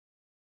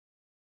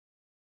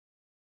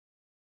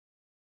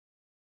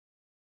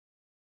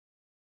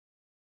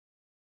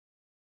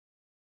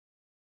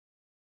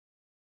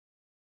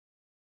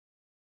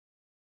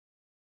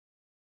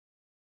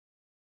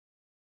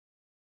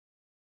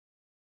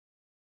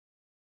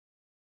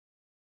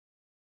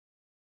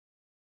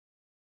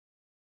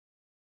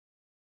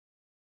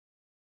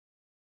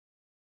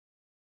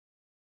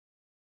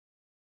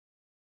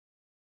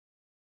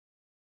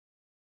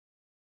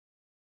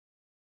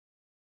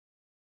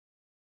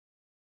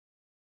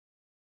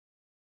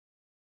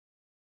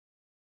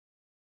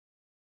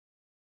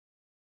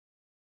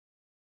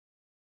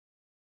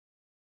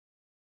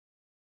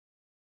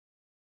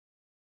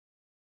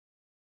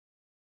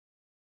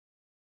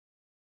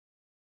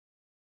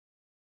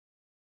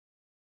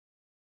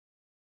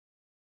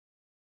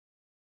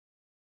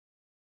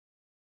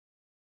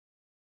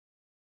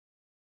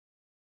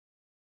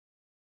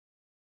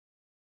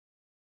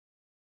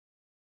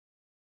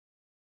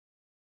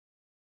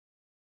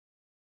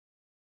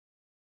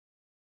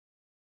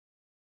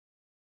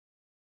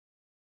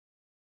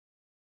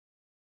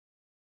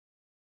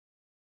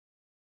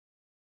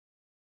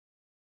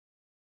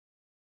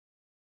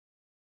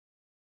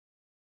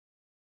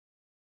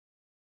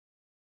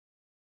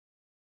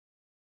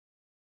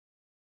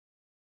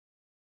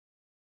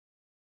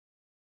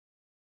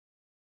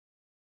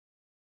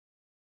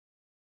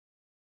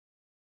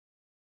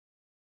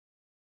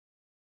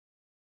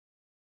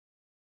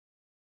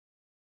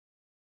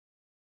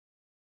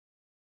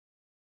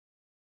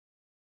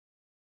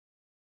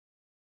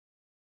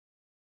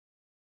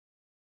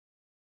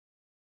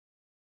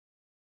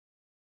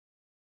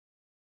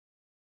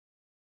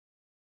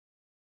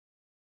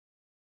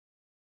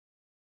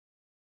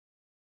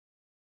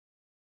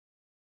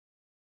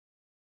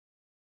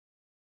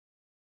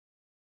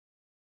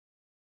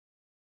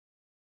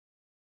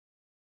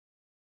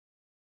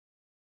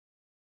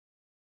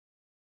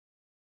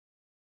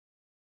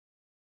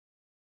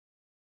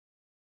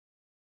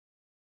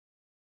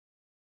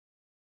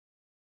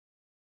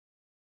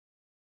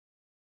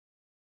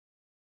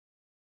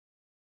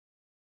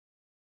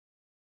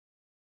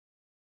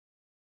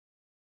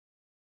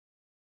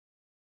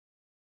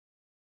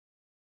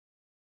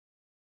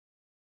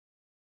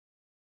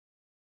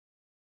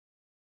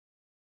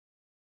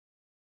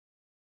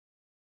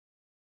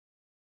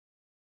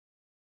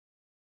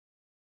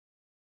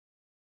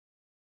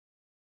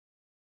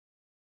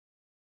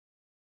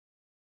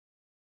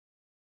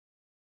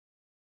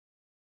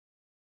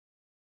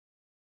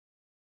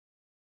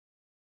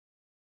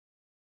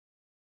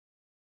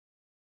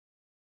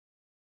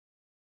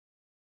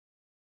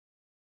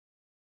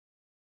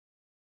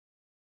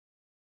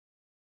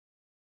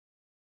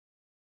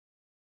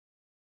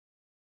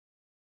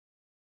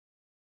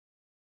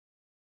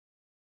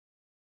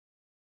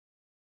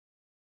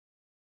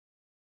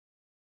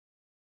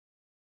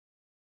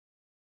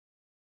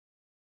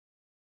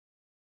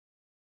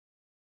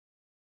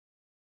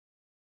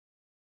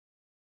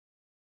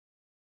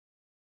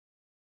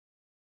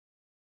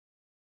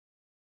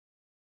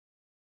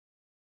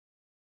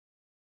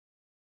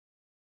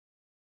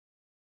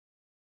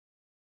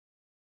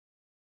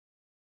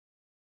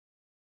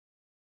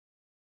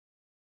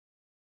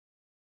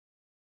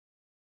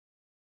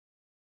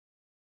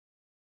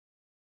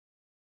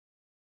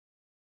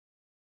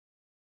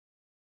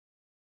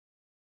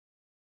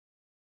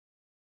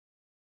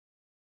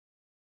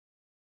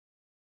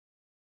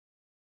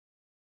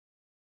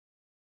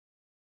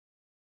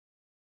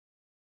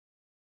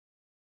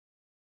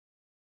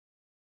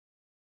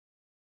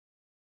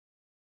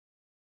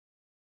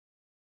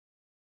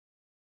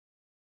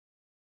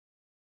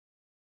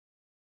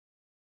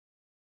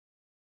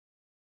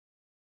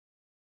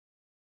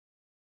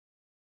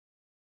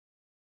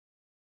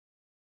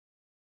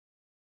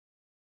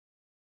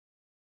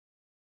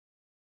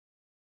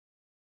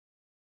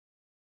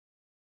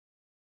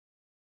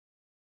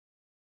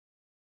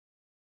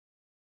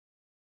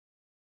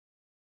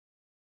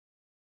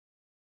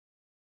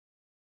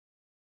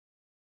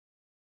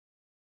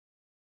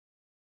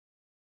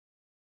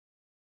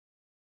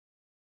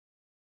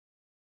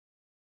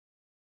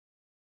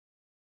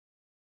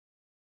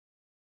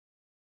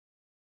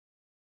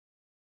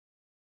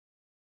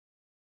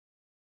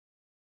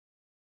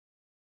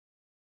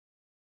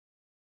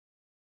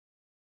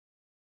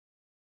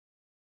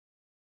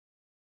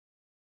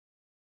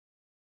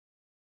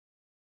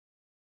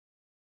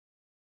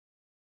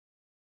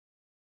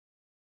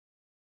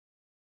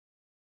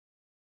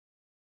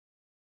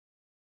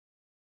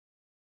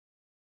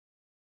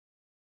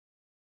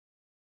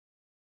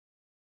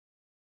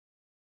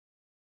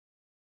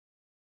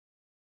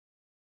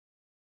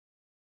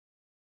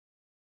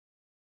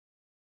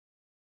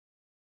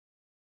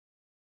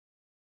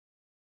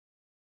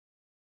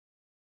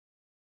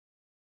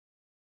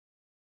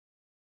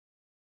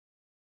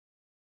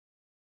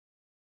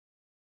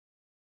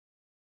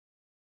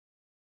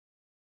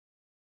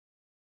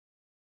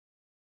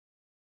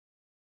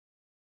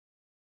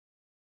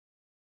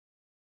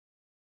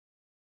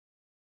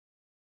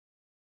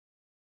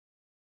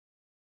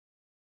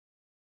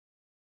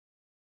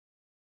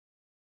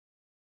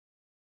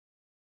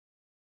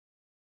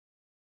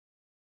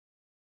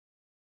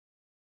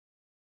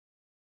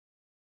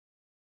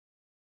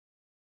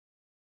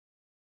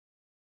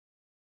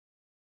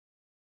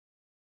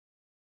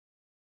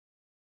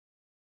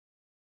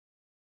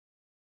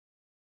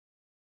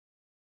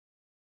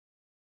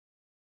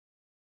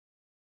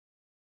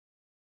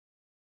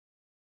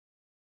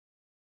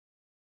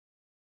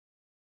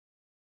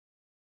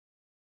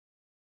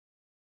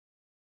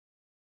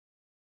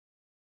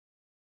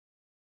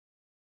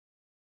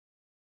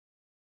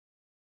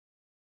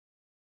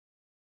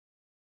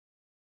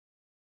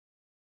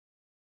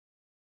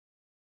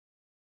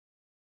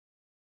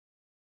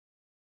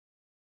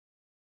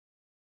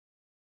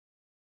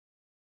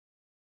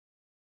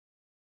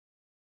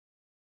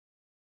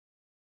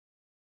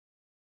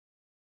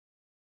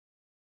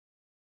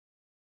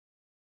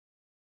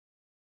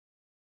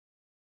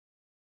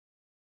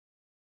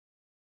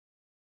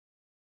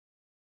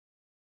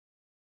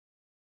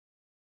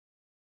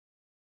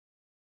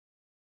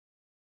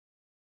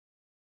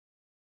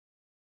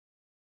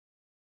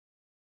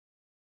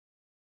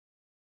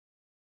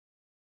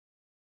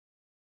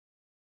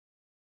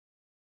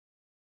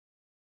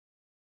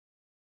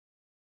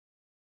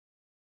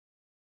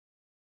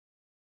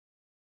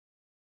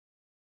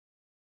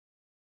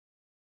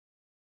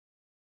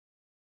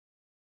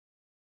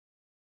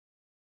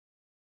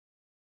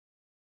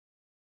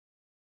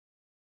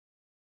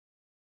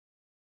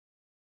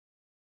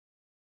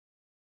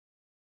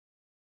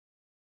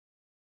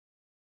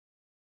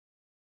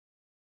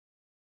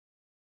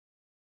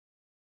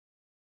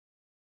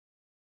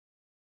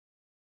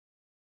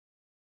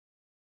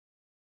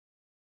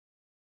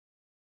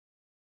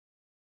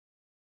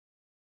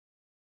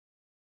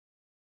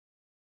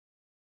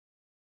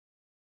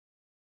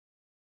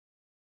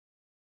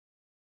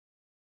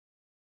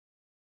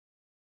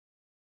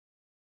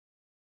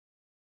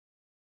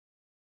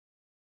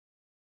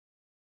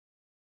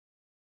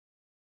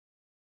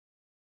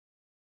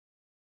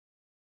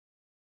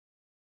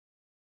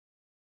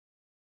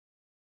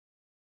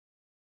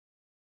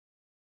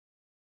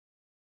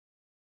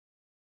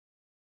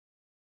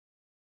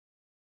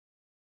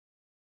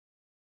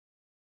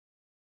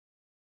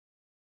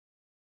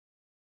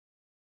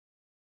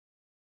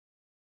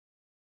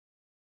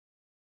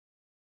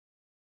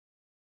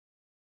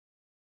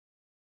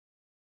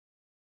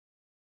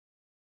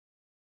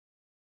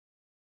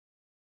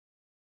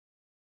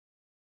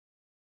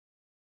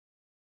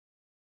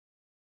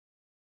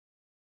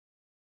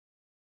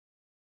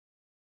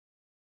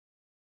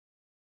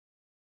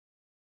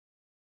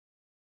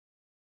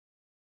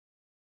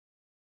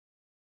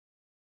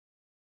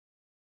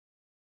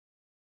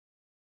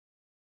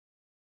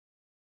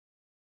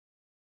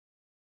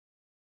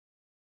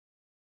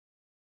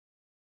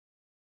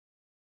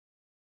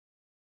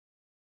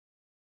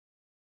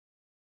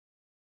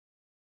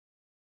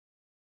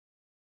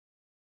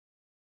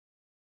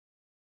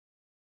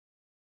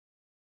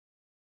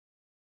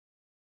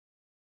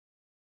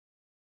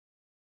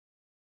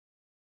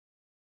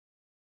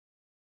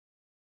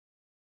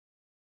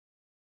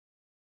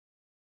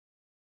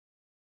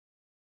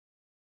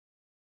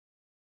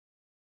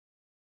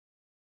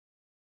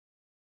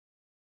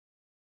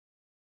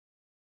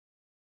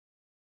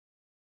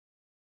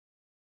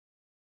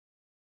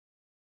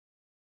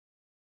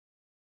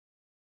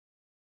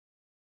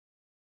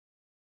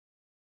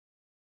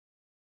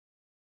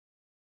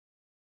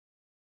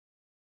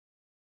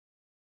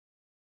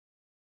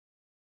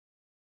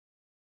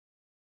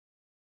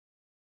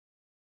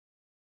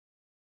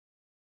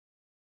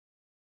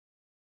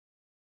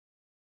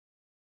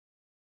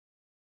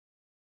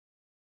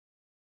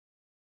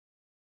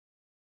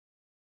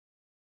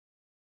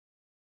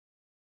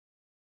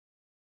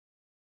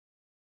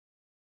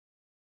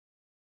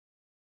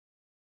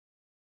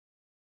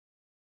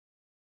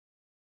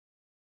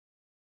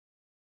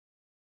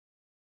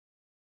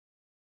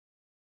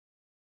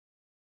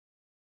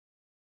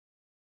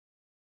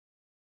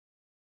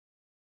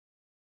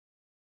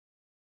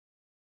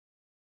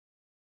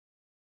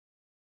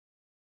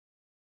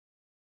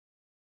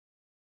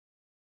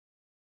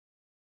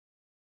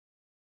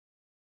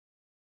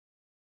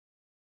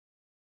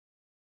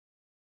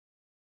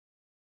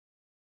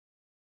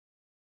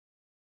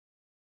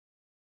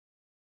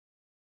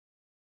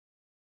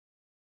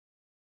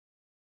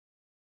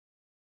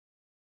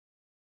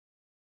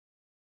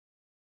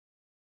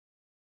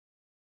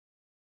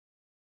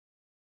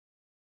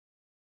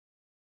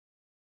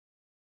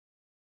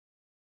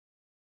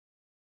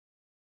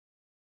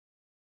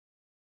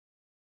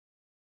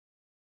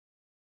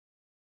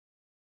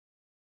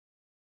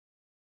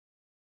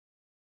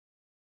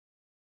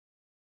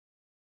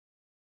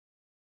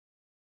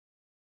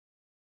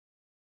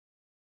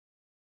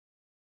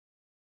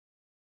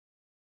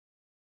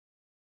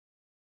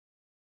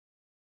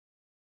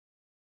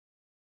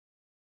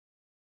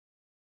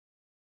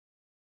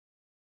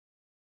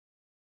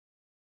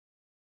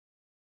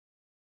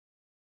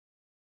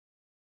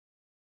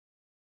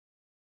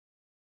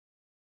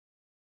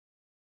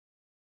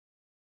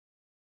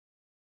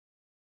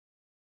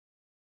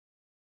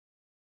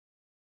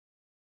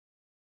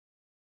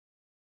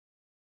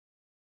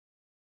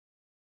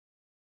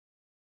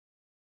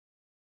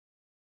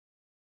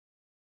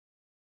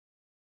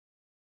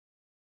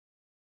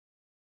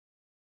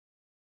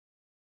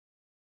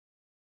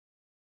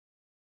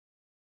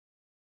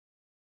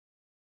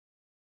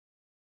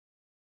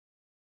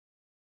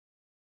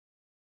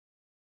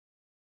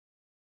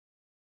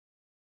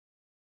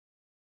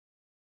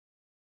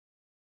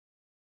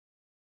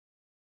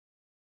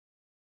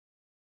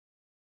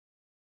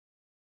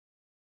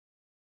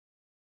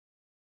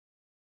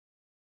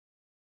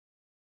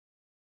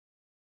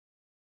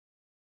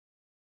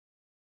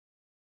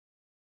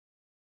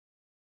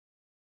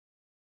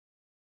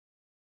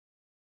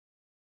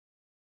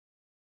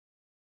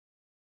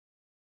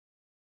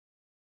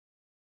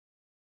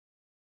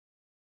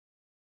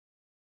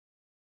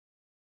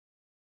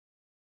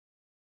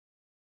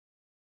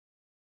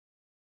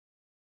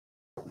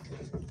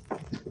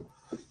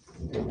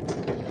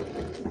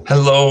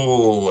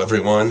Hello,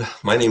 everyone.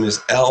 My name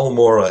is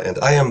Mora, and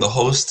I am the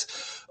host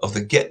of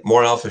the Get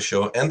MorAlpha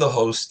Show and the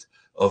host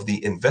of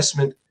the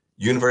Investment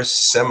Universe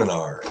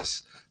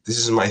Seminars. This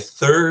is my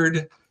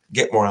third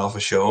Get MorAlpha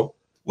Show.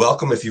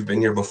 Welcome if you've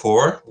been here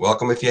before.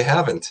 Welcome if you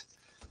haven't.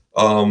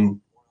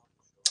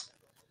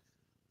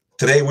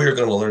 Today, we are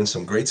going to learn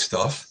some great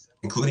stuff,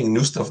 including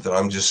new stuff that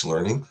I'm just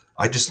learning.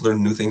 I just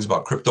learned new things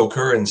about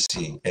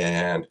cryptocurrency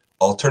and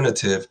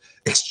alternative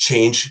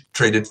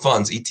exchange-traded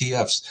funds,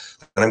 ETFs,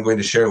 that I'm going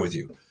to share with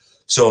you.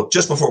 So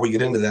just before we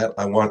get into that,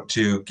 I want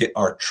to get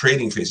our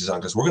trading faces on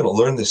because we're going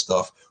to learn this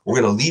stuff. We're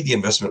going to lead the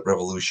investment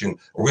revolution.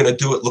 We're going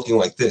to do it looking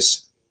like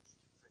this,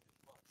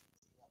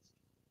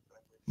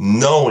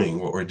 knowing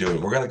what we're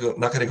doing. We're not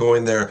going to go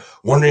in there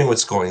wondering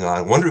what's going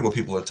on, wondering what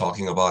people are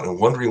talking about, and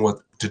wondering what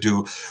to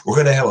do. We're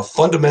going to have a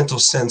fundamental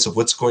sense of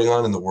what's going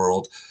on in the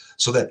world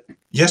so that,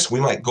 yes, we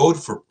might go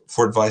for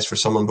advice for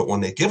someone, but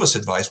when they give us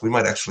advice, we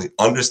might actually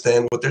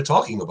understand what they're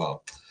talking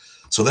about.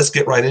 So let's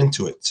get right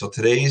into it. So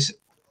today's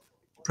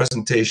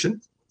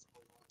presentation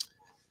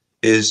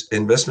is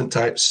investment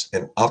types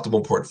and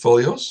optimal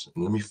portfolios.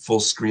 Let me full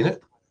screen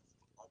it.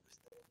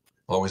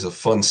 Always a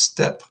fun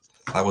step.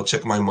 I will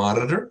check my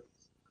monitor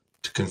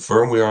to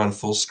confirm we are on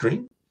full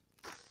screen.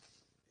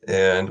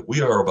 And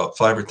we are about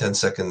 5 or 10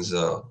 seconds.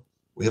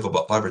 We have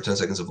about 5 or 10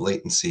 seconds of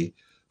latency,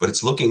 but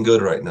it's looking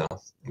good right now.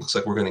 Looks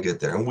like we're going to get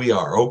there, and we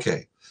are.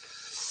 Okay.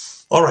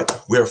 All right.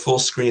 We are full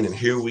screen, and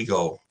here we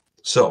go.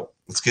 So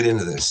let's get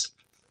into this.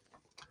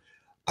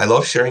 I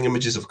love sharing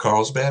images of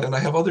Carlsbad, and I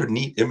have other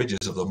neat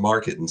images of the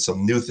market and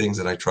some new things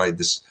that I tried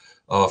this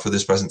for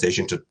this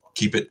presentation to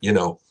keep it,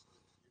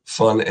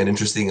 fun and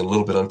interesting and a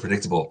little bit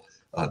unpredictable.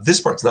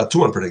 This part's not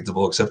too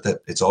unpredictable, except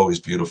that it's always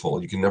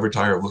beautiful. You can never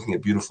tire of looking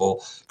at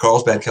beautiful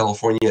Carlsbad,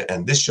 California,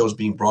 and this show is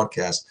being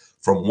broadcast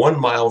from 1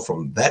 mile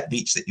from that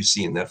beach that you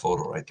see in that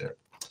photo right there.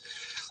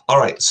 All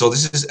right, so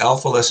this is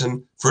Alpha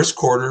Lesson, first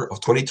quarter of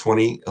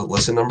 2020,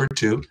 lesson number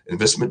 2,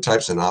 investment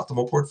types and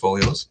optimal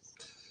portfolios.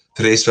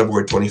 Today's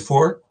February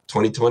 24,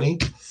 2020.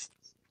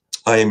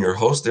 I am your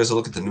host. There's a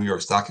look at the New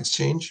York Stock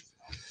Exchange.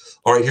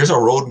 All right, here's our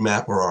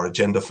roadmap or our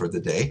agenda for the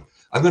day.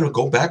 I'm going to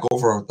go back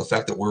over the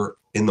fact that we're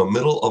in the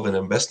middle of an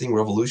investing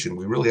revolution.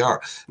 We really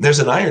are. And there's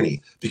an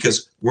irony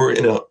because we're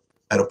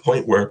at a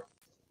point where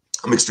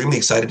I'm extremely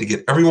excited to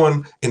get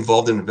everyone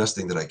involved in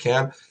investing that I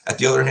can. At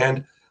the other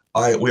hand,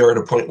 we are at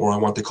a point where I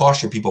want to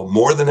caution people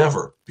more than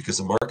ever because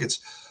the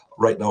markets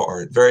right now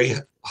are at very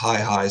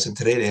high highs, and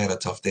today they had a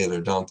tough day.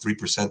 They're down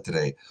 3%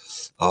 today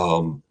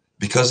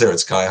because they're at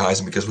sky highs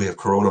and because we have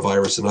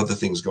coronavirus and other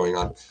things going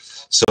on.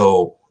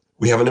 So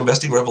we have an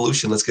investing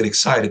revolution. Let's get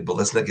excited, but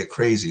let's not get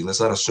crazy.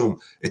 Let's not assume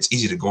it's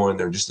easy to go in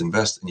there and just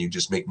invest and you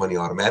just make money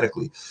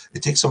automatically.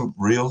 It takes some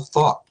real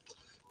thought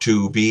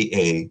to be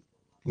a,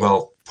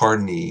 well,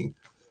 pardon the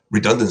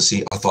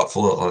redundancy, a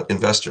thoughtful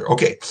investor.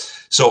 Okay,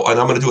 so and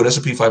I'm going to do an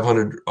S&P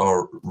 500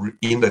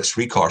 index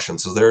recaution.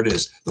 So there it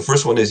is. The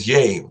first one is,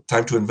 yay,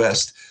 time to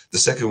invest. The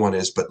second one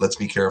is, but let's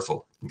be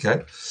careful.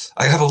 Okay,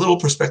 I have a little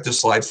perspective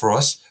slide for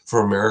us,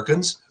 for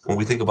Americans, when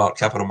we think about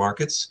capital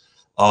markets.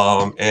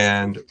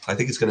 And I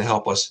think it's going to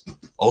help us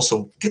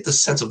also get the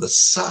sense of the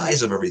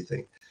size of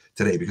everything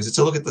today, because it's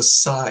a look at the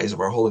size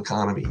of our whole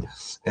economy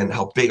and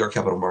how big our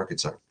capital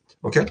markets are.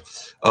 Okay,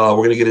 we're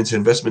going to get into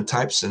investment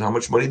types and how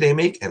much money they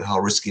make and how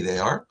risky they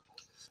are.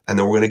 And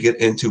then we're going to get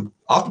into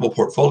optimal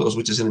portfolios,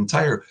 which is an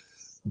entire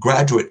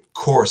graduate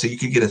course. So you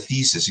can get a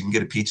thesis, you can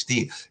get a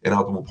PhD in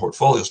optimal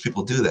portfolios.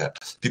 People do that.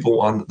 People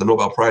won the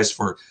Nobel Prize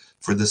for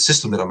the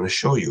system that I'm going to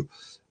show you.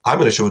 I'm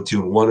going to show it to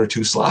you in 1 or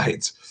 2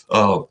 slides.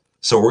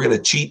 So we're going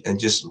to cheat and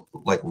just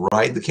like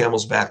ride the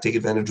camel's back, take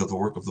advantage of the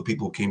work of the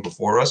people who came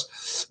before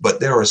us. But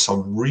there are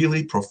some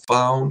really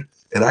profound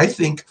and I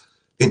think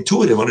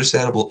intuitive,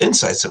 understandable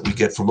insights that we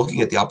get from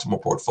looking at the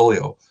optimal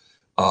portfolio.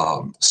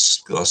 What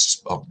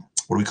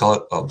do we call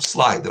it?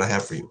 Slide that I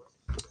have for you.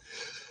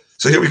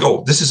 So here we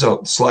go. This is a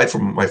slide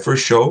from my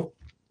first show.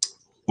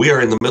 We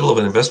are in the middle of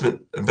an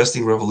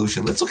investing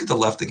revolution. Let's look at the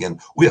left again.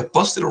 We have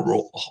busted a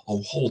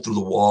hole through the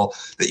wall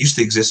that used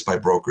to exist by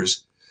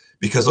brokers.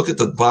 Because look at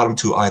the bottom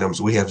 2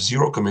 items. We have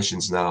 0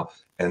 commissions now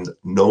and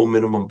no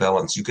minimum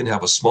balance. You can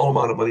have a small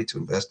amount of money to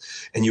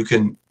invest and you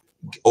can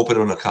open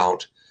an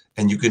account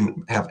and you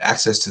can have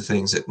access to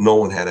things that no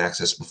one had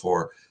access to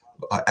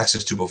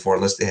before,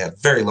 unless they had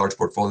very large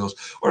portfolios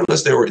or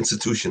unless they were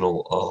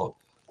institutional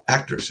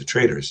actors or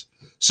traders.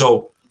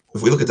 So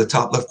if we look at the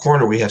top left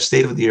corner, we have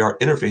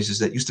state-of-the-art interfaces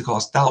that used to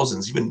cost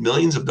thousands, even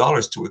millions of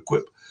dollars to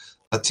equip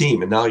a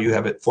team, and now you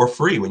have it for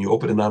free when you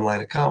open an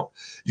online account.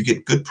 You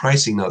get good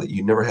pricing now that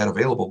you never had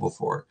available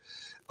before.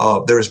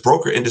 There is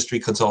broker industry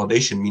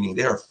consolidation, meaning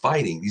they are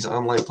fighting. These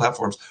online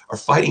platforms are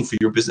fighting for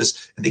your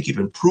business, and they keep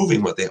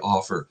improving what they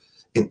offer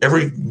in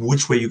every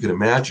which way you can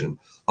imagine,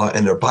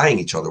 and they're buying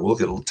each other. We'll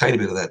get a tiny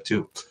bit of that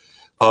too.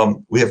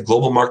 We have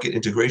global market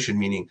integration,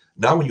 meaning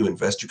now when you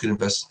invest, you can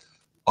invest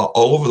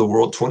all over the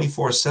world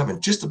 24/7,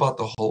 just about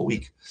the whole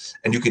week.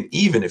 And you can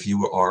even, if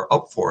you are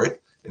up for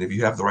it, And if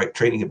you have the right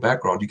training and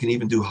background, you can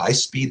even do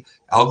high-speed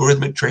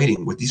algorithmic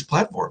trading with these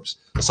platforms,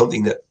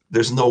 something that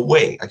there's no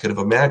way I could have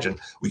imagined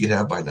we could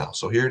have by now.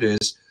 So here it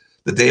is.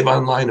 The day of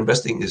online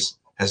investing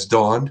has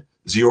dawned.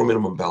 Zero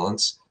minimum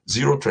balance,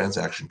 zero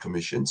transaction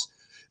commissions.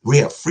 We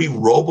have free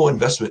robo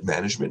investment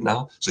management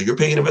now. So you're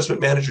paying an investment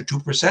manager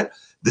 2%.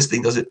 This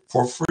thing does it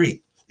for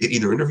free. It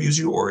either interviews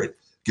you or it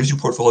gives you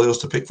portfolios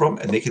to pick from,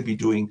 and they can be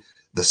doing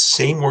the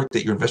same work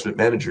that your investment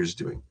manager is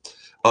doing.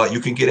 You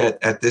can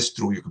get at this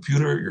through your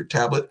computer, your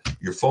tablet,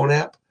 your phone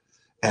app,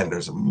 and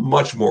there's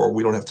much more.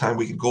 We don't have time.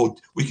 We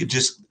could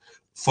just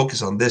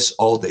focus on this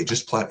all day,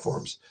 just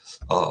platforms.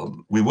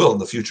 We will in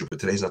the future, but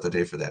today's not the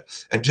day for that.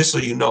 And just so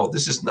you know,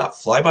 this is not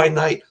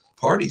fly-by-night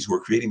parties who are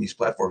creating these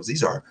platforms.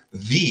 These are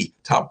the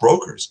top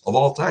brokers of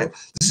all time.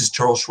 This is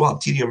Charles Schwab,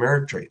 TD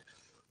Ameritrade.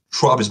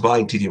 Schwab is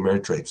buying TD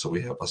Ameritrade, so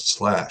we have a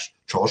slash,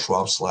 Charles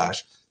Schwab /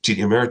 TD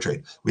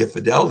Ameritrade. We have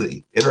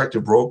Fidelity,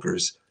 Interactive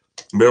Brokers,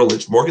 Merrill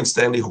Lynch, Morgan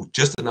Stanley, who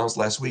just announced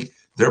last week,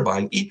 they're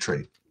buying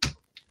E-Trade.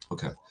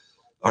 Okay.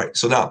 All right,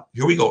 so now,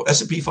 here we go.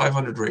 S&P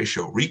 500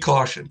 ratio,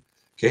 recaution,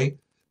 okay?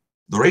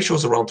 The ratio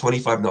is around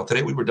 25 now.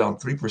 Today we were down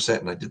 3%,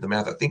 and I did the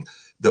math. I think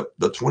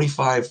the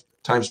 25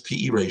 times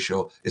PE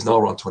ratio is now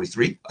around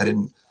 23. I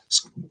didn't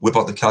whip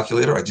out the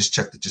calculator. I just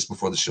checked it just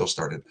before the show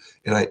started.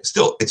 And it's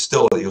still,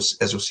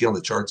 as you'll see on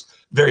the charts,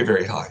 very,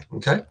 very high,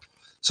 okay?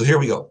 So here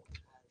we go.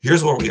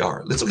 Here's where we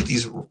are. Let's look at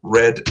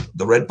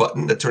the red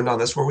button that turned on.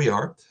 That's where we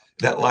are.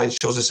 That line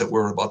shows us that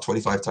we're about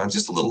 25 times,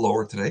 just a little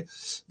lower today.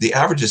 The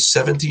average is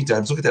 17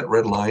 times. Look at that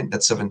red line.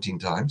 That's 17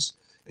 times.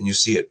 And you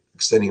see it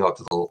extending out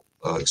to the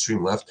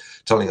extreme left,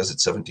 telling us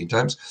it's 17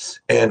 times.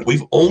 And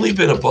we've only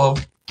been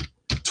above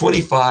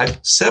 25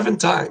 7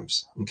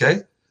 times,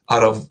 okay?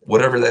 Out of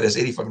whatever that is,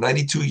 85,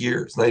 92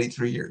 years,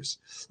 93 years,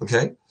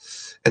 okay?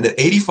 And then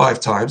 85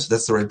 times,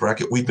 that's the red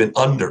bracket, we've been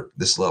under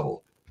this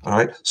level, all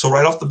right? So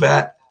right off the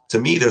bat, to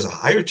me, there's a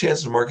higher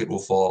chance the market will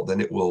fall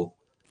than it will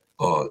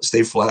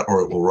stay flat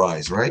or it will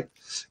rise, right?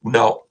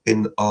 Now,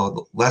 in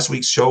last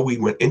week's show, we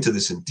went into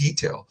this in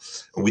detail,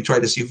 and we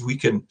tried to see if we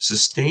can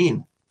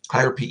sustain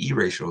higher PE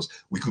ratios.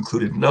 We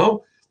concluded,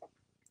 no,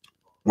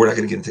 we're not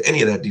going to get into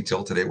any of that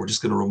detail today. We're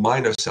just going to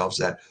remind ourselves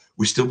that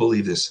we still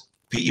believe this.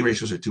 PE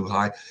ratios are too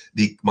high.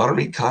 The modern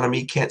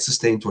economy can't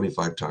sustain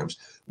 25 times.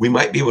 We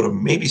might be able to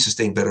maybe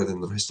sustain better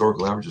than the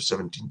historical average of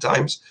 17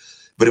 times.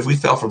 But if we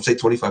fell from, say,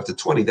 25 to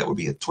 20, that would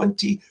be a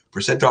 20%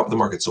 drop in the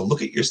market. So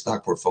look at your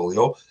stock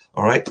portfolio,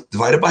 all right,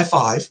 divided by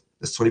 5,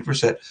 that's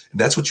 20%. And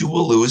that's what you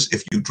will lose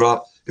if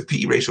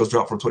PE ratios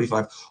drop from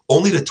 25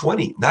 only to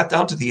 20, not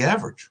down to the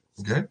average,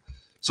 okay?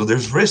 So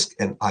there's risk.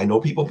 And I know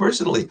people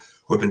personally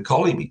who have been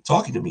calling me,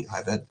 talking to me.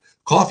 I've had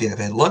coffee, I've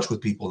had lunch with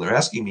people, and they're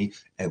asking me,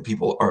 and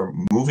people are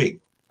moving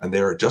and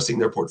they're adjusting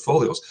their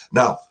portfolios.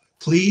 Now,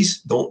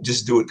 please don't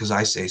just do it because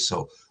I say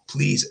so.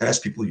 Please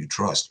ask people you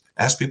trust.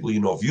 Ask people you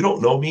know. If you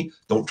don't know me,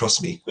 don't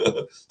trust me.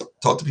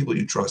 Talk to people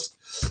you trust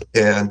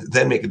and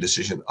then make a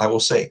decision. I will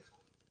say,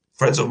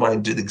 friends of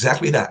mine did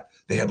exactly that.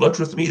 They had lunch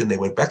with me, then they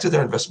went back to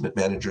their investment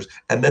managers,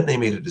 and then they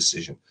made a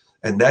decision.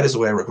 And that is the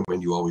way I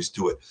recommend you always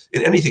do it.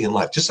 In anything in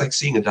life, just like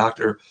seeing a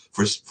doctor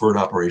for an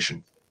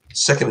operation.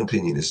 Second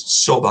opinion is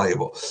so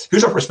valuable.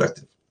 Here's our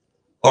perspective.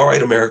 All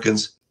right,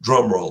 Americans,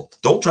 drum roll.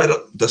 Don't try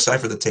to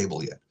decipher the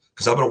table yet,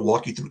 because I'm going to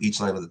walk you through each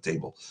line of the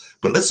table.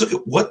 But let's look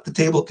at what the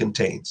table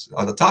contains.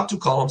 On the top 2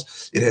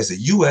 columns, it has the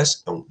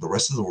U.S. and the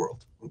rest of the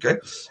world, okay?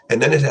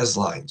 And then it has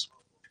lines.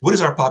 What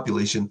is our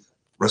population,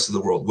 rest of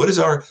the world? What is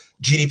our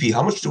GDP?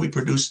 How much do we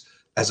produce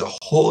as a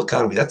whole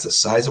economy? That's the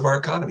size of our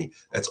economy.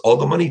 That's all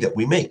the money that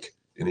we make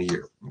in a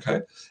year, okay?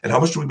 And how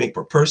much do we make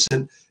per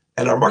person?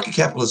 And our market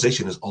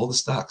capitalization is all the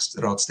stocks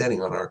that are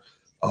outstanding on our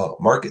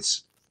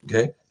markets,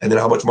 okay? And then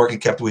how much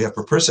market cap do we have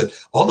per person?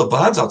 All the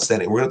bonds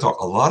outstanding. We're going to talk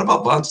a lot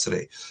about bonds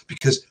today,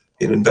 because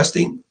in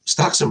investing,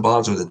 stocks and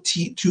bonds are the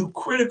 2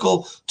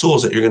 critical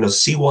tools that you're going to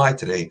see why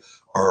today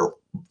are,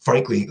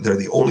 frankly, they're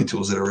the only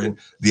tools that are in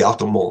the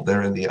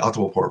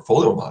optimal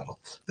portfolio model.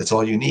 That's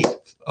all you need.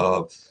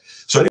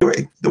 So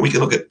anyway, then we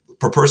can look at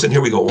per person.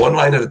 Here we go, 1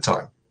 line at a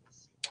time.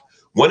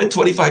 1 in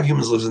 25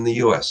 humans lives in the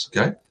U.S.,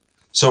 okay?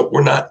 So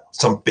we're not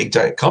some big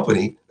giant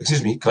country.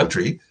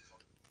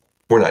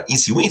 We're not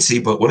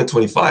eensy-weensy, but 1 in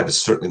 25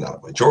 is certainly not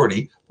a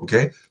majority,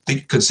 okay?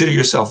 Consider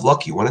yourself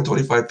lucky. 1 in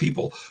 25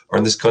 people are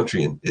in this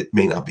country, and it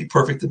may not be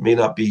perfect. It may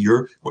not be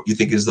what you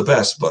think is the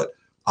best, but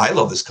I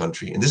love this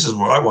country, and this is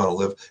where I want to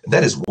live, and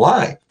that is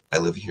why I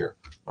live here,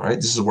 all right?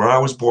 This is where I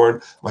was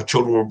born. My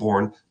children were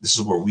born. This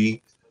is where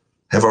we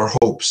have our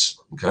hopes,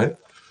 okay?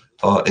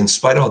 In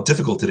spite of how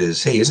difficult it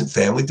is. Hey, isn't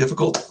family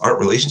difficult? Aren't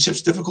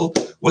relationships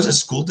difficult? Wasn't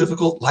school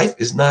difficult? Life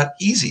is not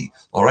easy,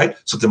 all right?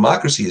 So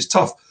democracy is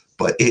tough,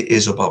 but it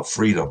is about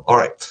freedom. All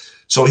right,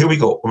 so here we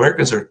go.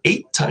 Americans earn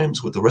 8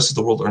 times what the rest of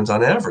the world earns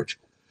on average.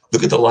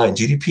 Look at the line,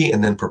 GDP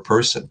and then per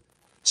person.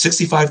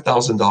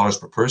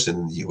 $65,000 per person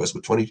in the U.S.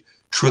 with 20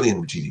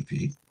 trillion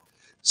GDP.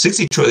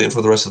 60 trillion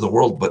for the rest of the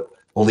world, but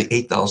only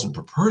 8,000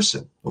 per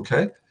person,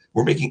 okay?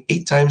 We're making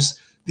 8 times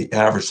the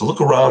average. So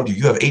look around you.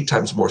 You have 8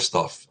 times more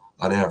stuff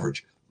on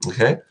average,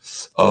 okay?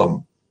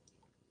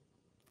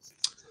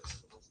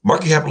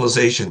 Market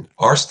capitalization,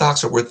 our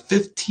stocks are worth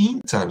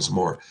 15 times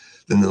more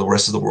than the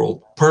rest of the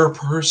world per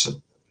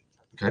person.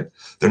 Okay,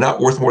 they're not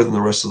worth more than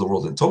the rest of the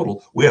world in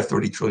total. We have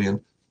 30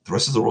 trillion. The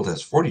rest of the world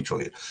has 40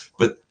 trillion.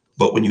 But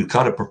when you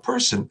count it per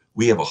person,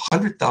 we have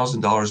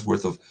 $100,000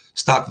 worth of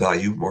stock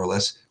value, more or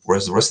less,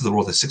 whereas the rest of the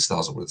world has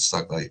 6,000 worth of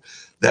stock value.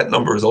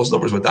 Those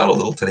numbers went down a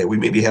little today. We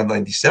maybe have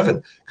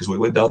 97 because we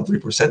went down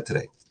 3%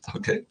 today.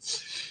 Okay,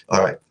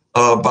 all right.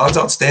 Bonds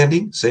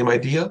outstanding, same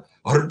idea.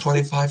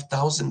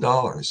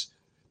 $125,000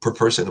 per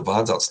person of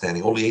bonds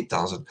outstanding. Only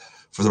 8,000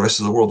 for the rest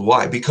of the world.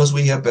 Why? Because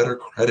we have better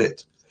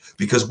credit.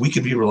 Because we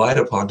can be relied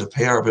upon to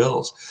pay our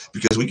bills.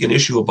 Because we can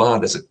issue a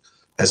bond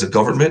as a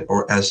government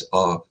or as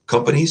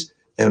companies.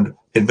 And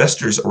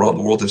investors around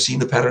the world have seen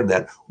the pattern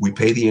that we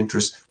pay the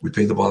interest, we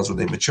pay the bonds when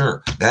they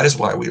mature. That is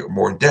why we are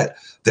more in debt.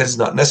 That is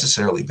not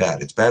necessarily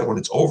bad. It's bad when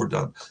it's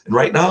overdone. And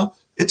right now,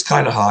 it's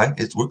kind of high.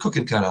 We're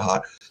cooking kind of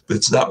hot, but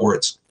it's not where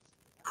it's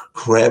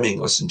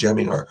cramming us and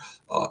jamming our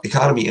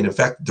economy. And in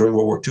fact, during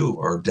World War II,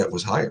 our debt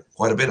was higher,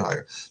 quite a bit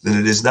higher than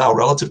it is now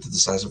relative to the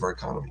size of our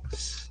economy.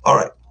 All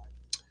right.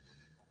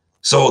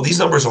 So these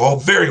numbers are all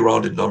very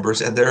rounded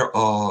numbers, and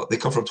they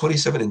come from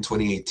 27 and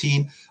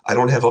 2018. I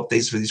don't have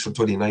updates for these from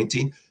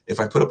 2019. If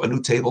I put up a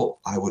new table,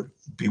 I would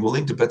be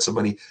willing to bet some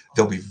money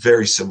they'll be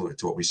very similar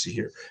to what we see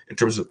here in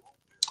terms of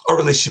our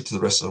relationship to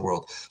the rest of the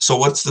world. So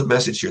what's the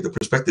message here? The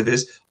perspective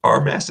is our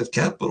massive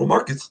capital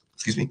markets.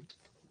 Excuse me.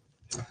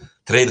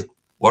 Today, the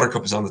water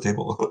cup is on the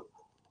table.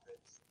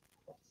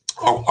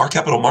 Our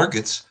capital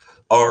markets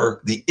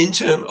are the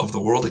engine of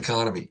the world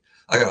economy.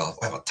 I have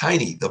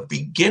the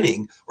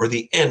beginning or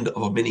the end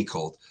of a mini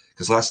cold,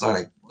 because last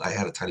night I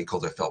had a tiny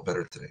cold. I felt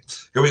better today.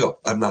 Here we go.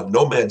 I'm on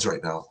no meds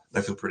right now,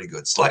 and I feel pretty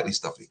good. Slightly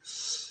stuffy.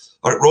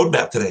 All right,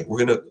 roadmap today.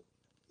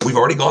 We've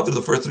already gone through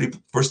the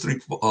first three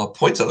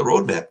points on the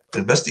roadmap: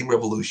 investing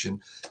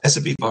revolution,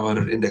 S&P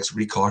 500 index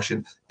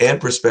recaution, and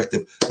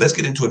perspective. Let's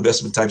get into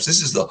investment types.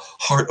 This is the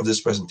heart of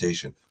this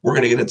presentation. We're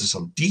going to get into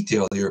some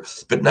detail here,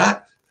 but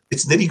not.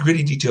 It's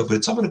nitty-gritty detail,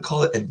 but I'm going to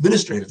call it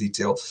administrative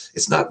detail.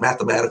 It's not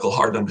mathematical,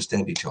 hard to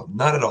understand detail.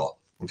 Not at all,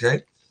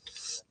 okay?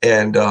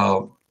 And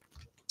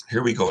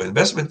here we go,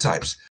 investment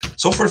types.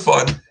 So for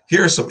fun,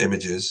 here are some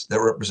images that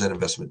represent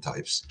investment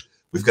types.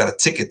 We've got a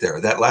ticket there.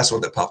 That last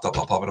one that popped up,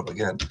 I'll pop it up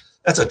again.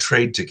 That's a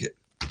trade ticket.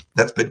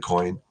 That's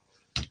Bitcoin.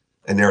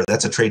 And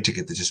that's a trade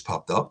ticket that just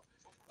popped up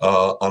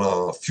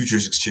on a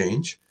futures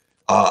exchange.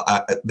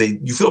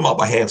 You fill them out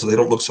by hand, so they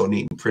don't look so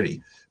neat and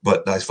pretty.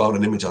 But I found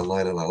an image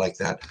online, and I like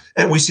that.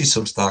 And we see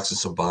some stocks and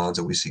some bonds,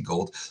 and we see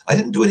gold. I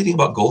didn't do anything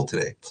about gold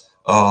today.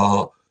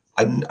 I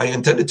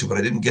intended to, but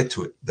I didn't get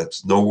to it.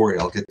 That's no worry.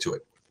 I'll get to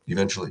it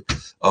eventually.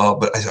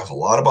 But I have a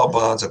lot about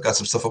bonds. I've got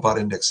some stuff about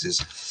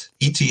indexes,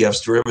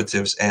 ETFs,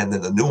 derivatives, and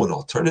then the new one,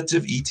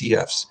 alternative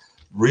ETFs.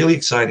 Really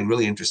exciting,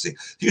 really interesting.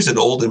 Here's an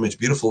old image,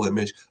 beautiful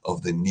image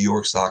of the New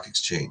York Stock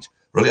Exchange.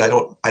 Really,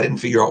 I didn't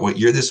figure out what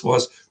year this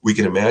was. We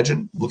can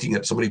imagine looking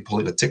at somebody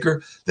pulling a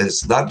ticker that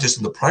it's not just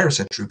in the prior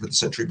century, but the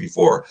century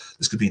before.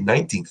 This could be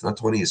 19th, not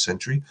 20th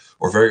century,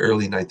 or very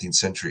early 19th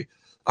century.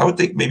 I would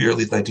think maybe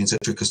early 19th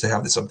century, because to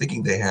have this, I'm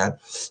thinking they had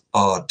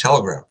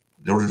telegram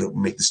in order to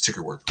make this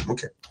ticker work.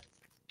 Okay.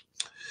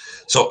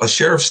 So a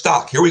share of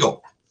stock. Here we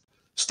go.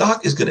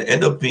 Stock is going to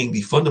end up being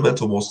the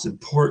fundamental, most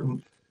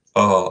important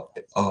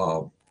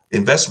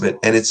investment,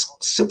 and it's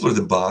simpler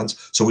than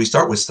bonds. So we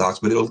start with stocks,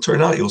 but it'll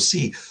turn out, you'll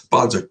see,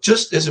 bonds are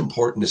just as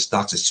important as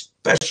stocks,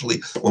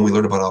 especially when we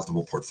learn about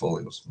optimal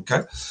portfolios.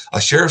 Okay,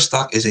 a share of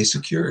stock is a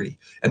security,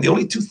 and the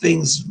only two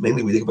things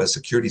mainly we think about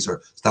securities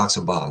are stocks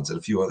and bonds, and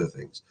a few other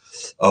things.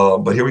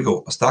 But here we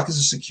go. A stock is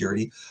a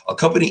security. A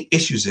company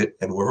issues it,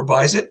 and whoever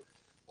buys it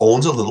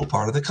owns a little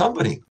part of the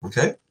company.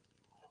 Okay.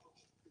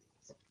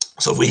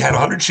 So if we had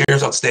 100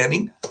 shares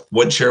outstanding,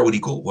 one share would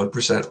equal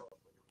 1%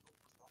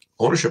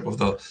 ownership of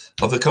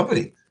the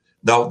company.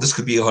 Now, this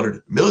could be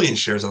 100 million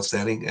shares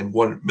outstanding, and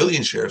 1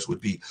 million shares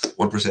would be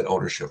 1%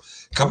 ownership.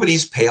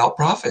 Companies pay out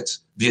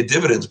profits via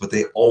dividends, but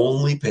they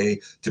only pay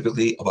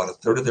typically about a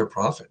third of their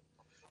profit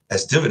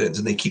as dividends,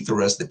 and they keep the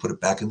rest. They put it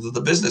back into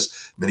the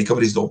business. Many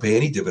companies don't pay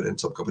any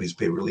dividends. Some companies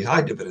pay really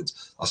high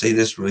dividends. I'll say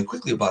this really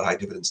quickly about high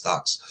dividend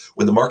stocks.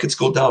 When the markets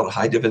go down,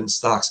 high dividend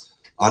stocks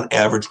on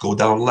average go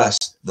down less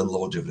than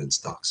low dividend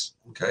stocks.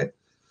 Okay.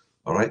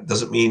 All right.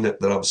 Doesn't mean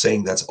that I'm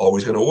saying that's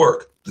always going to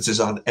work. This is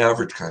on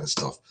average kind of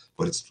stuff,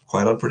 but it's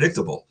quite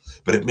unpredictable.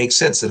 But it makes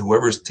sense that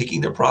whoever's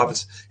taking their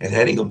profits and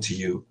handing them to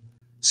you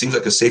seems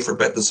like a safer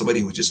bet than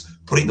somebody who's just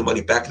putting the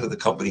money back into the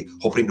company,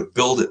 hoping to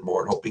build it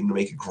more and hoping to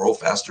make it grow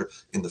faster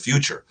in the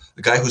future.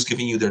 The guy who's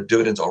giving you their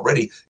dividends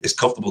already is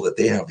comfortable that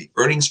they have the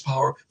earnings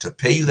power to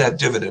pay you that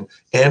dividend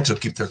and to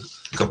keep their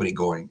company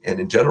going. And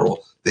in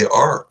general, they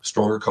are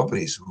stronger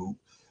companies who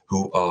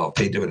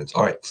pay dividends.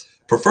 All right.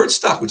 Preferred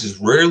stock, which is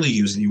rarely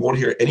used, and you won't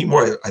hear any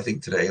more, I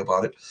think, today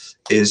about it,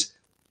 is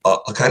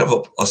a kind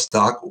of a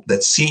stock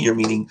that's senior,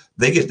 meaning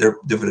they get their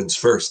dividends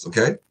first.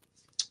 Okay.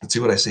 Let's see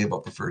what I say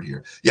about preferred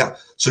here. Yeah.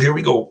 So here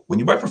we go. When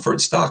you buy preferred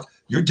stock,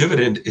 your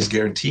dividend is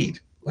guaranteed,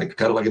 like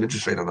kind of like an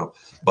interest rate on a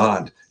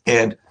bond.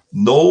 And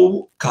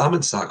no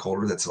common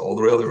stockholder, that's all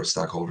the other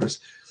stockholders,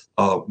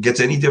 gets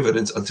any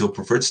dividends until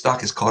preferred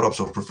stock is caught up.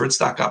 So if preferred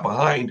stock got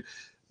behind,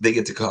 they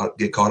get to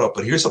get caught up.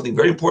 But here's something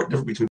very important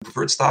difference between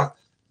preferred stock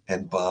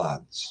and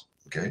bonds.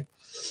 Okay,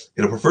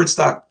 in a preferred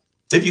stock,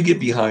 if you get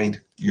behind,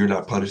 you're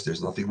not punished.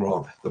 There's nothing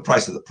wrong. The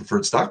price of the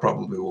preferred stock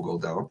probably will go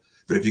down.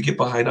 But if you get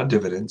behind on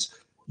dividends,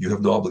 you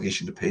have no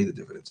obligation to pay the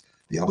dividends.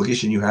 The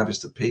obligation you have is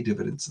to pay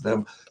dividends to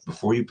them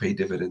before you pay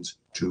dividends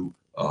to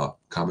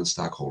common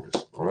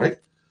stockholders. All right.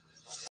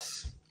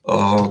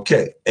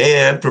 Okay.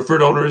 And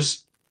preferred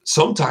owners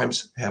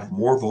sometimes have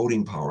more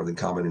voting power than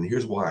common. And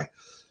here's why.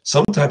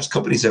 Sometimes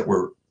companies that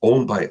were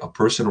owned by a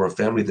person or a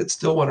family that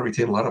still want to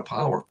retain a lot of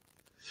power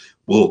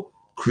will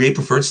create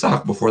preferred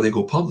stock before they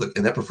go public.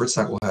 And that preferred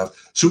stock will have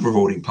super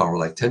voting power,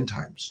 like 10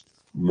 times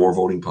more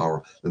voting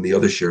power than the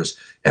other shares.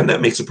 And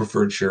that makes a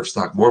preferred share of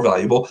stock more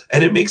valuable.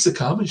 And it makes the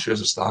common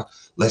shares of stock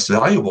less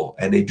valuable.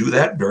 And they do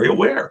that very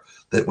aware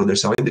that when they're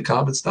selling the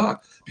common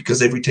stock, because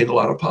they've retained a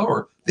lot of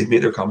power, they've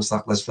made their common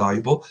stock less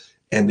valuable.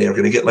 And they're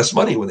going to get less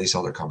money when they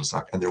sell their common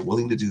stock. And they're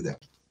willing to do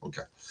that.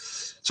 Okay.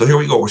 So here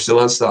we go. We're still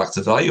on stocks.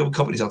 The value of a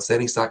company's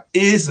outstanding stock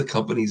is the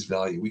company's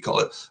value. We call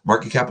it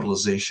market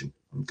capitalization.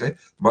 Okay.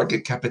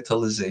 Market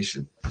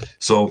capitalization.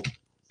 So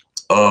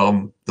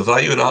the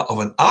value of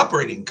an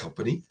operating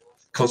company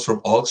comes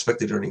from all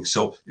expected earnings.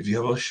 So if you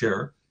have a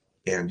share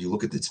and you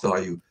look at its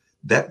value,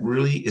 that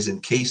really is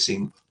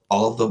encasing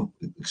all of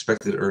the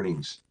expected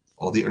earnings,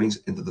 all the earnings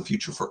into the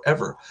future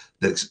forever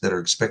that are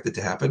expected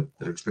to happen,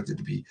 that are expected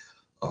to be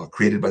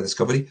created by this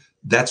company.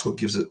 That's what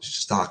gives it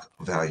stock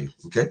value.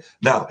 Okay.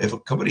 Now, if a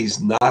company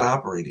is not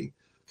operating,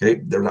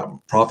 okay, they're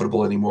not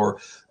profitable anymore,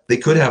 they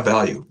could have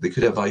value. They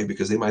could have value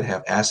because they might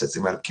have assets,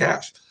 they might have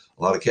cash,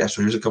 a lot of cash.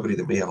 So here's a company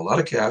that may have a lot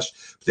of cash,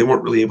 but they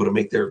weren't really able to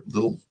make their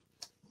little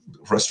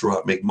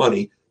restaurant make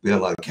money. We had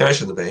a lot of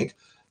cash in the bank.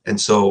 And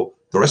so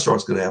the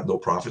restaurant's going to have no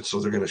profit. So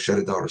they're going to shut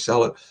it down or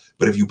sell it.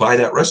 But if you buy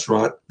that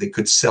restaurant, they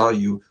could sell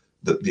you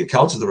the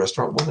accounts of the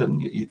restaurant. Well, then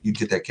you'd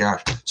get that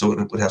cash. So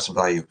it would have some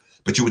value.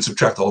 But you would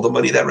subtract all the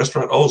money that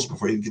restaurant owes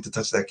before you get to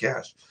touch that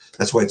cash.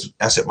 That's why it's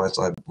asset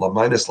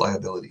minus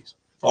liabilities.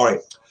 All right.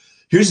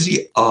 Here's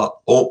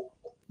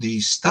the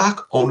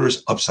stock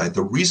owner's upside.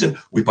 The reason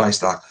we buy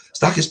stock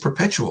is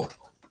perpetual.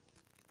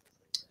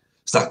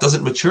 Stock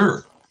doesn't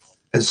mature.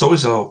 And so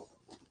is a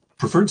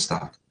preferred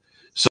stock.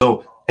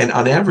 So, and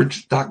on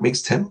average, stock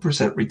makes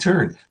 10%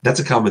 return.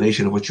 That's a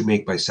combination of what you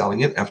make by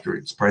selling it after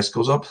its price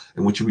goes up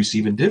and what you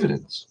receive in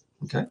dividends.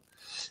 Okay.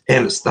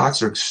 And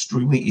stocks are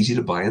extremely easy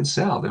to buy and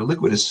sell. They're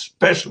liquid,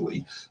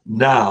 especially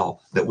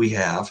now that we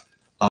have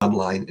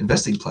online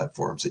investing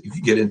platforms that you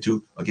can get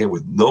into, again,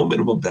 with no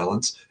minimum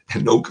balance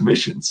and no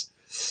commissions.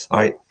 All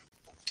right.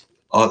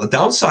 The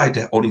downside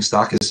to owning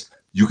stock is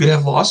you could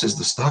have losses.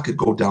 The stock could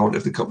go down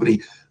if the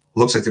company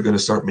looks like they're going to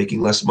start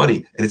making less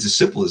money. And it's as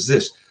simple as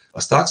this.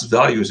 A stock's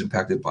value is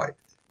impacted by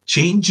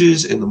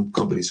changes in the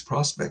company's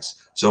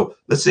prospects. So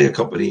let's say a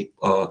company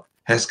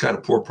has kind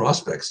of poor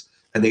prospects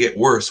and they get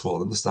worse. Well,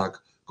 then the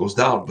stock goes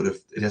down. But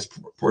if it has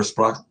poor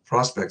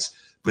prospects,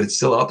 but it's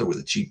still out there with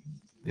a cheap,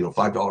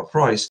 $5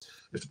 price,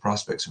 if the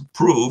prospects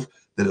improve,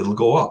 then it'll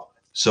go up.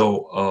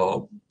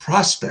 So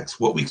prospects,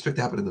 what we expect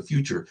to happen in the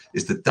future,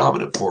 is the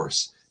dominant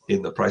force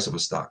in the price of a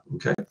stock.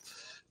 Okay.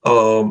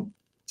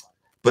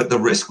 But the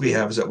risk we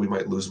have is that we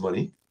might lose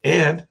money.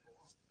 And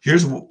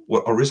here's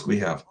what a risk we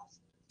have.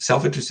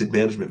 Self-interested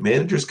management.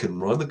 Managers can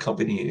run the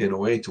company in a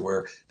way to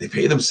where they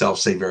pay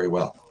themselves, say, very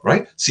well,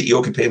 right?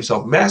 CEO can pay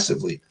himself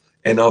massively.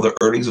 And now the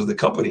earnings of the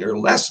company are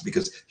less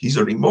because he's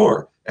earning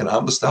more. And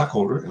I'm the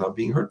stockholder and I'm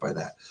being hurt by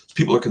that. So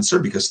people are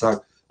concerned because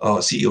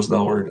CEOs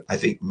now earn, I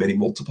think, many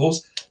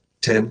multiples,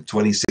 10,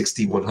 20,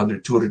 60,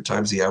 100, 200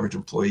 times the average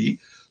employee.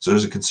 So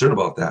there's a concern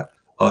about that.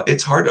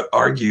 It's hard to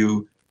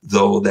argue,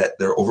 though, that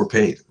they're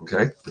overpaid.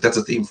 Okay, but that's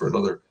a theme for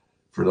another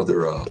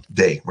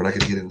day. We're not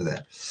going to get into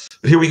that.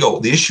 But here we go.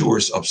 The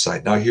issuer's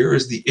upside. Now here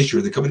is the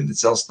issuer, the company that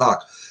sells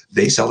stock.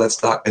 They sell that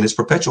stock and it's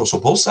perpetual. So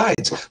both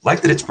sides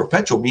like that it's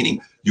perpetual,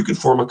 meaning you can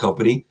form a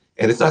company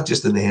and it's not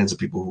just in the hands of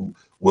people who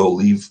will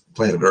leave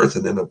planet Earth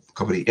and then the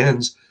company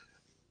ends.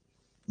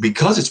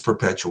 Because it's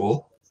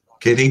perpetual,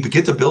 okay, they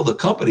begin to build a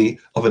company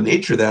of a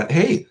nature that,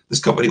 hey,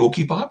 this company will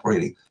keep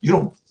operating. You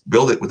don't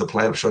build it with the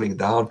plan of shutting it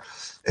down.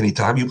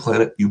 Anytime you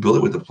plan it, you build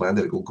it with the plan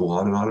that it will go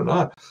on and on and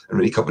on. And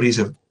many companies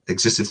have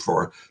existed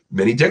for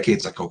many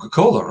decades, like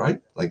Coca-Cola,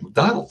 right? Like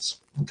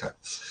McDonald's. Okay.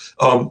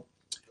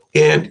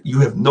 And you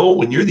have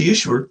when you're the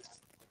issuer,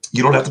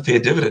 you don't have to pay a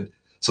dividend.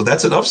 So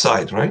that's an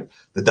upside, right?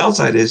 The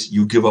downside is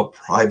you give up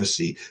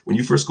privacy. When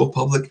you first go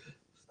public,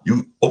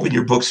 you open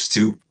your books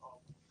to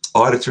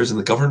auditors in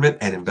the government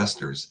and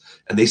investors,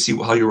 and they see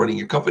how you're running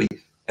your company.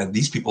 And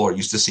these people are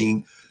used to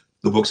seeing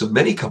the books of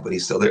many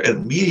companies. So they're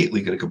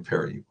immediately going to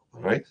compare you,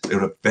 all right? They're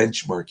going to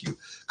benchmark you,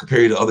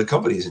 compare you to other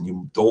companies, and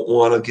you don't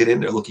want to get in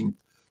there looking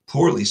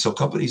poorly. So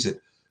companies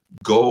that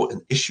go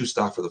and issue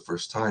stock for the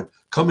first time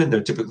come in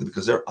there typically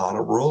because they're on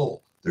a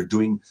roll. They're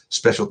doing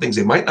special things.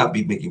 They might not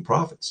be making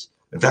profits,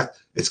 In fact,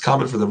 it's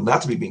common for them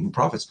not to be making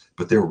profits,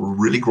 but they're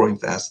really growing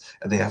fast,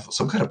 and they have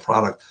some kind of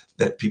product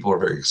that people are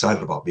very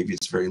excited about. Maybe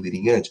it's very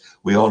leading edge.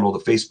 We all know the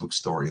Facebook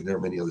story, and there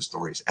are many other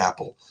stories,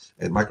 Apple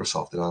and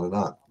Microsoft, and on and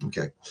on.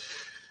 Okay.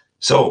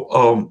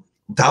 So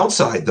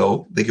downside,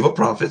 though, they give up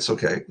profits.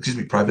 Okay. Excuse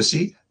me,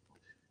 privacy.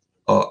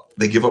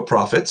 They give up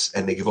profits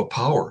and they give up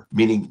power,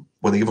 meaning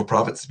when they give up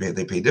profits,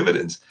 they pay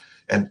dividends.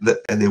 And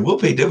they will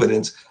pay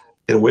dividends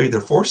in a way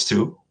they're forced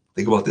to.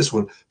 Think about this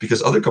one,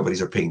 because other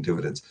companies are paying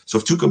dividends. So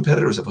if two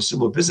competitors have a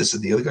similar business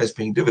and the other guy's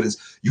paying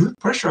dividends, you have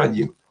pressure on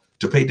you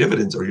to pay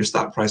dividends, or your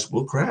stock price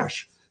will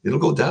crash. It'll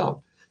go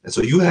down. And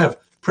so you have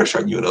pressure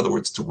on you, in other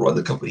words, to run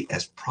the company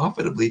as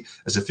profitably,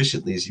 as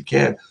efficiently as you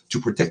can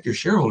to protect your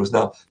shareholders.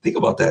 Now, think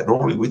about that.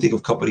 Normally, we think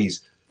of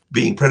companies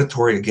being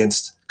predatory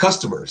against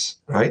customers,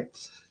 right?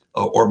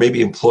 Or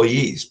maybe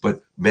employees,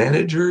 but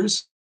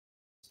managers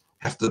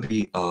have to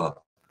be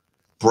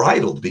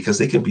bridled, because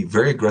they can be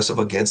very aggressive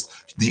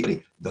against the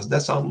company. Doesn't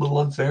that sound a little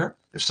unfair?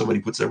 If somebody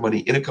puts their money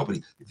in a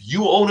company, if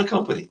you own a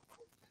company,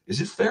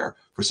 is it fair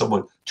for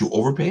someone to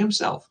overpay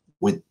himself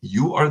when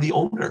you are the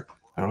owner?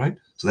 All right.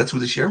 So that's who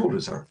the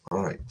shareholders are.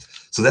 All right.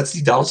 So that's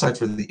the downside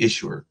for the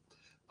issuer.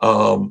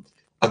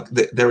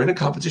 They're in a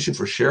competition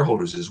for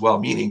shareholders as well,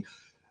 meaning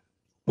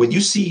when you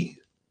see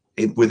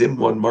within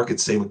one market,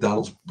 say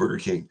McDonald's, Burger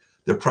King,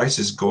 their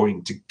prices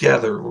going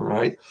together,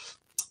 right?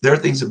 There are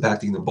things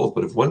impacting them both,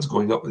 but if one's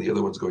going up and the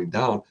other one's going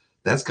down,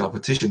 that's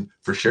competition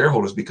for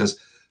shareholders, because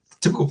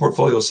typical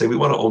portfolios say we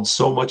want to own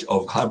so much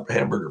of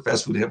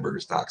fast food hamburger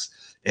stocks.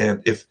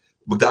 And if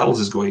McDonald's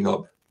is going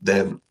up,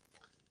 then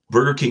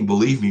Burger King,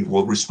 believe me,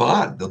 will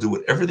respond. They'll do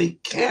whatever they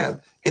can,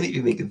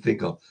 anything they can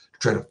think of, to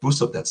try to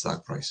boost up that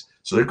stock price.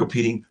 So they're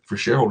competing for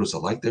shareholders that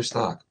like their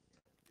stock.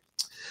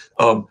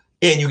 And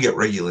you get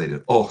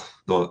regulated. Oh,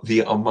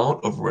 the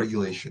amount of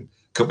regulation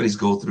companies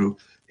go through,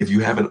 if you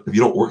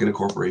don't work in a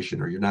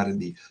corporation or you're not in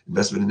the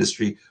investment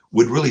industry,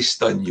 would really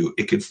stun you.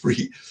 It would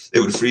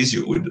freeze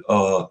you. It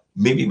would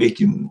maybe make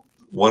you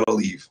want to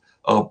leave.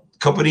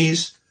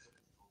 Companies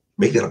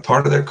make that a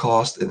part of their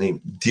cost and they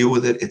deal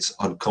with it. It's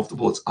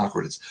uncomfortable, it's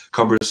awkward, it's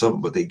cumbersome,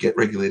 but they get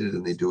regulated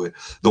and they do it.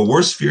 The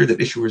worst fear that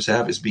issuers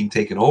have is being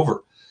taken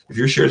over. If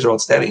your shares are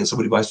outstanding and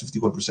somebody buys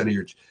 51% of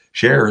your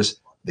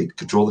shares, they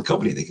control the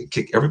company. They can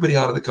kick everybody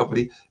out of the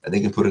company and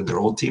they can put in their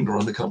own team to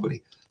run the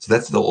company. So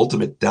that's the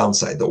ultimate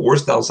downside, the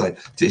worst downside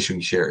to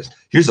issuing shares.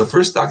 Here's the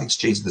first stock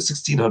exchange in the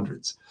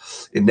 1600s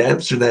in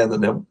Amsterdam,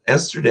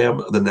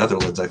 the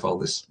Netherlands. I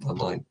found this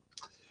online.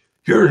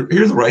 Here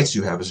are the rights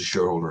you have as a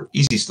shareholder.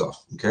 Easy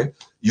stuff, okay?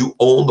 You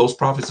own those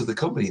profits of the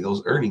company,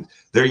 those earnings.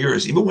 They're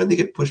yours. Even when they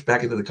get pushed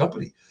back into the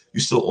company, you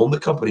still own the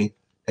company,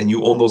 and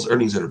you own those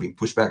earnings that are being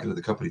pushed back into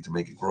the company to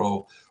make it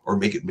grow or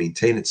make it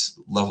maintain its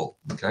level,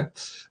 okay?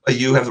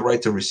 You have the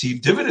right to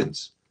receive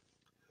dividends.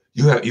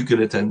 You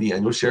can attend the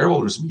annual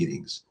shareholders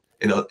meetings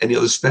and any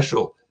other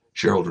special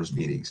shareholders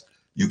meetings.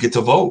 You get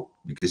to vote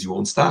because you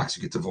own stocks.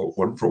 You get to vote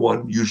 1 for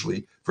 1,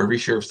 usually. For every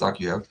share of stock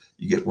you have,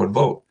 you get 1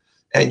 vote.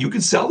 And you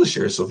can sell the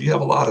shares. So if you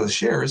have a lot of the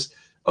shares,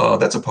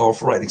 that's a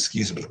powerful right.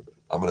 Excuse me.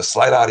 I'm going to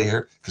slide out of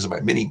here because of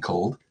my mini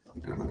cold.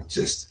 I'm going to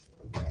just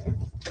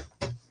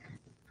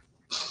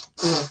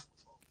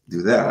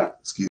do that.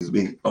 Excuse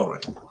me. All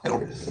right.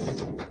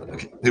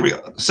 Okay, here we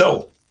go.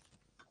 So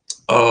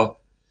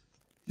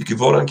you can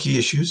vote on key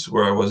issues.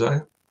 Where was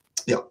I?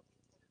 Yeah.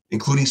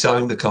 Including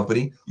selling the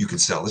company. You can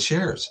sell the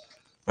shares,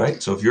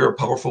 right? So if you're a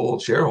powerful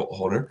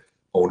shareholder,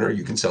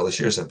 you can sell the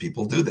shares, and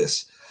people do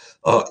this.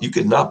 You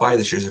could not buy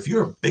the shares. If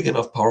you're a big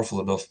enough, powerful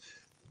enough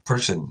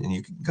person, and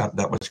you got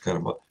that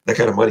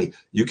kind of money,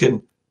 you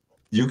can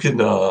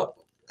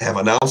have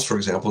announced, for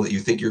example, that you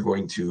think you're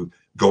going to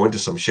go into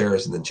some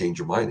shares and then change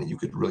your mind, and you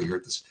could really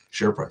hurt this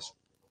share price.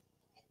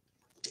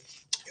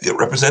 You get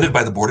represented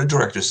by the board of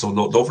directors. So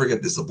don't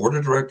forget this: the board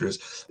of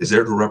directors is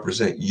there to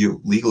represent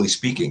you, legally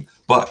speaking.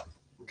 But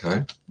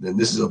okay, then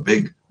this is a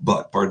big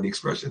but. Pardon the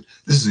expression.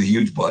 This is a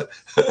huge but.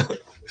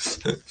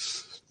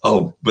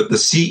 But the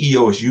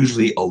CEO is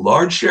usually a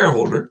large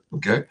shareholder,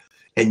 okay,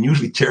 and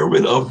usually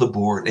chairman of the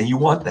board. And you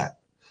want that.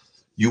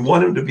 You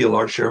want him to be a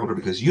large shareholder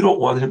because you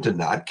don't want him to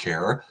not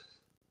care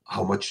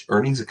how much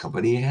earnings a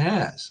company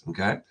has,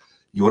 okay?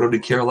 You want him to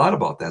care a lot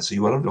about that. So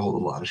you want him to hold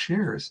a lot of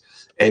shares.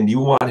 And you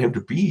want him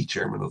to be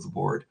chairman of the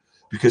board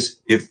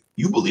because if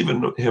you believe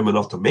in him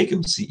enough to make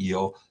him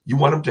CEO, you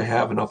want him to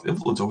have enough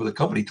influence over the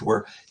company to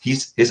where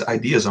his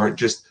ideas aren't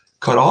just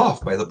cut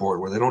off by the board,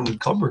 where they don't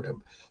encumber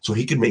him. So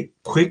he can make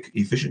quick,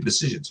 efficient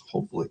decisions,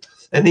 hopefully.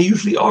 And they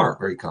usually are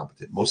very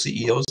competent. Most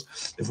CEOs,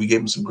 if we gave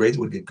them some grades,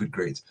 would get good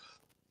grades.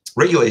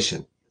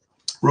 Regulation,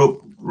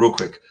 real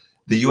quick.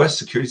 The U.S.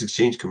 Securities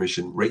Exchange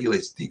Commission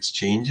regulates the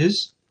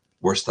exchanges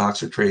where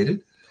stocks are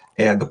traded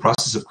and the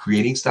process of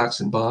creating stocks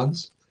and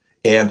bonds,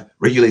 and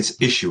regulates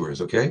issuers,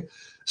 okay?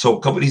 So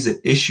companies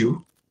that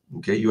issue,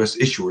 okay, U.S.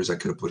 issuers, I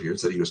could have put here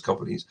instead of U.S.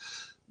 companies,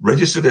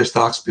 register their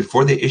stocks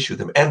before they issue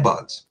them, and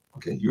bonds.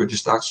 Okay, you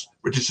register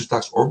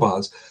stocks or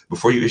bonds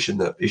before you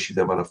issue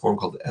them on a form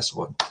called the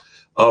S1.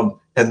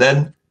 And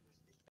then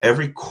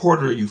every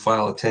quarter you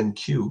file a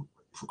 10Q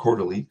for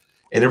quarterly,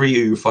 and every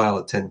year you file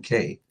a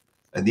 10K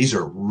And these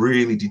are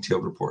really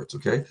detailed reports,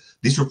 okay?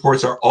 These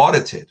reports are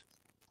audited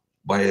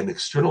by an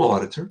external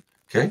auditor,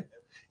 okay?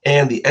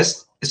 And the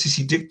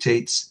SEC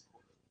dictates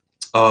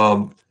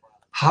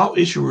how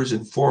issuers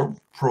inform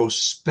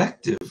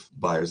prospective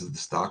buyers of the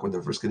stock when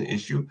they're first going to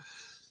issue,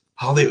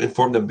 how they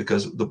inform them,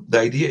 because the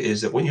idea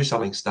is that when you're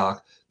selling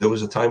stock, there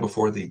was a time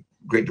before the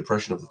Great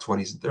Depression of the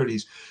 20s and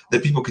 30s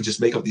that people could just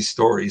make up these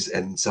stories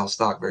and sell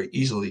stock very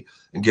easily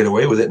and get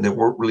away with it, and there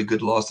weren't really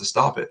good laws to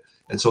stop it.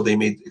 And so they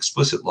made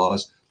explicit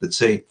laws that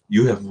say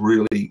you have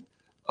really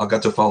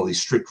got to follow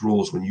these strict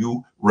rules when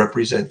you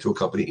represent to a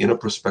company in a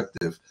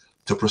prospective,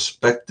 to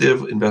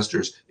prospective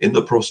investors in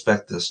the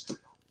prospectus,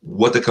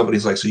 what the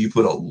company's like. So you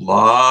put a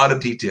lot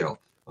of detail.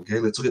 Okay,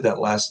 let's look at that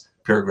last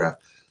paragraph.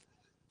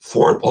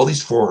 All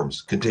these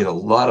forms contain a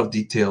lot of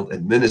detailed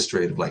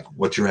administrative, like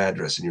what's your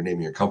address and your name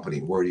of your company,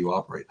 where do you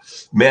operate,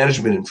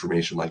 management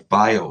information like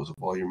bios of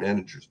all your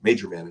managers,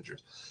 major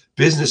managers,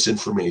 business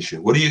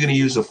information, what are you going to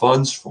use the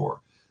funds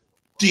for,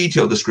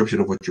 detailed description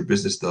of what your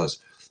business does.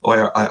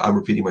 I'm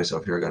repeating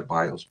myself here. I got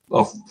bios.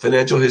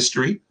 Financial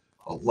history,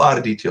 a lot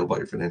of detail about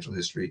your financial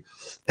history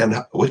and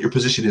what your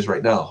position is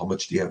right now. How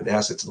much do you have in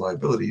assets and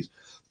liabilities?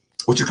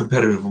 What's your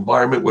competitive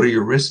environment? What are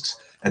your risks?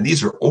 And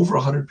these are over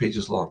 100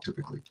 pages long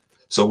typically.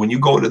 So when you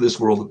go into this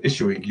world of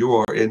issuing, you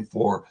are in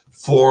for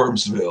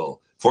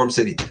Formsville, Form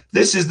City.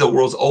 This is the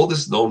world's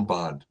oldest known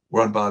bond.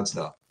 We're on bonds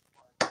now.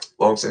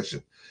 Long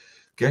section.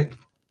 Okay.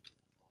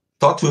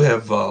 Thought to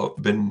have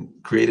been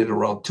created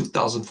around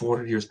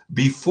 2,400 years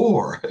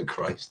before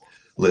Christ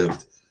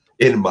lived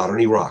in modern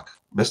Iraq,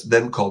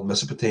 then called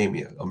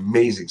Mesopotamia.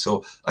 Amazing.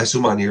 So I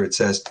assume on here it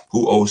says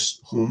who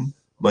owes whom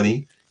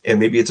money, and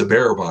maybe it's a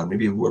bearer bond.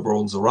 Maybe whoever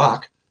owns the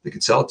rock, they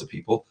can sell it to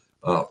people,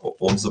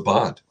 owns the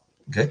bond.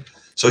 Okay.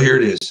 So here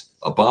it is.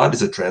 A bond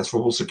is a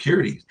transferable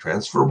security.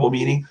 Transferable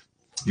meaning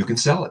you can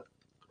sell it.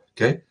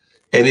 Okay.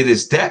 And it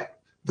is debt.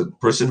 The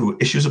person who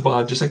issues a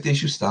bond, just like they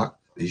issue stock,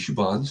 they issue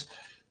bonds,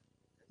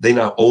 they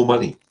now owe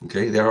money.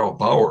 Okay. They are a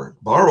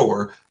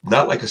borrower,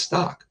 not like a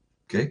stock.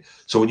 Okay.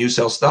 So when you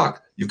sell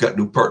stock, you've got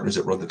new partners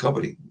that run the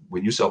company.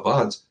 When you sell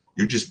bonds,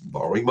 you're just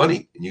borrowing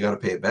money and you got to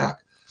pay it back.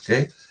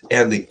 Okay.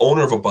 And the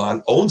owner of a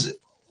bond owns it,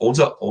 owns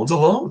a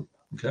loan.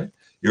 Okay.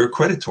 You're a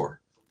creditor.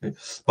 Okay?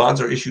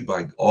 Bonds are issued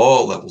by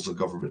all levels of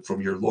government,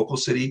 from your local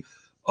city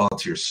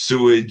to your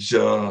sewage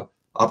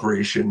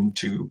operation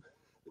to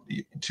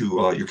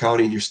your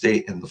county and your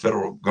state and the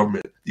federal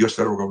government. The U.S.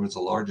 federal government is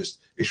the largest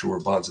issuer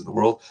of bonds in the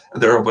world.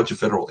 And there are a bunch of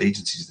federal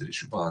agencies that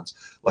issue bonds,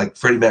 like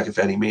Freddie Mac and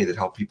Fannie Mae, that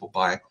help people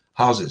buy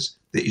houses.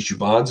 They issue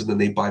bonds and then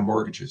they buy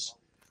mortgages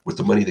with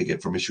the money they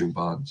get from issuing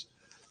bonds.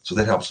 So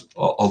that helps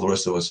all the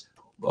rest of us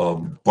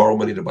borrow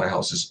money to buy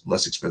houses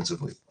less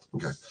expensively.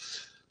 Okay.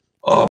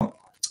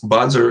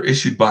 Bonds are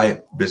issued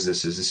by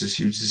businesses. This is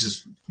huge. This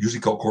is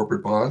usually called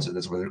corporate bonds, and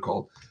that's what they're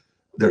called.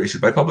 They're issued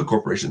by public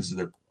corporations, and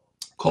they're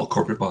called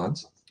corporate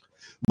bonds.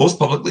 Most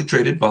publicly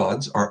traded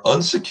bonds are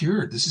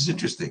unsecured. This is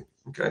interesting,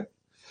 okay?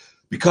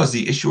 Because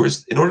the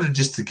issuers, in order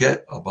just to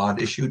get a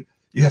bond issued,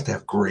 you have to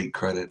have great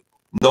credit.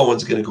 No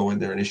one's going to go in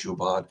there and issue a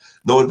bond.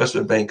 No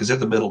investment bank, because they're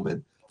the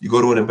middlemen. You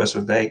go to an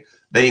investment bank,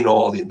 they know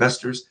all the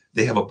investors.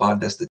 They have a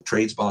bond desk that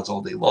trades bonds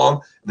all day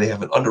long. And they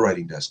have an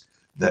underwriting desk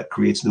that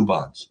creates new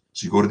bonds.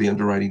 So you go to the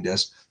underwriting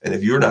desk, and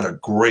if you're not a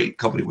great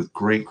company with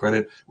great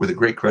credit, with a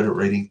great credit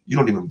rating, you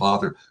don't even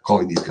bother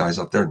calling these guys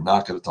up. They're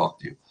not going to talk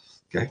to you.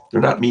 Okay,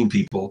 they're not mean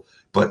people,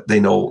 but they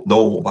know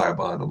no one will buy a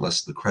bond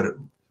unless the credit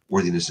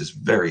worthiness is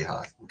very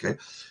high. Okay,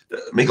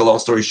 make a long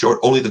story short,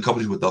 only the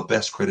companies with the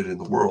best credit in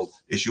the world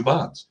issue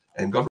bonds,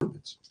 and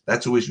governments.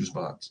 That's who issues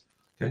bonds.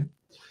 Okay,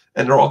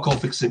 and they're all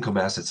called fixed income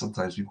assets.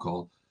 Sometimes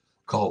people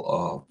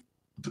call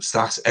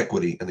stocks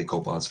equity, and they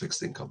call bonds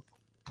fixed income.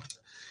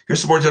 Here's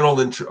some more general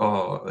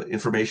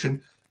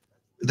information.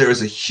 There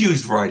is a huge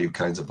variety of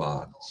kinds of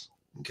bonds.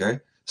 Okay,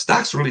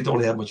 stocks really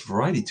don't have much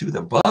variety to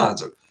them.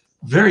 Bonds are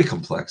very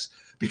complex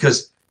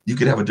because you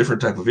can have a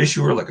different type of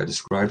issuer, like I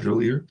described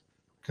earlier.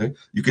 Okay,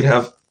 you can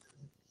have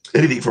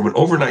anything from an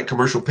overnight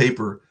commercial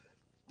paper,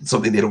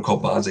 something they don't call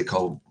bonds, they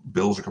call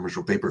bills or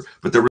commercial paper,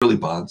 but they're really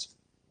bonds.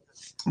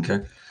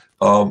 Okay,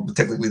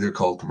 technically they're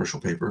called commercial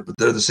paper, but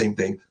they're the same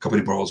thing.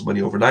 Company borrows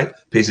money overnight,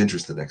 pays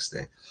interest the next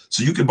day.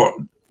 So you can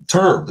borrow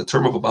the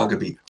term of a bond could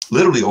be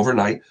literally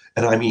overnight,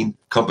 and I mean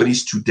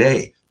companies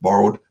today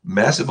borrowed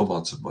massive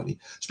amounts of money,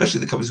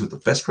 especially the companies with the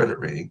best credit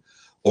rating,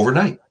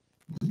 overnight.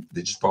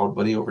 They just borrowed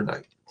money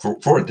overnight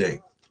for a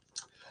day.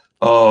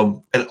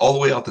 And all the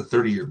way out to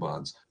 30-year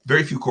bonds.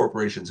 Very few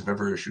corporations have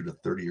ever issued a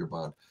 30-year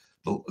bond.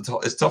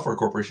 It's tough for a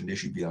corporation to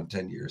issue beyond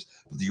 10 years,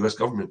 but the U.S.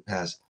 government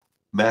has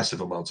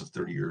massive amounts of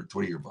 30-year,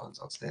 20-year bonds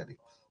outstanding.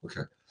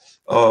 Okay.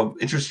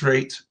 Interest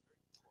rate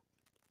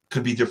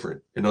could be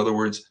different. In other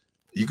words,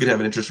 you could have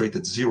an interest rate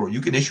that's zero.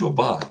 You can issue a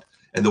bond,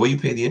 and the way you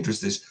pay the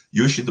interest is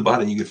you issue the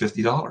bond and you get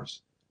 $50,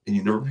 and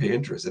you never pay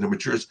interest, and it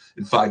matures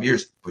in 5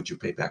 years, but you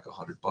pay back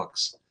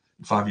 $100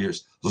 in 5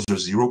 years. Those are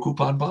zero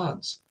coupon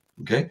bonds.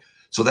 Okay,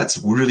 so that's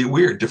really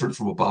weird, different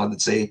from a bond that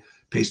say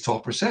pays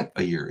 12%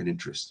 a year in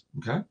interest.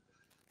 Okay,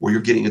 where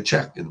you're getting a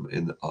check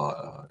in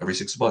every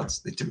 6 months.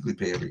 They typically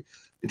pay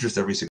interest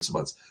every 6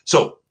 months.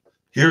 So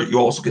here you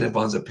also can have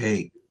bonds that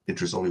pay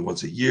interest only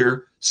once a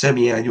year,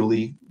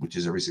 semi-annually, which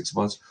is every 6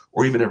 months,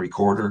 or even every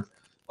quarter.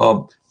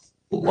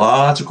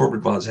 Lots of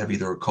corporate bonds have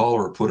either a call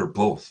or a put or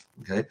both.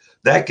 Okay,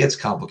 that gets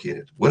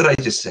complicated. What did I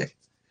just say?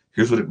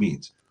 Here's what it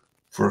means.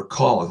 For a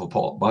call, if a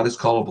bond is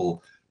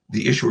callable,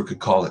 the issuer could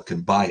call it,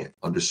 can buy it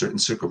under certain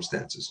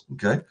circumstances.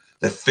 Okay,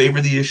 that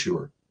favor the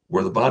issuer,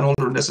 where the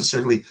bondholder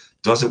necessarily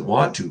doesn't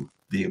want to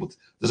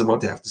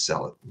have to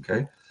sell it.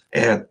 Okay,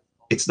 and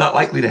it's not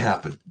likely to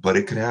happen, but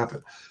it could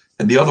happen.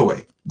 And the other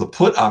way, the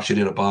put option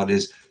in a bond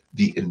is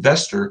the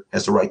investor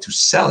has the right to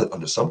sell it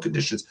under some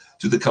conditions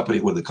to the company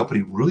when the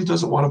company really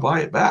doesn't want to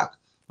buy it back.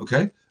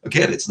 Okay,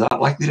 again, it's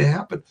not likely to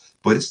happen,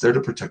 but it's there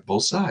to protect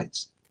both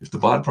sides. If the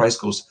bond price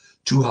goes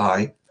too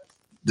high,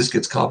 this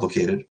gets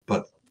complicated,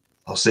 but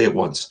I'll say it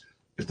once.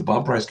 If the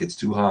bond price gets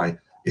too high,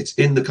 it's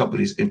in the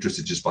company's interest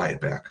to just buy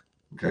it back.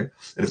 Okay,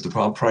 and if the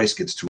bond price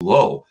gets too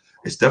low,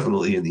 it's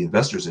definitely in the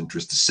investor's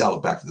interest to sell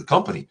it back to the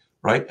company,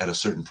 right, at a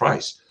certain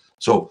price.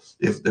 So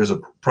if there's a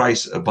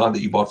bond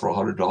that you bought for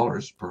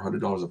 $100 per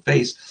 $100 a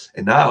face,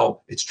 and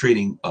now it's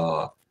trading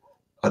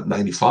at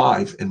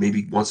 95 and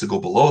maybe wants to go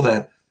below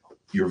that,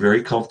 you're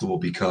very comfortable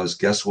because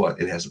guess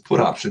what? It has a put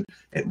option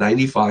at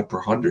 95 per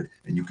 100,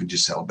 and you can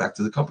just sell it back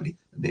to the company,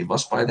 and they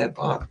must buy that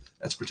bond.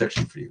 That's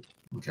protection for you.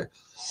 Okay,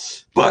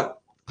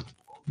 but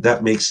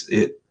that makes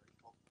it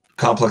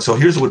complex. So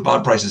here's what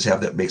bond prices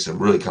have that makes them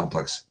really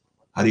complex.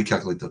 How do you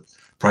calculate the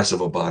price of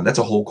a bond? That's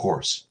a whole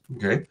course.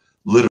 Okay,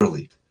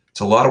 literally. It's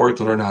a lot of work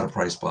to learn how to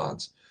price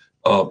bonds.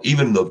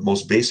 Even the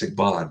most basic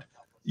bond,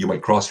 you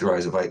might cross your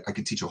eyes. If I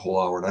could teach a whole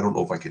hour, and I don't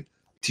know if I could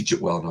teach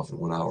it well enough in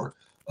 1 hour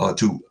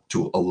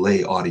to a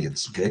lay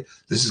audience. Okay,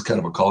 this is kind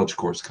of a college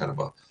course, kind of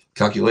a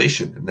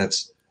calculation, and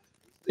that's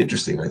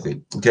interesting, I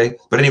think. Okay,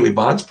 but anyway,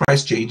 bonds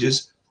price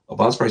changes. A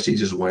bond's price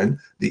changes when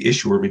the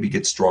issuer maybe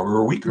gets stronger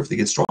or weaker. If they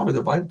get stronger,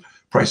 the bond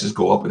prices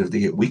go up, and if they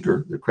get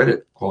weaker, their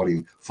credit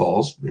quality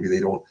falls. Maybe they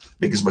don't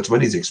make as much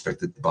money as they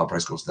expected. The bond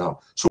price goes down.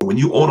 So when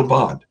you own a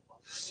bond,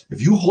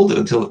 if you hold it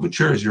until it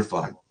matures, you're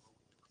fine.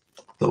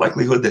 The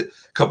likelihood that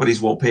companies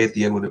won't pay at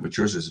the end when it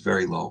matures is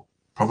very low.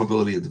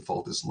 Probability of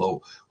default is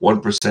low,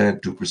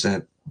 1%,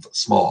 2%,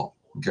 small.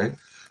 Okay,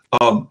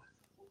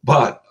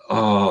 but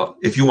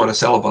if you want to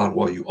sell a bond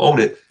while you own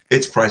it,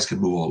 its price can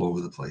move all over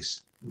the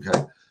place.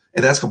 Okay,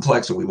 and that's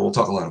complex, and we won't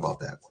talk a lot about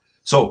that.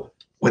 So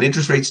when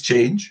interest rates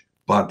change,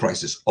 bond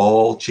prices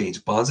all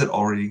change. Bonds that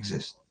already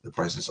exist, the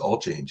prices all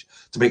change.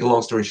 To make a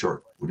long story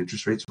short, when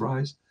interest rates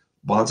rise,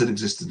 bonds in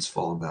existence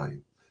fall in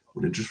value.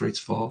 When interest rates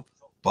fall,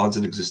 bonds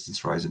in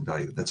existence rise in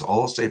value. That's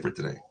all I'll say for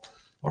today.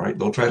 All right,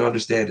 don't try to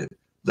understand it.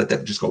 Let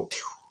that just go.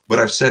 But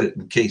I've said it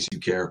in case you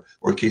care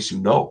or in case you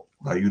know.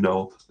 Now you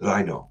know that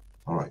I know.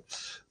 All right.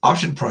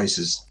 Option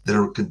prices that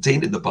are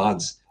contained in the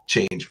bonds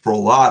change for a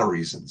lot of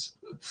reasons.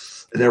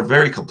 And they're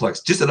very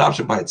complex. Just an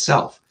option by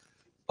itself.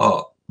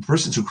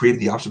 Persons who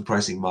created the option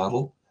pricing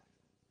model,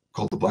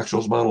 called the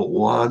Black-Scholes model,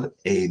 won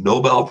a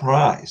Nobel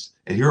Prize.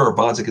 And here are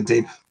bonds that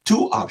contain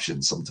two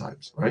options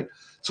sometimes, right?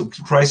 So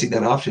pricing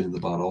that option in the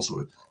bond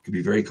also can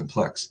be very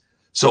complex.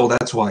 So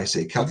that's why I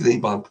say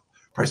calculating bond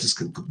prices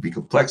can be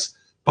complex.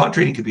 Bond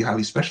trading can be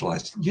highly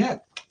specialized.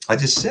 Yet, I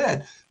just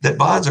said that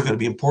bonds are going to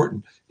be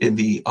important in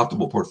the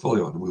optimal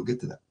portfolio, and we'll get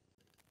to that.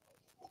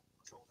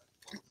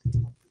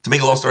 To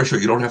make a long story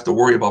short, you don't have to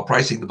worry about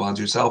pricing the bonds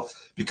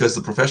yourself because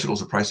the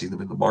professionals are pricing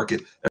them in the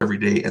market every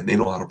day, and they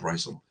know how to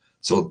price them.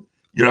 So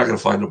you're not going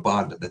to find a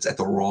bond that's at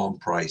the wrong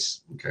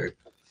price. Okay,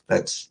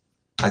 that's,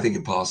 I think,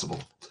 impossible.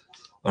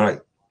 All right.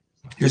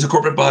 Here's a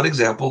corporate bond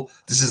example.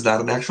 This is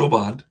not an actual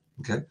bond.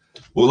 Okay,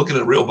 we'll look at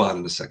a real bond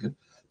in a second,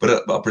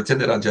 but I'll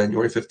pretend that on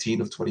January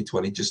 15 of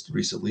 2020, just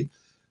recently,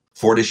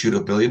 Ford issued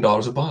 $1 billion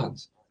of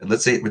bonds, and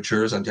let's say it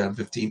matures on January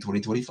 15,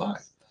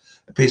 2025.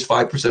 It pays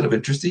 5% of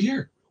interest a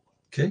year.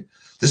 Okay,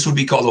 this would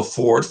be called a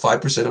Ford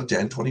 5% of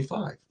Jan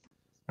 25.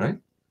 Right?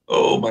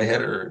 Oh, my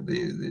header,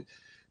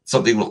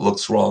 something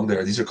looks wrong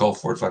there. These are called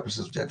Ford 5%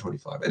 of Jan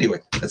 25. Anyway,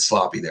 that's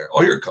sloppy there.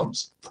 Oh, here it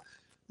comes.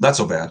 Not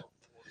so bad.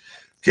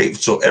 Okay,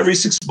 so every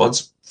 6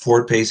 months,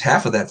 Ford pays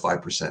half of that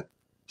 5%.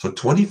 So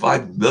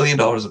 $25 million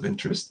of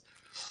interest.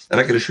 And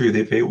I can assure you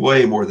they pay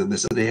way more than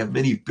this. And they have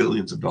many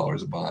billions of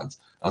dollars of bonds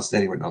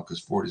outstanding right now because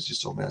Ford is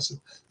just so massive.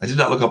 I did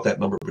not look up that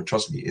number, but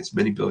trust me, it's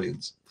many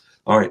billions.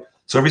 All right,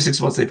 so every 6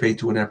 months, they pay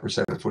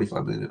 2.5% of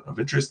 $25 million of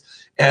interest.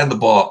 And the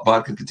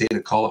bond can contain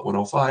a call at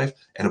 105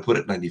 and a put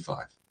at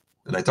 95.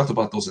 And I talked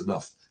about those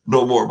enough.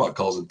 No more about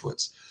calls and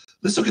puts.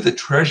 Let's look at the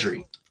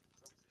Treasury.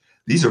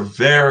 These are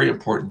very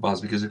important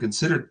bonds because they're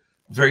considered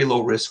very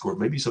low risk, or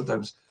maybe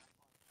sometimes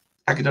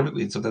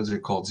academically, and sometimes they're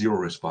called zero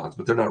risk bonds,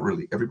 but they're not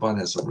really. Every bond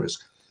has some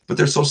risk, but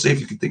they're so safe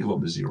you can think of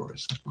them as zero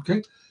risk.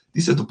 Okay,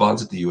 these are the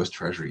bonds that the U.S.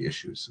 Treasury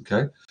issues.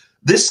 Okay,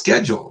 this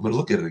schedule, I'm going to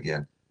look at it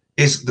again,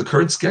 is the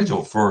current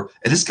schedule for,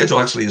 and this schedule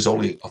actually is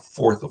only a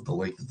fourth of the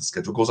length of the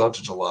schedule. It goes out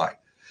to July.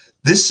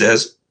 This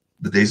says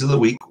the days of the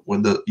week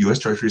when the U.S.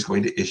 Treasury is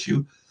going to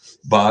issue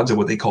bonds and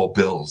what they call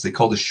bills. They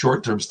call the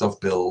short-term stuff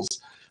bills.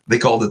 They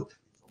call the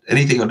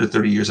anything under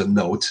 30 years a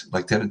note,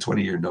 like 10 and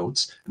 20-year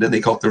notes, and then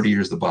they call 30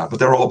 years the bond, but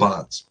they're all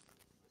bonds,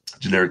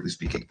 generically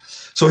speaking.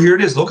 So here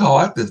it is. Look how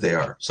active they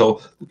are.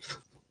 So,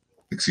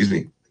 excuse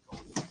me.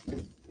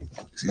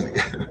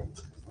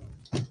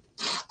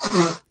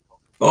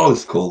 Oh,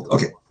 it's cold.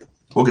 Okay,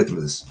 we'll get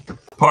through this.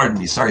 Pardon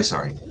me. Sorry.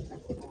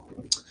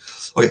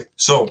 Okay,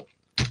 so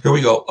here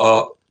we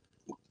go.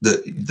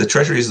 The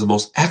Treasury is the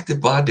most active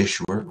bond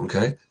issuer,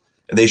 okay?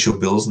 And they issue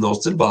bills,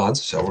 notes, and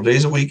bonds several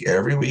days a week,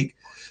 every week.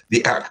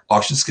 The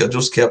auction schedule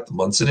is kept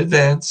months in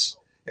advance,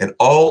 and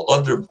all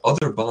other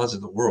bonds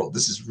in the world,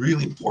 this is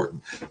really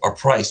important, are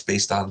priced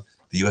based on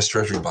the U.S.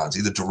 Treasury bonds,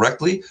 either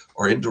directly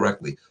or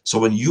indirectly. So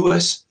when the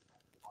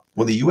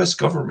U.S.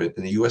 government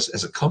and the U.S.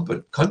 as a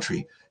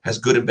country has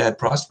good and bad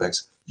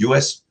prospects,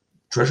 U.S.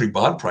 Treasury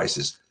bond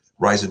prices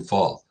rise and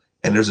fall.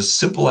 And there's a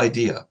simple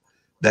idea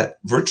that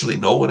virtually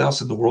no one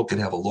else in the world can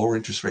have a lower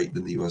interest rate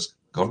than the U.S.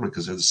 government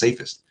because they're the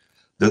safest.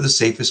 They're the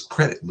safest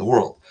credit in the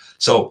world.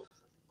 So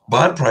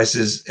bond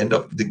prices end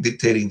up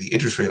dictating the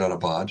interest rate on a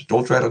bond.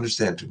 Don't try to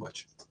understand too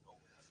much.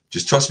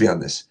 Just trust me on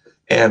this.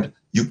 And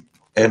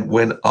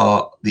when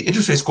the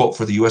interest rates go up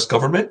for the U.S.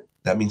 government,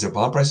 that means their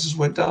bond prices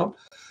went down.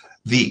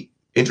 The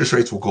interest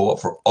rates will go up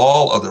for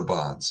all other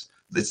bonds.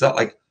 It's not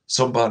like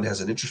some bond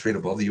has an interest rate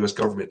above the U.S.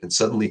 government and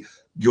suddenly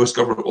U.S.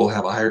 government will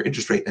have a higher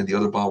interest rate and the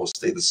other bond will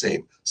stay the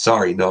same.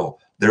 Sorry, no.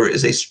 There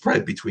is a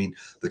spread between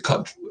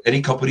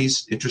any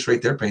company's interest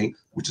rate they're paying,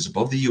 which is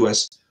above the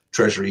U.S.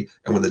 Treasury,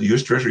 and when the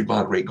U.S. Treasury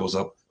bond rate goes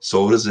up,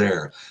 so does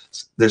theirs.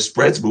 Their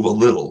spreads move a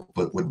little,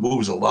 but what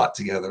moves a lot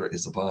together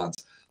is the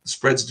bonds. The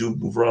spreads do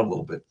move around a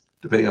little bit,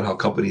 depending on how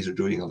companies are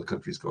doing, how the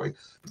country's going.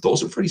 But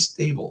those are pretty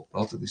stable,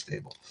 relatively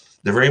stable.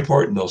 They're very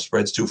important, those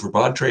spreads, too, for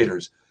bond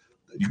traders.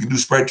 You can do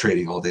spread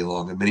trading all day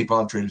long, and many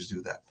bond traders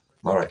do that.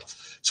 All right.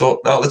 So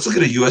now let's look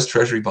at a U.S.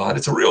 Treasury bond.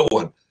 It's a real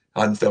one.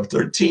 On Feb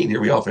 13,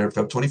 here we are,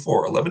 Feb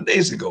 24, 11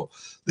 days ago,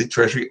 the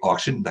Treasury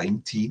auctioned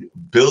 $19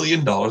 billion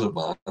of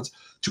bonds,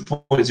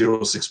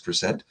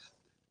 2.06%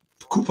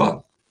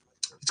 coupon.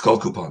 It's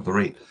called coupon, the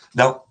rate.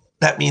 Now,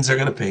 that means they're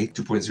going to pay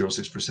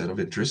 2.06% of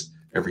interest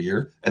every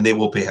year, and they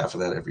will pay half of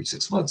that every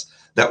 6 months.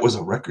 That was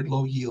a record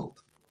low yield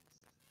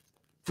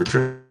for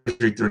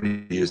Treasury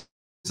 30 years.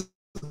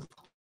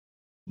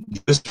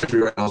 U.S.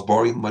 Treasury right now is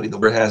borrowing money the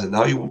world has, and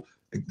now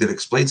that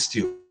explains to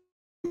you.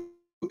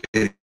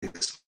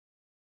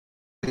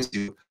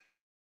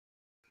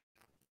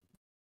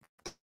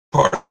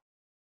 Part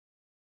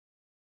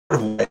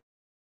of why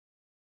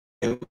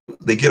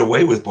they get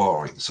away with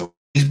borrowing. So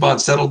these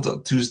bonds settled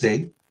on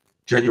Tuesday,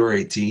 January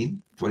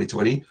 18,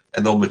 2020,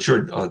 and they'll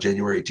mature on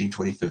January 18,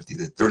 2050,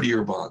 the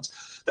 30-year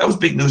bonds. That was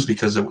big news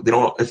because they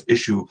don't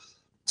issue,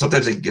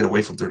 sometimes they can get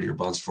away from 30-year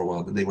bonds for a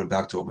while, then they went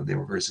back to them and they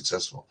were very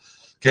successful.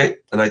 Okay,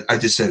 and I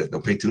just said it, they'll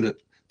pay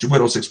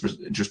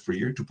 2.06% interest per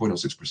year,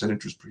 2.06%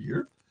 interest per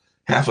year,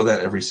 half of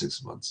that every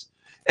 6 months.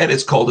 And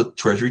it's called the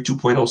Treasury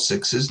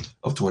 2.06s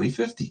of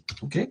 2050,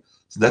 okay?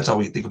 So that's how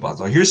we think about it.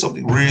 Now, here's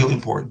something really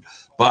important,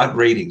 bond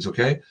ratings,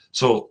 okay?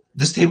 So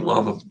this table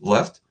on the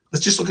left,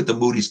 let's just look at the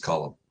Moody's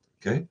column,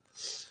 okay?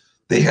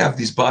 They have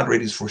these bond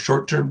ratings for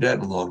short-term debt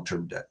and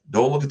long-term debt.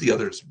 Don't look at the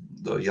others,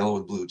 the yellow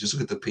and blue, just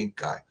look at the pink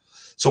guy.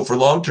 So for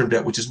long-term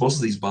debt, which is most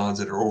of these bonds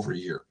that are over a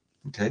year,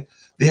 okay?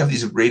 They have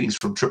these ratings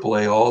from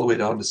AAA all the way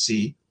down to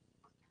C.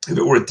 If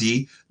it were a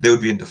D, they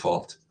would be in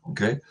default,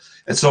 okay?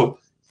 And so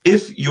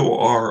if you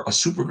are a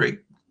super great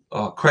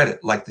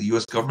credit like the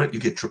U.S. government, you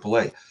get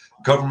AAA.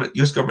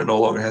 U.S. government no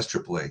longer has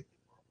AAA.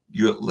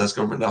 U.S.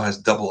 government now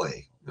has AA,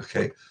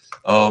 okay?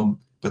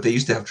 But they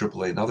used to have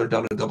AAA. Now they're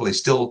down to AA.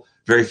 Still,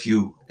 very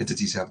few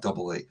entities have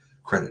AA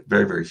credit,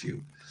 very, very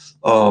few.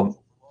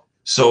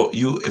 So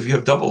if you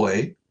have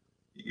AA,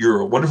 you're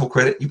a wonderful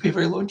credit, you pay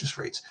very low interest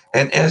rates.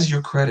 And as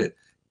your credit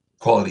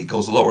quality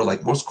goes lower,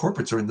 like most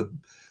corporates are in the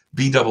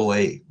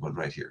BAA one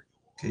right here,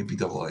 okay,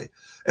 BAA.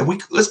 And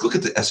let's look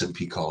at the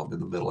S&P column in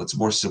the middle. It's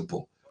more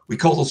simple. We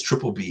call those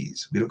triple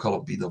Bs. We don't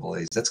call them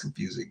BAAs. That's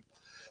confusing.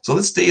 So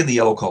let's stay in the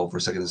yellow column for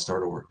a second and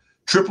start over.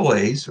 Triple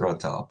A's are on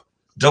top.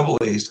 Double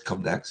A's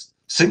come next.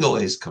 Single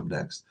A's come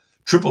next.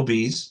 Triple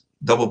B's,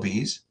 double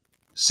B's,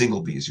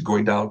 single B's. You're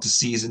going down to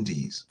C's and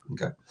D's.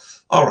 Okay.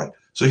 All right.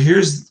 So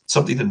here's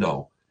something to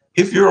know.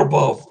 If you're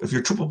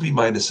triple B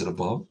minus and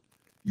above,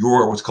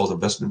 you're what's called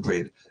investment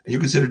grade, and you're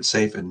considered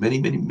safe, and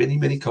many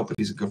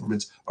companies and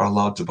governments are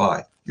allowed to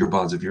buy your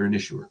bonds if you're an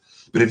issuer.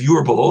 But if you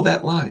are below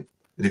that line,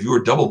 and if you are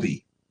double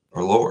B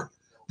or lower,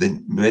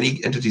 then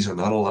many entities are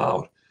not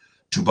allowed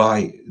to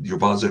buy your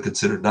bonds that are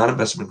considered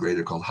non-investment grade.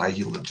 They're called high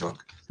yield and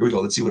junk. Here we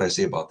go. Let's see what I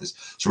say about this.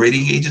 So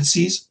rating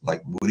agencies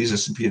like Moody's,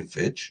 S&P, and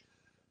Fitch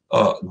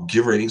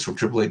give ratings from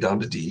AAA down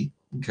to D.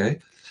 Okay,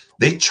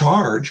 they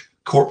charge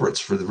corporates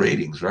for the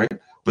ratings, right?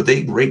 But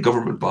they rate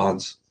government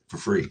bonds for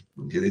free.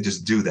 Okay, they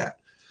just do that.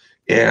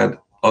 And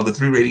the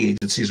three rating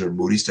agencies are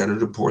Moody's,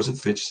 Standard & Poor's, and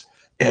Fitch,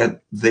 and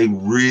they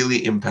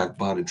really impact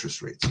bond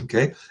interest rates.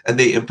 Okay, and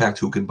they impact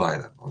who can buy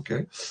them.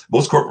 Okay,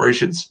 most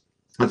corporations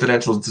and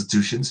financial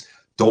institutions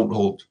don't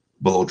hold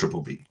below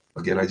triple B.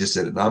 Again, I just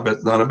said it,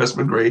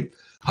 non-investment grade,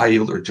 high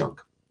yield, or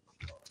junk.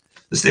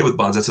 Let's stay with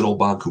bonds. That's an old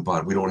bond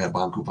coupon. We don't have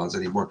bond coupons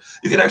anymore.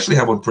 You can actually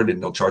have one printed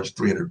and they'll charge you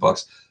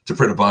 $300 to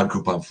print a bond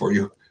coupon for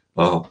you.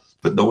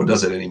 But no one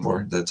does it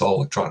anymore. That's all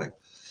electronic.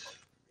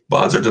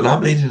 Bonds are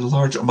denominated in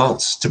large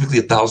amounts, typically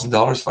 $1,000,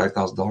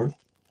 $5,000.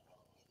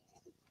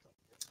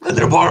 And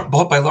they're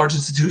bought by large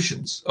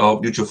institutions,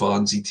 mutual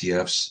funds,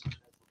 ETFs.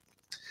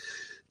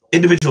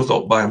 Individuals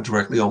don't buy them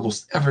directly,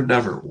 almost ever,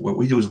 never. What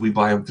we do is we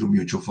buy them through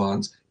mutual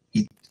funds,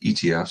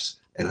 ETFs,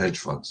 and hedge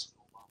funds.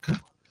 Okay.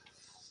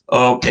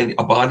 And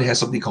a bond has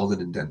something called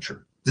an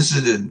indenture. This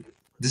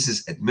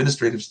is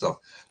administrative stuff,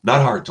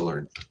 not hard to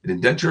learn. An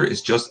indenture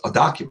is just a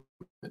document.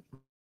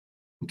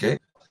 Okay.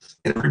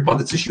 And every bond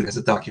that's issued has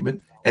a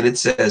document, and it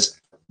says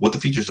what the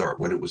features are,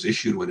 when it was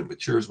issued, when it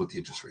matures, what the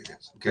interest rate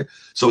is. Okay.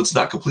 So it's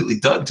not completely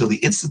done until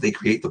the instant they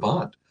create the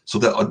bond. So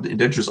the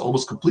indenture is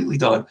almost completely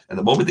done. And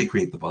the moment they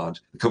create the bond,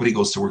 the company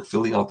goes to work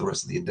filling out the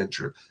rest of the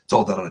indenture. It's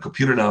all done on a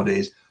computer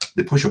nowadays.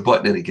 They push a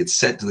button and it gets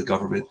sent to the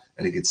government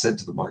and it gets sent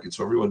to the market.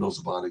 So everyone knows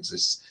the bond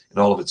exists and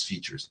all of its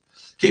features.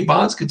 Okay,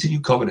 bonds continue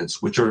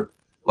covenants, which are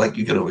like,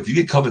 if you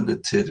get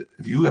covenanted,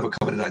 if you have a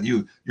covenant on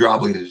you, you're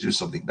obligated to do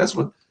something. That's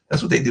what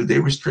they do. They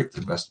restrict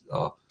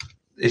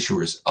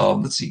issuers.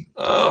 Let's see.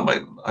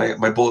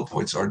 My bullet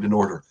points aren't in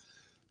order.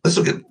 Let's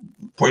look at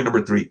point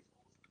number 3.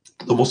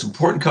 The most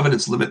important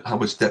covenants limit how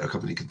much debt a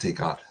company can take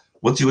on.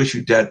 Once you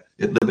issue debt,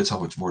 it limits how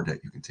much more debt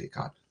you can take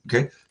on.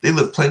 Okay, they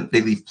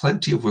leave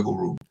plenty of wiggle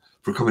room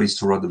for companies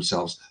to run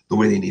themselves the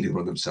way they need to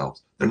run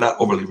themselves. They're not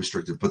overly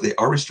restrictive, but they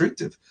are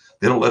restrictive.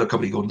 They don't let a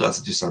company go nuts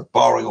and just start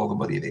borrowing all the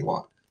money they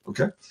want.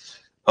 Okay,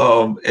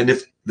 and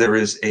if there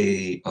is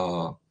a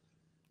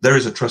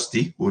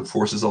trustee who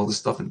enforces all this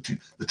stuff, and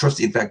the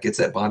trustee in fact gets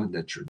that bond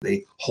indenture.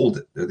 They hold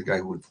it. They're the guy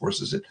who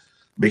enforces it.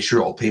 Make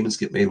sure all payments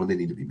get made when they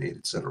need to be made,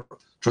 etc.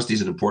 Trustee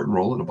is an important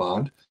role in a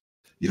bond.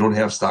 You don't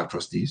have stock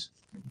trustees.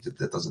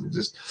 That doesn't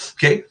exist.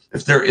 Okay,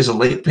 if there is a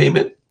late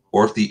payment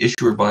or if the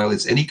issuer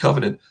violates any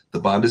covenant, the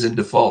bond is in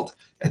default.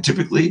 And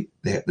typically,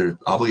 they're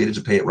obligated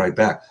to pay it right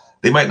back.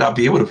 They might not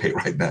be able to pay it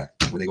right back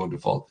when they go in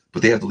default,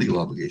 but they have the legal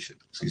obligation.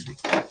 Excuse me.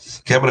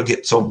 Okay, I'm going to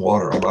get some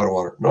water. I'm out of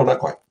water. No, not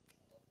quite.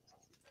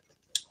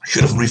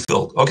 Should have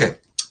refilled. Okay.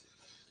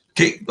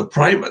 Okay,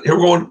 here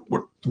we're going.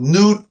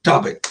 New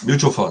topic,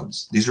 mutual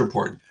funds. These are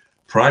important.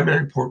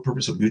 Primary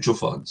purpose of mutual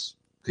funds.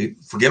 Okay,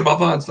 forget about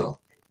bonds though.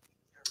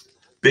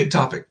 Big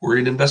topic. We're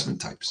in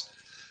investment types.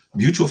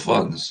 Mutual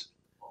funds,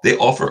 they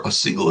offer a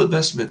single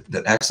investment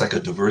that acts like a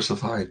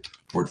diversified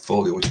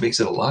portfolio, which makes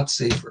it a lot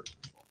safer.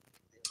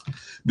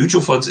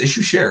 Mutual funds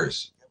issue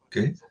shares.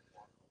 Okay,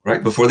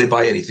 right? Before they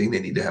buy anything,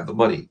 they need to have the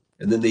money.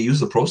 And then they use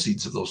the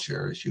proceeds of those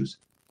share issuance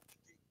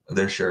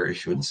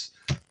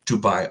to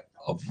buy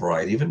a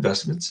variety of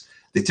investments.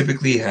 They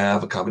typically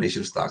have a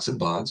combination of stocks and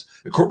bonds,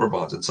 and corporate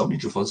bonds, and some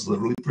mutual funds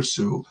literally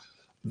pursue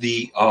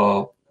the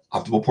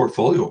optimal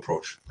portfolio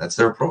approach. That's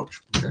their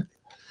approach. Okay,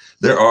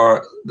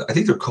 I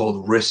think they're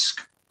called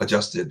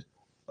risk-adjusted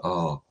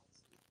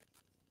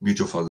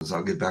mutual funds.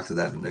 I'll get back to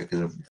that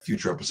in a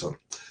future episode.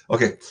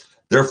 Okay,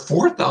 there are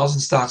 4,000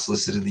 stocks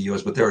listed in the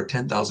U.S., but there are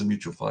 10,000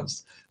 mutual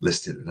funds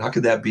listed. And how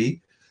could that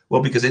be?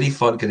 Well, because any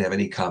fund can have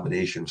any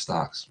combination of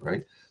stocks,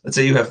 right? Let's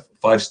say you have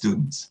 5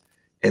 students,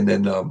 and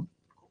then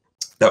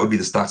that would be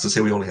the stocks. Let's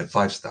say we only had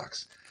 5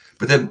 stocks.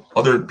 But then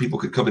other people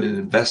could come in and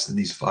invest in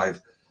these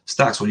 5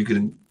 stocks. Well, you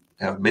can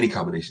have many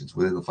combinations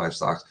within the 5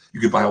 stocks.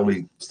 You could buy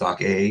only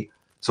stock A.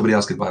 Somebody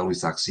else could buy only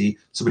stock C.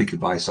 Somebody could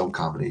buy some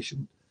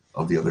combination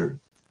of the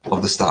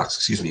stocks.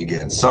 Excuse me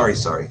again. Sorry.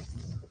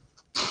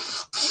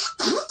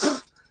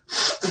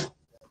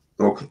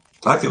 Okay.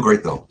 I feel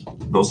great though.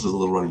 Nose is a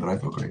little runny, but I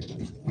feel great.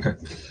 Okay.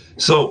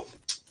 So,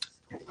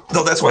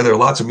 no, that's why there are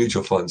lots of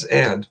mutual funds,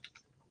 and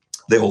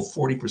they hold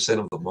 40%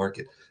 of the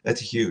market.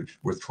 That's huge,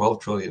 worth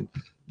 $12 trillion.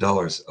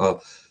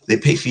 They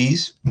pay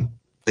fees.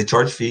 They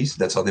charge fees.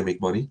 That's how they make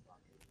money.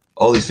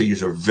 All these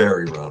figures are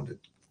very rounded.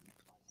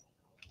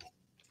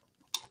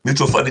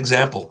 Mutual fund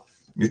example.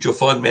 Mutual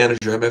fund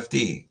manager,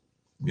 MFD.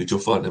 Mutual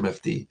fund,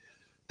 MFD.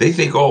 They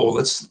think, oh,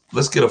 let's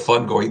get a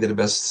fund going that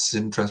invests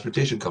in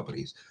transportation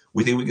companies.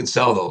 We think we can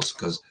sell those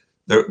because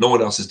no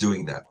one else is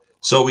doing that.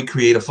 So we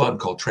create a fund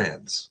called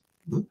Trans.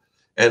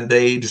 And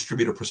they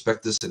distribute a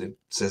prospectus, and it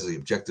says the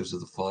objectives of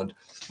the fund,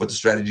 what the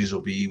strategies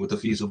will be, what the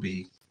fees will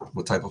be,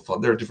 what type of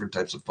fund. There are different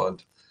types of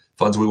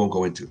funds we won't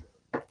go into.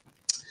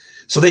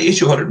 So they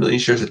issue 100 million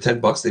shares at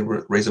 $10. They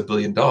raise $1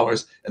 billion,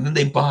 and then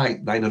they buy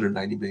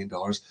 $990 million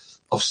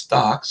of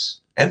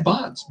stocks and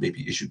bonds,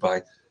 maybe issued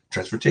by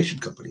transportation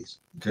companies.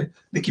 Okay,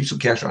 they keep some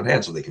cash on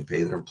hand so they can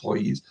pay their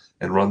employees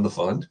and run the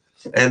fund,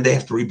 and they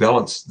have to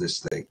rebalance this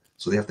thing.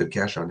 So they have to have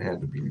cash on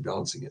hand to be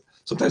rebalancing it.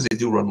 Sometimes they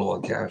do run low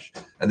on cash,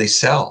 and they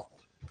sell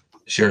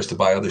shares to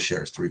buy other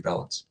shares to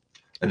rebalance.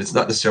 And it's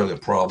not necessarily a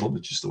problem.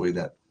 It's just the way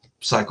that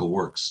cycle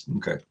works.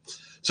 Okay.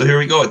 So here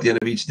we go. At the end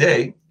of each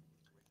day,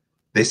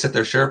 they set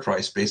their share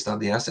price based on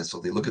the assets. So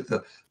they look at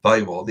the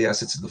value of all the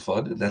assets in the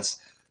fund, and that's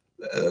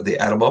they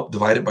add them up,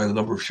 divide it by the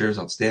number of shares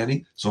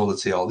outstanding. So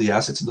let's say all the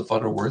assets in the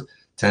fund are worth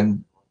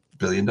 $10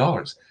 billion.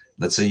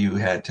 Let's say you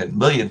had $10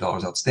 million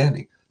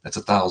outstanding. That's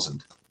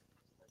 1,000.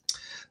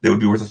 they would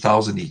be worth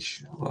 1,000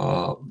 each.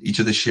 Each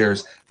of the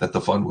shares that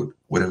the fund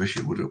would have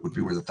issued would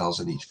be worth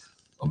 1,000 each.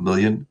 A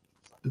billion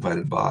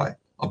divided by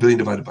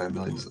a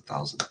million is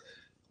 1,000.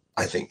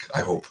 I think.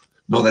 I hope.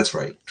 No, that's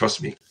right.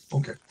 Trust me.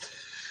 Okay.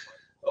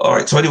 All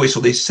right. So anyway, so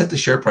they set the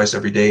share price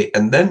every day,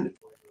 and then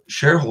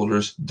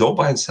shareholders don't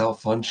buy and sell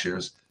fund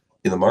shares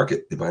in the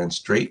market. They buy them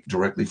straight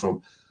directly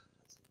from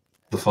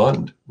the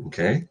fund.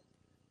 Okay.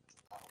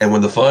 And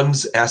when the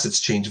fund's assets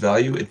change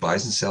value, it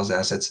buys and sells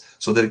assets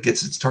so that it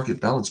gets its target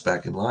balance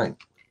back in line.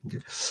 Okay.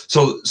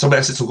 So some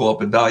assets will go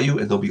up in value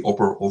and they'll be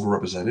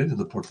overrepresented in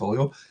the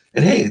portfolio.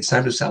 And hey, it's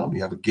time to sell them.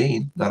 You have a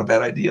gain. Not a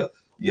bad idea.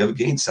 You have a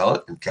gain, sell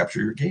it and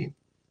capture your gain.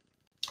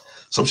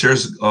 Some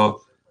shares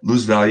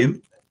lose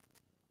value,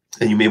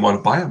 and you may want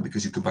to buy them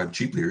because you can buy them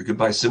cheaply, or you can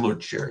buy similar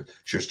shares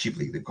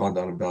cheaply. They've gone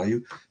down in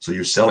value. So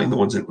you're selling the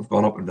ones that have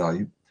gone up in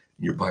value, and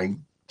you're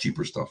buying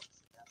cheaper stuff.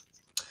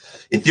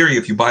 In theory,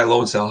 if you buy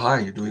low and sell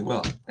high, you're doing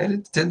well. And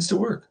it tends to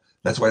work.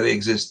 That's why they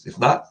exist. If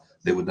not,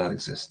 they would not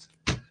exist.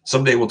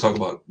 Someday we'll talk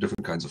about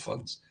different kinds of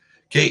funds.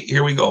 Okay,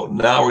 here we go.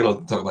 Now we're going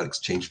to talk about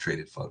exchange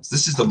traded funds.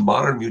 This is the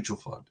modern mutual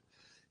fund.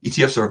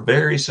 ETFs are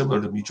very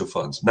similar to mutual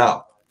funds.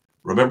 Now,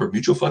 remember,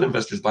 mutual fund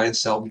investors buy and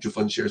sell mutual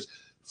fund shares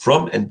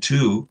from and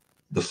to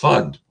the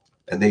fund.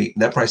 And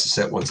that price is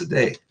set once a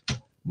day,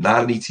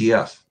 not an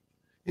ETF.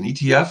 An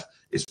ETF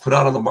is put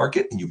out on the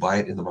market and you buy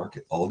it in the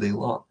market all day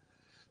long.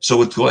 So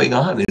what's going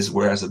on is,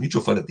 whereas a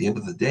mutual fund at the end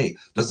of the day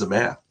does the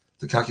math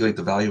to calculate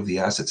the value of the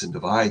assets and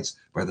divides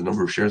by the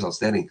number of shares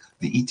outstanding,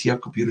 the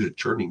ETF computers are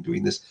churning,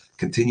 doing this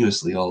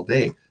continuously all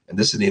day. And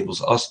this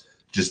enables us to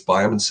just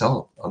buy them and sell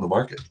them on the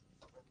market.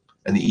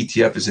 And the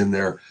ETF is in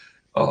there,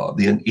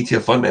 the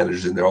ETF fund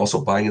managers in there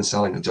also buying and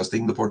selling,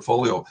 adjusting the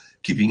portfolio,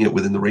 keeping it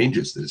within the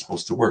ranges that it's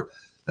supposed to work.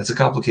 That's a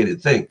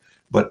complicated thing,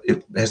 but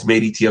it has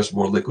made ETFs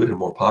more liquid and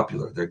more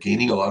popular. They're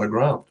gaining a lot of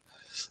ground.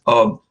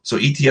 So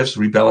ETFs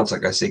rebalance,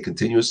 like I say,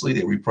 continuously.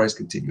 They reprice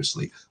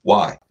continuously.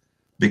 Why?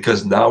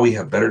 Because now we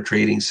have better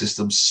trading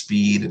systems,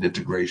 speed and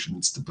integration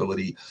and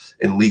stability,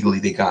 and legally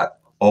they got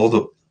all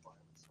the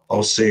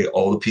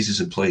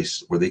pieces in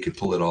place where they could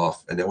pull it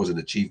off, and that was an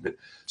achievement.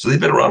 So they've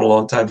been around a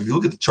long time. If you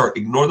look at the chart,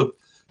 ignore the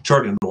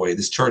chart in a way.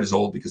 This chart is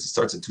old because it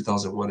starts in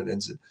 2001 and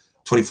ends in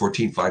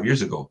 2014, 5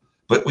 years ago.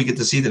 But we get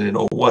to see that in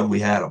 01 we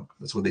had them.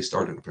 That's when they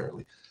started,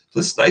 apparently. So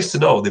it's nice to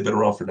know they've been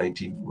around for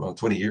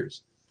 20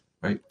 years,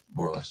 right?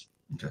 More or less.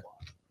 Okay.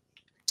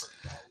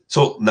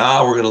 So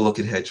now we're going to look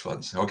at hedge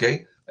funds.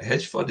 Okay. A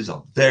hedge fund is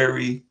a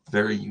very,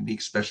 very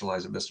unique,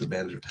 specialized investment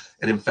manager.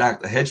 And in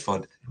fact, a hedge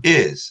fund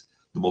is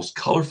the most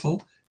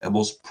colorful and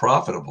most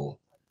profitable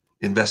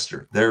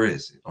investor there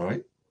is. All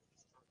right.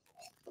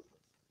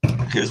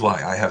 Here's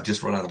why. I have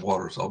just run out of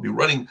water, so I'll be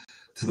running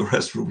to the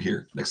restroom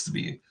here next to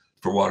me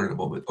for water in a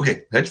moment.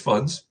 Okay. Hedge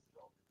funds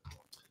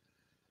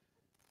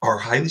are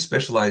highly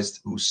specialized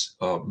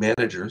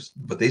managers,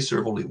 but they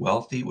serve only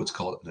wealthy, what's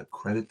called an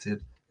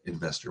accredited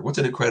investor. What's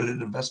an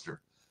accredited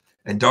investor?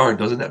 And darn,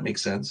 doesn't that make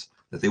sense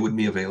that they wouldn't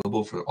be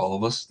available for all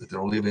of us, that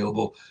they're only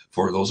available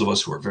for those of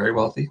us who are very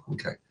wealthy?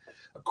 Okay.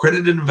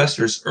 Accredited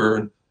investors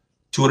earn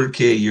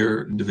 $200K a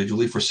year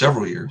individually for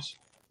several years,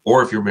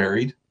 or if you're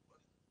married,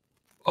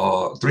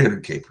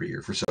 $300K per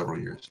year for several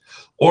years.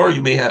 Or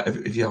you may have,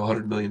 if you have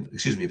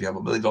if you have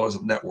 $1 million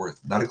of net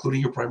worth, not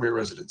including your primary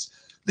residence,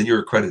 then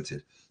you're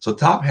accredited. So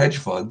top hedge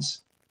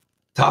funds,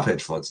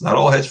 not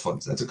all hedge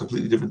funds. That's a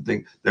completely different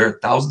thing. There are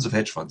thousands of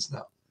hedge funds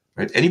now,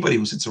 right? Anybody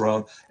who sits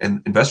around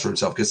and invests for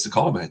himself gets to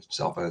call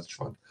himself a hedge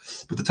fund.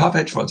 But the top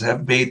hedge funds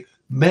have made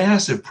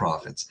massive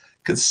profits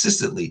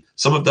consistently.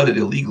 Some have done it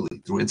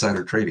illegally through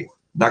insider trading.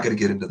 Not going to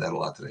get into that a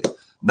lot today.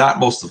 Not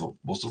most of them.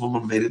 Most of them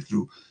have made it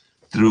through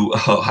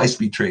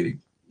high-speed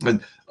trading.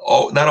 And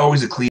not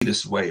always the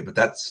cleanest way, but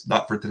that's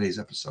not for today's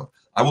episode.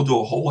 I will do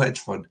a whole hedge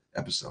fund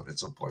episode at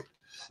some point.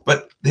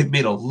 But they've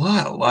made a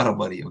lot of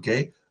money,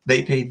 okay?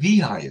 They pay the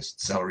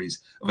highest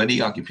salaries of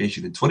any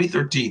occupation in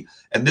 2013.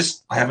 And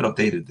this, I haven't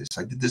updated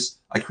this.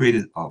 I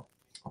created a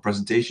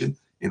presentation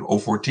in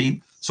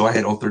 2014, so I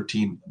had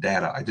 2013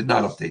 data. I did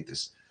not update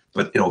this.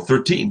 But in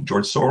 2013,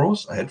 George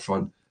Soros, a hedge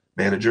fund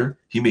manager,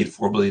 he made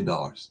 $4 billion,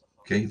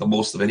 okay? The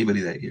most of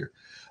anybody that year.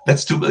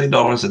 That's $2 million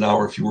an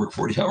hour if you work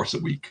 40 hours a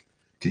week.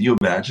 Can you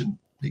imagine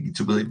making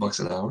 $2 million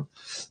an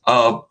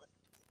hour?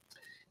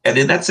 And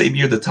in that same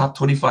year, the top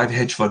 25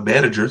 hedge fund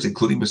managers,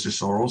 including Mr.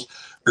 Soros,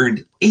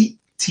 earned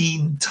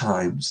 18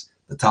 times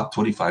the top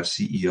 25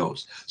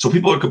 CEOs. So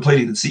people are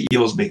complaining that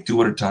CEOs make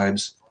 200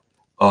 times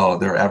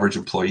their average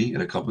employee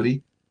in a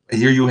company. And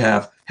here you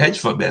have hedge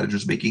fund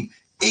managers making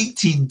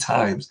 18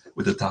 times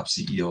what the top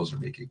CEOs are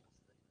making.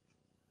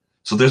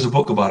 So there's a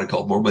book about it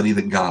called More Money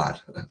Than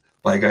God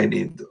by a guy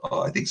named,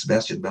 I think,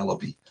 Sebastian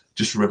Mallaby.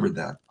 Just remembered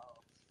that.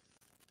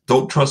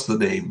 Don't trust the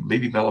name.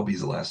 Maybe Mallaby's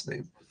the last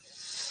name.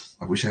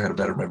 I wish I had a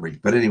better memory.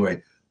 But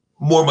anyway,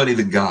 More Money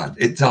Than God.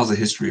 It tells a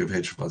history of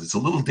hedge funds. It's a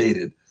little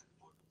dated,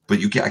 but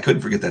I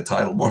couldn't forget that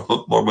title,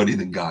 More Money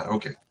Than God.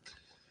 Okay.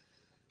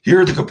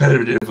 Here are the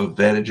competitive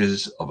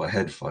advantages of a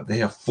hedge fund. They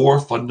have 4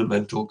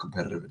 fundamental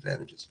competitive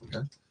advantages.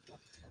 Okay.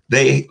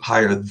 They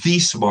hire the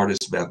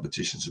smartest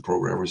mathematicians and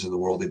programmers in the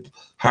world. They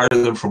hire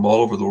them from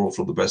all over the world,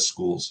 from the best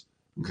schools.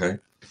 Okay.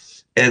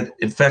 And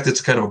in fact, it's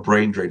kind of a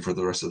brain drain for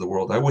the rest of the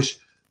world. I wish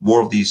more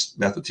of these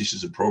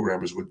mathematicians and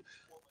programmers would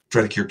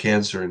try to cure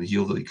cancer and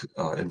heal the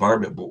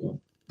environment,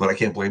 but I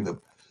can't blame them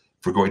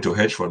for going to a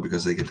hedge fund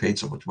because they get paid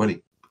so much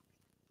money.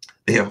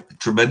 They have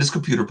tremendous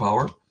computer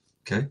power.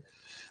 Okay.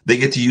 They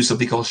get to use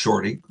something called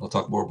shorting. I'll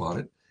talk more about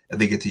it.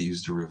 And they get to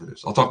use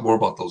derivatives. I'll talk more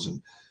about those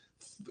in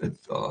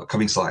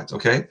coming slides.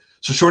 Okay.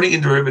 So shorting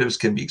and derivatives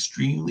can be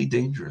extremely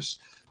dangerous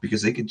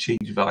because they can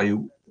change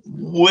value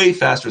way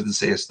faster than,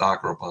 say, a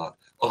stock or a bond,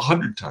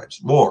 100 times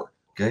more.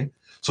 Okay.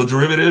 So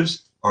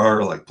derivatives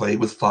are like playing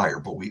with fire,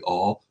 but we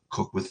all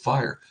cook with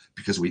fire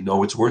because we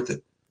know it's worth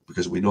it,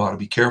 because we know how to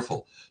be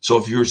careful. So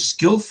if you're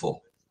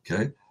skillful,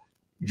 okay,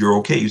 you're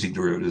okay using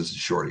derivatives and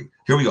shorting.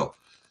 Here we go.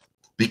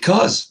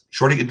 Because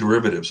shorting and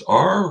derivatives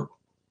are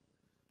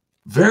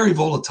very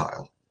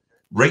volatile,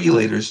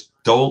 regulators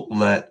don't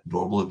let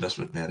normal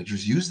investment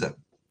managers use them.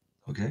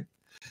 Okay.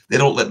 They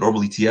don't let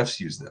normal ETFs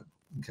use them.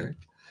 Okay.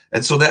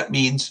 And so that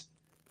means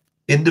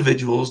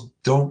individuals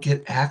don't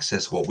get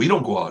access. Well, we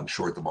don't go out and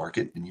short the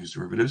market and use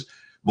derivatives.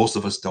 Most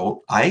of us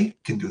don't. I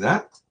can do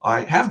that.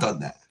 I have done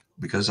that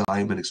because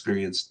I'm an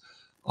experienced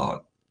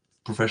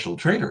professional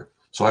trader.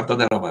 So I've done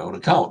that on my own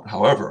account.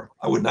 However,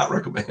 I would not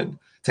recommend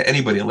to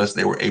anybody, unless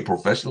they were a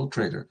professional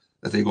trader,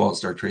 that they go out and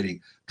start trading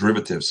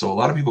derivatives. So a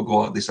lot of people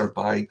go out and they start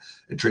buying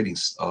and trading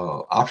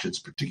options,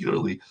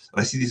 particularly.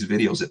 And I see these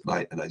videos at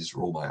night and I just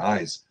roll my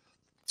eyes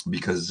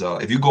because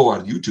if you go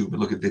on YouTube and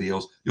look at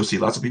videos, you'll see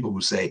lots of people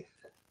who say,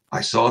 I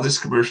saw this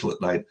commercial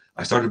at night.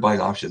 I started buying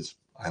options.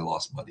 I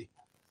lost money.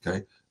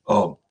 Okay.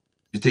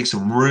 It takes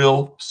some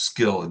real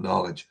skill and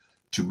knowledge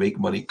to make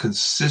money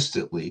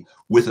consistently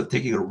with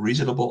taking a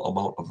reasonable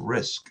amount of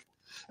risk.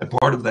 And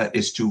part of that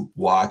is to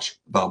watch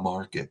the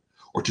market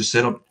or to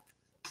set up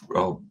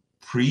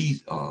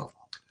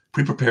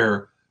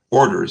pre-prepare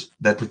orders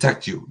that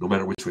protect you no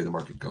matter which way the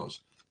market goes.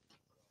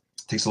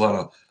 It takes a lot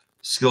of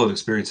skill and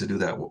experience to do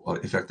that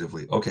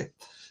effectively.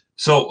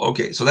 So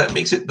that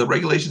makes it, the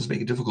regulations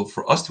make it difficult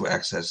for us to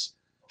access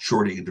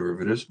shorting and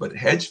derivatives, but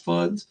hedge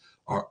funds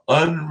are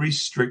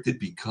unrestricted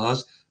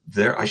because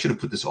I should have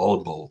put this all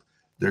in bold.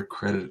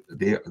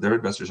 Their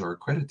investors are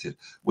accredited.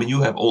 When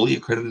you have only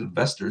accredited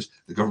investors,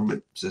 the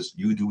government says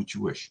you do what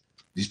you wish.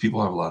 These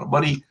people have a lot of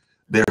money.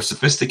 They're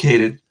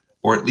sophisticated,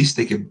 or at least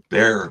they can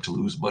bear to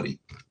lose money.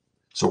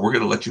 So we're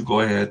going to let you go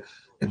ahead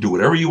and do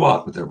whatever you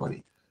want with their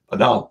money.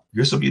 Now,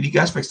 here's some unique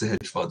aspects to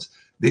hedge funds.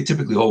 They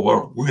typically,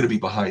 we're going to be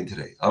behind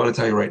today. I'm going to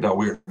tell you right now,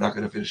 we're not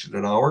going to finish in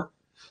an hour.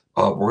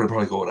 We're going to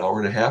probably go an hour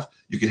and a half.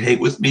 You can hang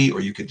with me,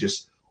 or you could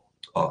just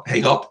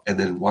hang up and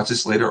then watch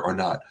this later or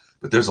not.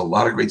 But there's a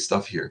lot of great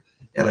stuff here.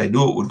 And I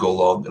knew it would go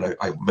long, and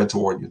I meant to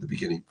warn you at the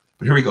beginning.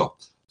 But here we go.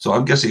 So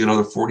I'm guessing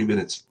another 40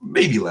 minutes,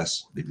 maybe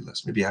less,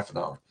 maybe half an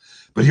hour.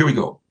 But here we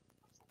go.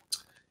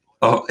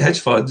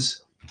 Hedge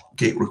funds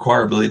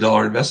require $1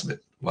 million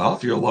investment. Well,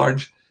 if you're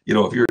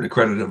if you're an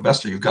accredited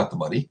investor, you've got the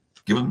money.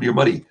 Give them your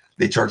money.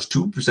 They charge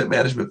 2%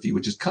 management fee,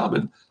 which is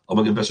common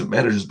among investment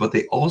managers, but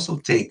they also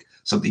take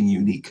something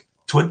unique,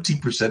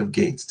 20% of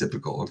gains,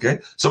 typical, okay?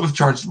 Some have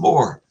charged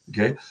more,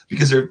 okay?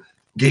 Because their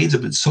gains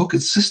have been so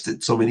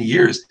consistent so many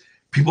years,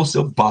 people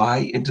still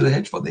buy into the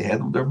hedge fund. They hand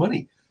them their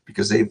money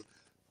because they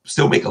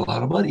still make a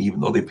lot of money,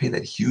 even though they pay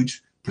that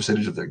huge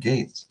percentage of their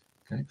gains,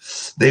 okay?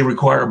 They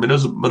require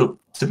a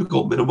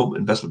typical minimum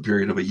investment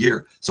period of a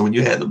year. So when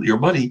you hand them your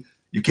money,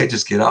 you can't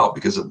just get out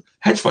because a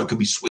hedge fund could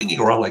be swinging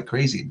around like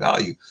crazy in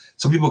value.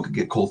 Some people could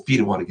get cold feet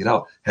and want to get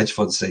out. Hedge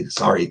funds say,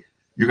 sorry,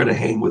 you're going to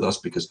hang with us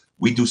because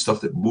we do stuff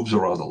that moves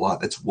around a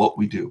lot. That's what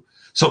we do.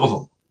 Some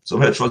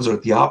hedge funds are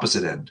at the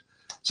opposite end.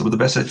 Some of the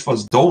best hedge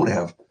funds don't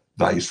have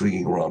value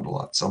swinging around a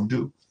lot. Some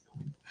do.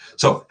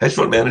 So hedge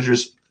fund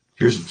managers,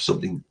 here's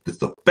something that's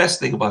the best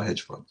thing about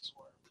hedge funds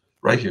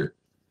right here.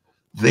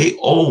 They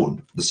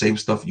own the same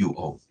stuff you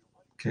own,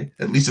 okay?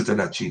 At least if they're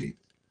not cheating.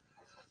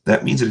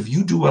 That means that if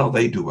you do well,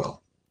 they do well.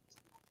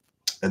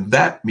 And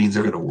that means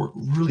they're going to work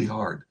really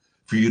hard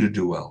for you to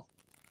do well,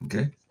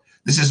 okay?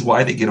 This is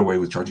why they get away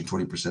with charging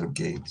 20% of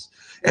gains.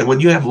 And when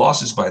you have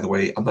losses, by the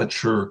way, I'm not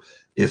sure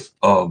if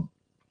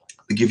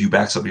they give you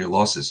back some of your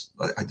losses.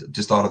 I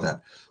just thought of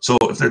that. So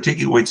if they're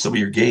taking away some of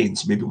your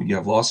gains, maybe when you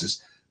have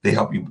losses, they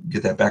help you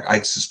get that back.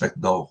 I suspect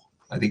no.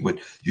 I think when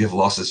you have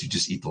losses, you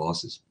just eat the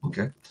losses,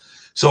 okay?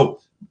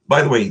 So,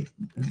 by the way,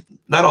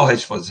 not all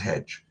hedge funds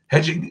hedge.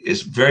 Hedging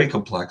is very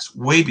complex,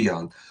 way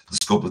beyond the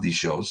scope of these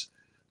shows.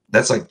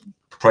 That's like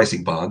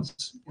pricing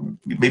bonds,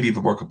 maybe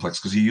even more complex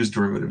because you use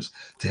derivatives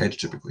to hedge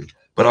typically.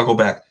 But I'll go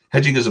back.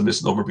 Hedging is a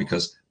misnomer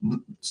because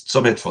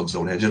some hedge funds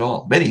don't hedge at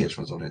all. Many hedge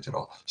funds don't hedge at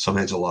all. Some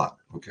hedge a lot.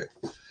 Okay.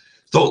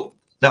 So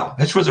now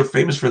hedge funds are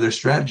famous for their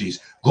strategies.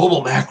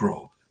 Global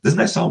macro. Doesn't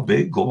that sound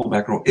big? Global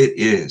macro. It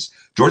is.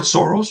 George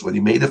Soros, when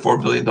he made the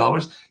 $4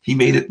 billion, he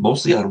made it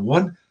mostly on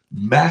one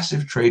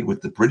massive trade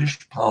with the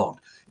British pound.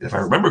 And if I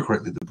remember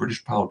correctly, the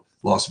British pound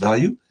lost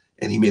value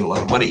and he made a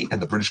lot of money,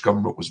 and the British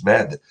government was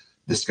mad that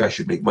this guy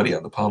should make money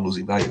on the pound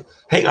losing value.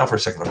 Hang on for a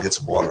second. I'll get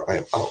some water. I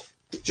am out.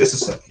 Just a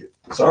sec here.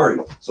 Sorry.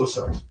 So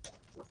sorry.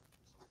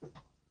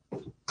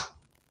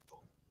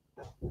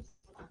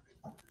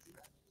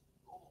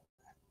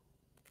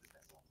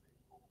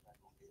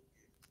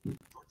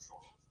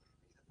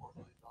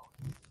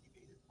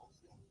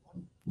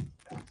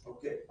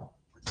 Okay.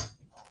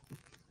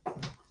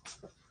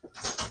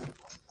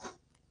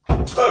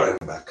 All right,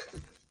 I'm back.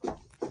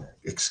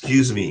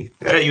 Excuse me.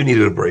 You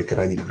needed a break, and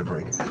I needed a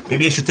break.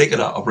 Maybe I should take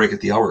a break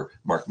at the hour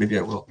mark. Maybe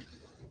I will.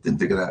 Didn't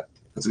think of that.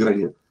 That's a good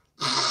idea.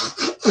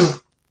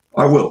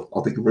 I will.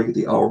 I'll take a break at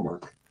the hour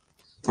mark.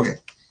 Okay.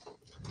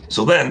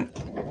 So then,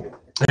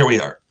 here we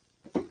are.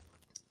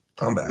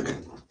 I'm back.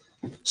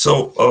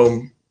 So,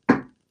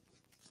 am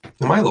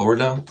I lower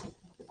now?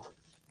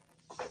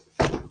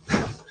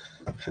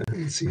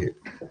 Let's see it.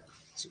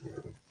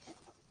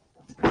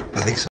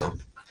 I think so.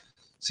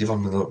 See if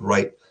I'm in the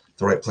right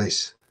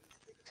place.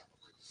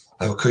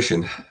 I have a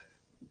cushion.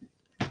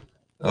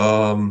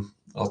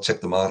 I'll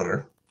check the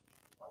monitor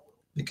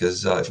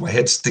because if my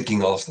head's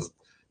sticking off the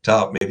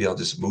top, maybe I'll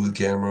just move the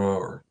camera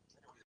or.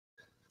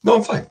 No,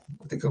 I'm fine.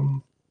 I think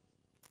I'm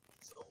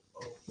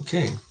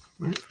okay.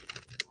 Move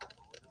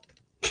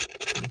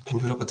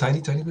it up a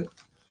tiny bit.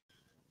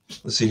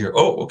 Let's see here.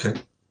 Oh, okay.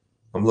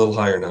 I'm a little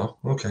higher now.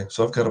 Okay,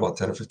 so I've got about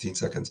 10 or 15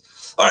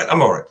 seconds. All right,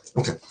 I'm all right.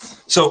 Okay,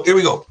 so here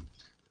we go.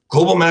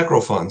 Global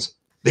macro funds,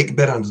 they can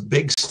bet on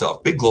big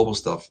stuff, big global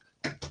stuff.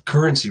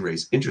 Currency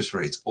rates, interest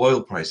rates,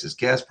 oil prices,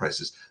 gas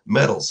prices,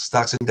 metals,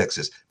 stocks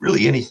indexes,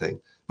 really anything.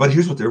 But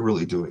here's what they're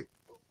really doing.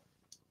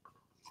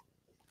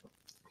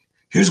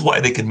 Here's why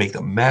they can make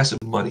the massive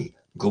money,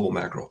 global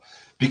macro,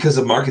 because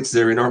the markets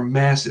they're in are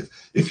massive.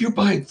 If you're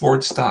buying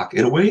Ford stock,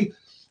 in a way,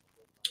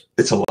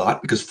 it's a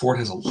lot because Ford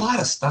has a lot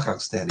of stock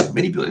outstanding,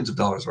 many billions of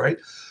dollars, right?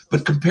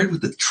 But compared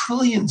with the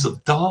trillions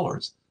of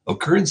dollars of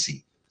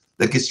currency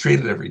that gets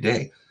traded every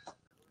day,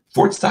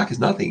 Ford stock is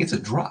nothing. It's a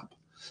drop.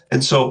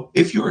 And so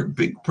if you're a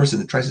big person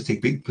that tries to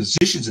take big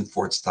positions in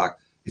Ford stock,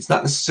 it's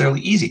not necessarily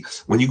easy.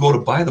 When you go to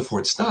buy the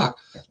Ford stock,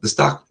 the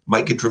stock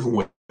might get driven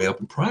way up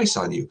in price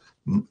on you.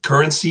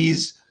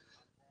 Currencies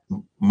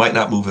might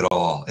not move at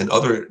all. And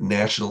other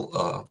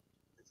national,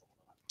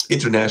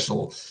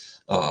 international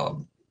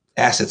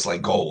assets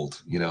like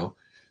gold,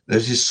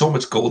 there's just so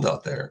much gold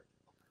out there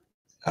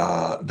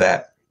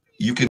that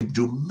you can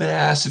do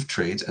massive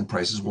trades and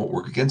prices won't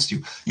work against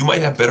you. You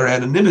might have better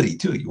anonymity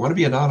too. You want to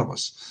be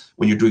anonymous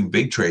when you're doing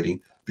big trading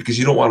because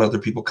you don't want other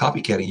people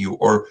copycatting you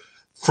or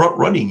front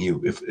running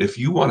you. If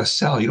you want to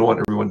sell, you don't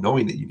want everyone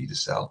knowing that you need to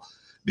sell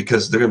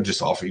because they're going to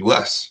just offer you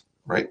less,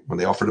 right? When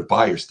they offer to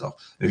buy your stuff.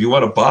 If you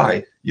want to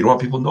buy, you don't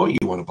want people knowing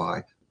you want to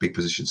buy big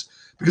positions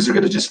because they're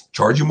going to just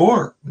charge you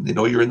more when they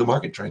know you're in the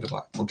market trying to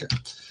buy. Okay.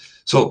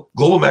 So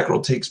global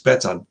macro takes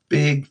bets on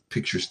big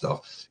picture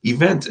stuff.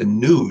 Event and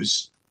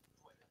news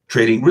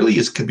trading really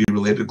can be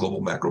related to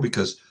global macro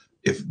because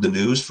if the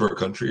news for a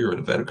country or an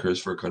event occurs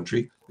for a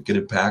country, it can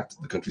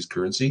impact the country's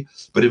currency.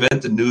 But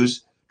event and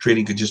news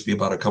trading could just be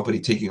about a company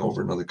taking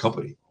over another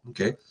company.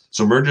 Okay.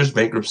 So mergers,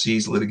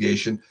 bankruptcies,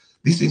 litigation,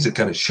 these things that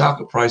kind of shock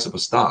the price of a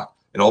stock.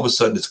 And all of a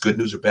sudden it's good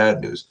news or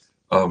bad news.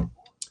 What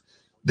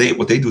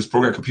they do is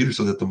program computers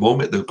so that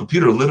the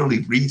computer literally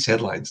reads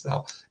headlines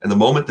now. And the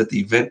moment that the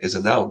event is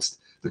announced,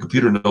 the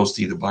computer knows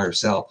to either buy or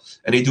sell.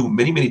 And they do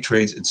many, many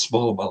trades in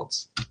small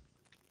amounts.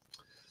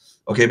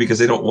 Okay, because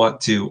they don't want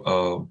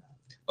to,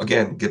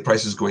 again, get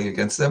prices going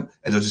against them.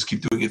 And they'll just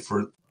keep doing it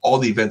for all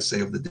the events, say,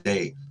 of the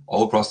day,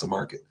 all across the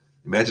market.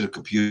 Imagine a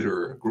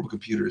computer, a group of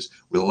computers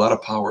with a lot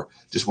of power,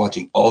 just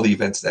watching all the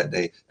events that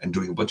day and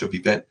doing a bunch of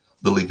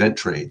little event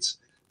trades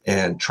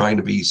and trying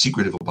to be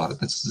secretive about it.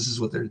 This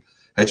is what their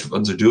hedge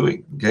funds are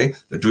doing. Okay,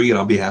 they're doing it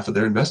on behalf of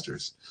their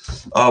investors.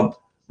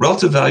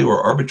 Relative value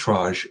or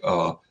arbitrage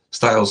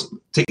styles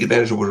take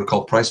advantage of what are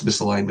called price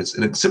misalignments.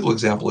 And a simple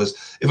example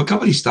is if a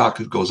company's stock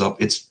goes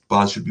up, its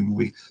bonds should be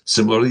moving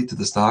similarly to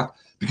the stock,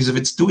 because if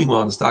it's doing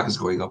well and the stock is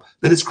going up,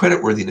 then its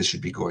creditworthiness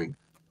should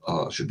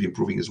be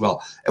improving as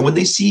well. And when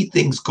they see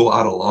things go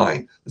out of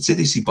line, let's say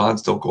they see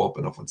bonds don't go up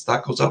enough, when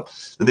stock goes up,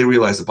 then they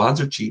realize the bonds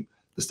are cheap,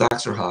 the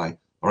stocks are high.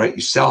 All right,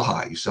 you sell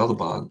high, you sell the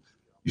bond,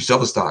 you sell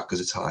the stock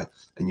because it's high,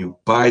 and you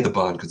buy the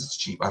bond because it's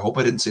cheap. I hope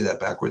I didn't say that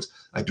backwards.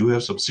 I do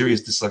have some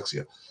serious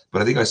dyslexia,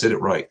 but I think I said it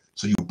right.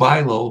 So you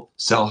buy low,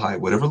 sell high.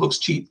 Whatever looks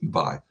cheap, you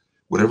buy.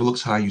 Whatever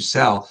looks high, you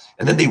sell.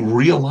 And then they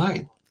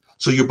realign.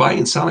 So you're buying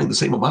and selling the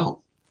same amount.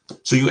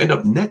 So you end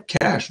up net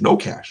cash, no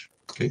cash.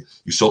 Okay,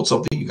 you sold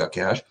something, you got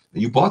cash,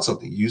 and you bought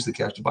something. You used the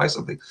cash to buy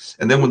something.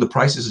 And then when the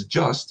prices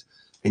adjust,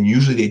 and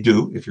usually they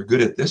do, if you're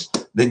good at this,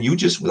 then you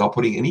just, without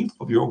putting any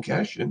of your own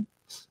cash in,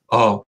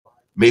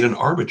 made an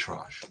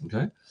arbitrage,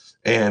 okay?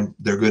 And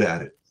they're good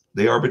at it.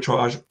 They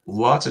arbitrage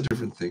lots of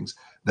different things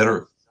that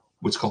are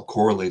what's called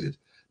correlated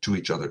to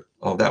each other.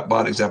 That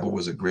bond example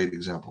was a great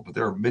example, but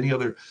there are many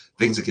other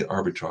things that get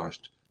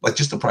arbitraged, like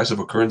just the price of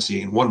a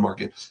currency in one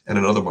market and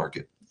another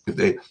market. If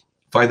they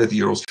find that the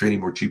euro is trading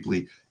more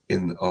cheaply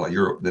in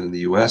Europe than in the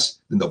US,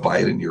 then they'll buy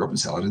it in Europe and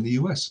sell it in the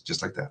US,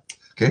 just like that,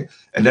 okay?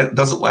 And that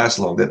doesn't last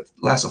long. That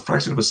lasts a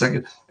fraction of a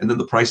second, and then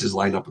the prices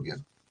line up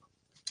again.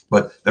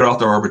 But they're out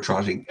there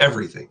arbitraging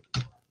everything.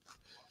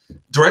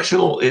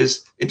 Directional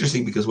is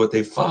interesting because what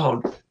they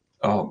found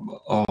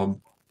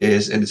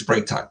is, and it's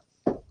break time.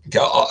 Okay,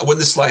 when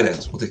this slide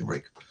ends, we'll take a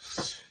break.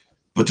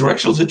 But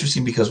directional is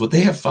interesting because what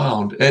they have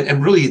found,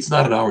 and really it's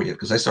not an hour yet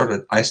because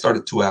I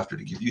started 2 after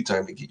to give you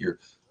time to get your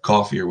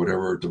coffee or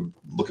whatever to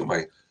look at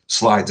my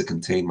slides that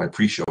contain my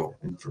pre-show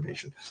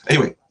information.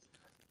 Anyway,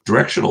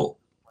 directional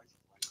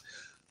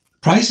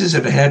prices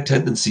have had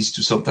tendencies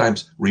to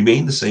sometimes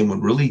remain the same when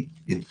really,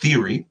 in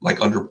theory,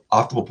 like under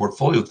optimal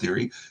portfolio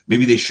theory,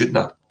 maybe they should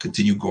not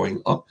continue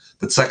going up.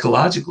 But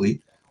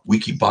psychologically, we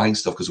keep buying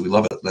stuff because we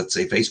love it. Let's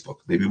say Facebook.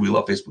 Maybe we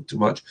love Facebook too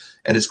much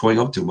and it's going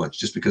up too much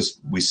just because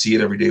we see it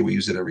every day, we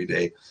use it every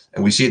day,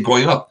 and we see it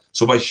going up.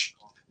 So by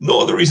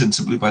no other reason,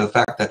 simply by the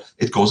fact that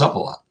it goes up a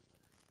lot,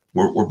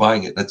 we're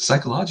buying it. That's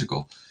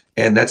psychological,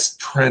 and that's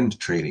trend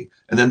trading.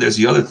 And then there's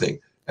the other thing.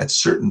 At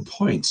certain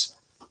points,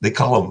 they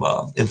call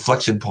them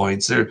inflection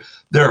points. There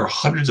are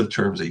hundreds of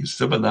terms. They use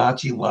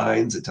Fibonacci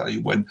lines that tell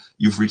you when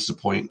you've reached the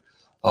point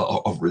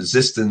of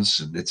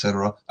resistance, and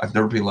etc. I've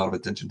never paid a lot of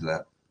attention to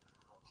that.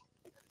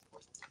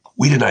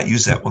 We did not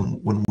use that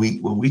when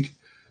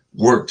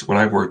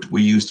I worked.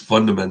 We used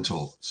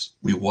fundamentals.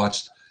 We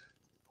watched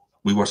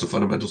the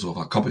fundamentals of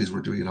how companies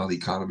were doing and how the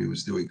economy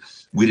was doing.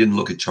 We didn't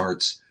look at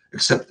charts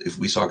except if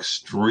we saw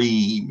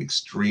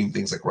extreme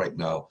things like right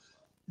now,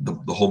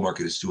 the whole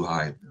market is too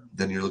high.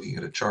 Then you're looking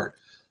at a chart.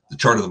 The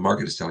chart of the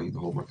market is telling you the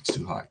whole market's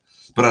too high.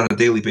 But on a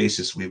daily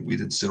basis, we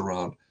didn't sit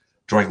around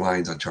drawing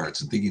lines on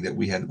charts and thinking that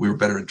we were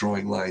better at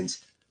drawing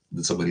lines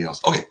than somebody else.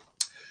 Okay,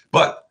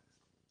 but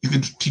you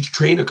can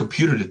train a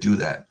computer to do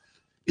that.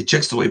 It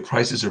checks the way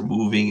prices are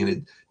moving, and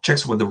it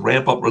checks when they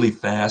ramp up really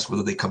fast,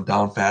 whether they come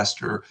down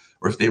faster,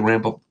 or if they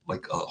ramp up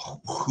like a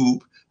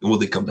hoop, then will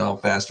they come down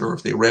faster, or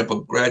if they ramp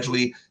up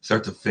gradually,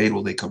 start to fade,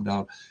 will they come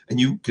down? And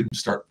you can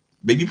start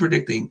maybe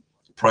predicting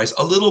price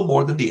a little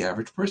more than the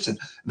average person.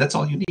 And that's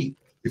all you need.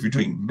 If you're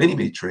doing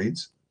many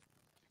trades,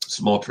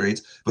 small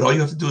trades, but all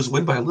you have to do is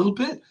win by a little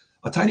bit,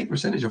 a tiny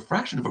percentage, a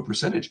fraction of a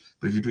percentage.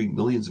 But if you're doing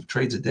millions of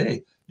trades a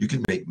day, you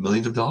can make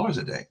millions of dollars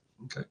a day.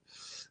 Okay,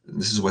 and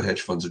this is what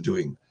hedge funds are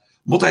doing.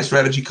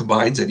 Multi-strategy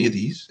combines any of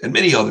these and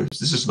many others.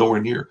 This is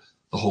nowhere near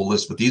the whole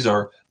list, but these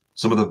are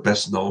some of the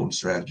best known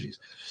strategies.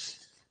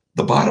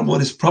 The bottom one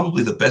is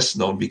probably the best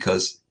known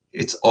because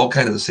it's all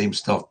kind of the same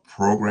stuff: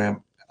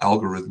 program,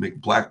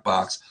 algorithmic, black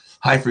box,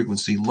 high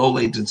frequency, low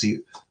latency,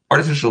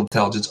 artificial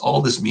intelligence.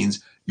 All this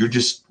means you're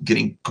just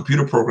getting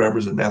computer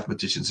programmers and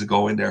mathematicians to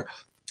go in there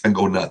and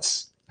go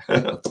nuts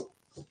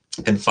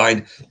and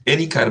find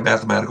any kind of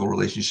mathematical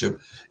relationship,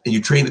 and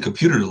you train the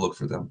computer to look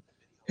for them.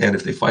 And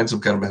if they find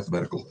some kind of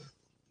mathematical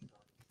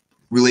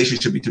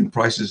relationship between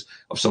prices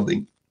of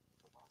something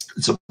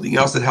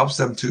else that helps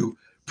them to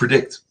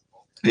predict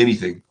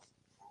anything,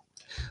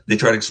 they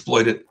try to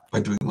exploit it by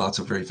doing lots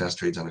of very fast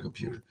trades on a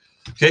computer.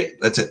 Okay,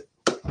 that's it.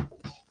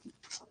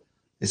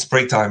 It's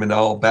break time, and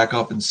I'll back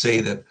up and say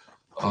that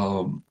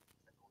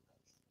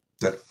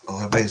that I'll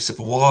have a sip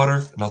of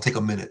water and I'll take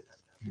a minute.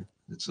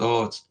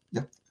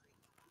 Yeah.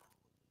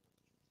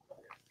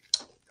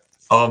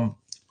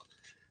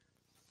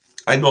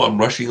 I know I'm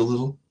rushing a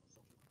little.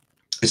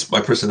 It's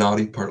my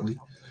personality, partly.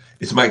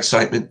 It's my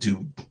excitement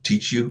to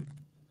teach you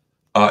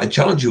and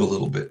challenge you a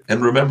little bit.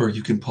 And remember,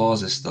 you can pause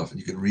this stuff and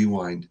you can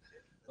rewind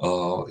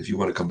if you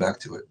want to come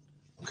back to it.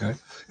 Okay.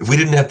 If we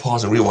didn't have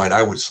pause and rewind,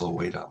 I would slow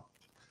way down.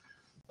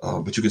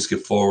 But you can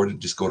skip forward and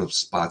just go to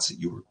spots that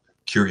you were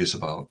curious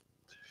about.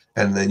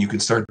 And then you can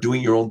start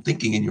doing your own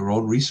thinking and your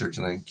own research.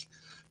 And I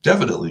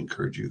definitely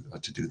encourage you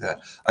to do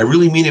that. I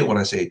really mean it when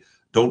I say,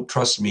 don't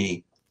trust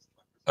me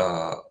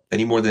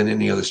any more than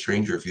any other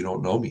stranger if you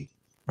don't know me,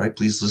 right?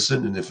 Please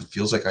listen. And if it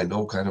feels like I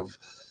know kind of,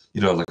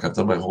 like I've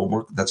done my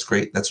homework, that's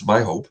great. That's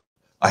my hope.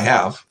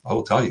 I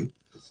will tell you,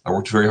 I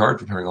worked very hard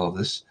preparing all of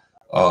this.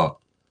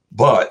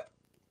 But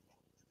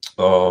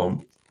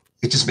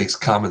it just makes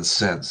common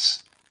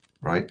sense,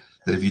 right?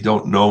 That if you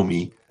don't know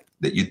me,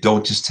 that you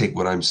don't just take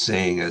what I'm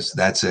saying as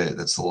that's it,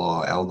 that's the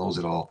law, Al knows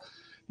it all.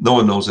 No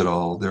one knows it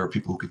all. There are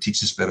people who can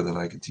teach this better than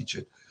I can teach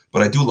it.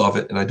 But I do love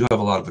it, and I do have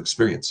a lot of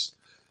experience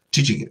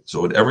teaching it.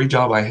 So in every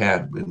job I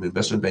had in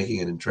investment banking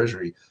and in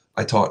Treasury,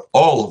 I taught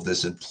all of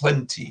this and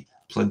plenty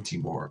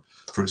more.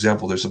 For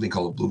example, there's something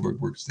called a Bloomberg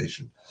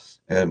workstation.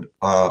 And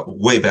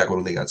way back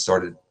when they got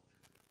started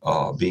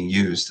being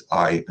used,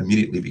 I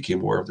immediately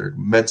became aware of their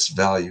immense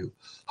value,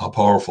 how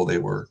powerful they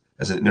were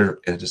as an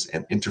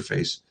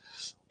interface.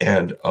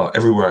 And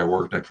everywhere I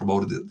worked, I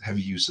promoted the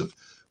heavy use of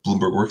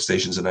Bloomberg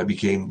workstations, and I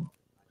became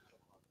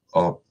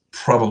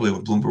probably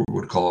what Bloomberg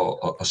would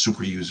call a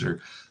super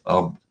user.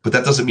 But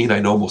that doesn't mean I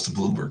know most of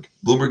Bloomberg.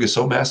 Bloomberg is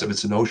so massive,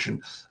 it's an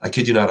ocean. I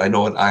kid you not, I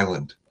know an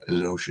island in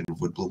an ocean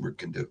of what Bloomberg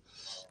can do.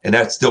 And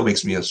that still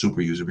makes me a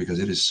super user because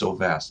it is so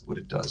vast what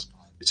it does.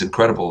 It's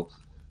incredible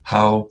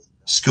how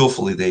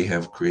skillfully they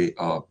have created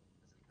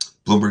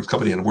Bloomberg's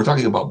company. And we're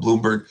talking about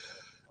Bloomberg,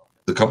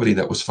 the company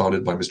that was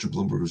founded by Mr.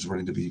 Bloomberg, who's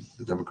running to be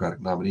the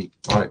Democratic nominee.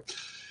 All right,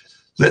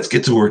 let's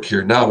get to work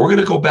here. Now, we're going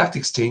to go back to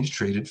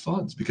exchange-traded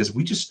funds because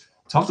we just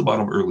talked about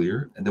them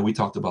earlier, and then we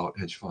talked about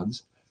hedge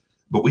funds.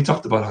 But we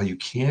talked about how you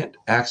can't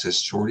access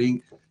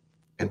shorting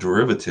and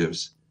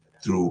derivatives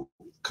through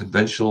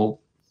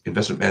conventional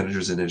investment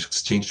managers and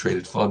exchange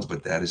traded funds,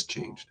 but that has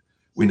changed.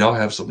 We now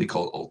have something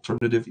called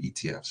alternative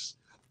ETFs.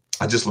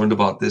 I just learned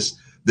about this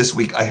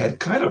week. I had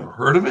kind of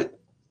heard of it,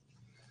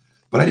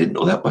 but I didn't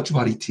know that much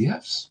about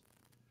ETFs.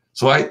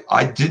 So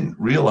I didn't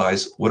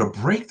realize what a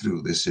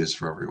breakthrough this is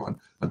for everyone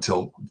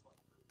until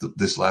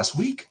this last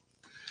week.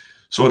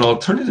 So an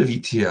alternative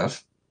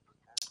ETF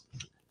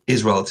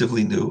is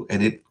relatively new,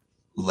 and it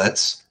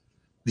lets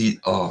the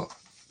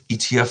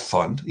ETF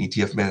fund,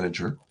 ETF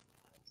manager,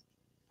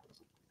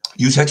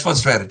 use hedge fund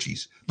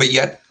strategies, but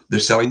yet they're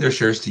selling their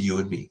shares to you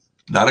and me,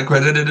 not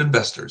accredited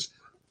investors.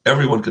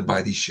 Everyone can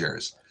buy these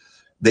shares.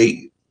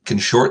 They can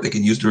short, they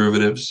can use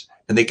derivatives,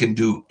 and they can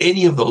do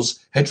any of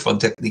those hedge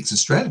fund techniques and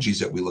strategies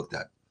that we looked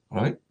at,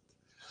 all right?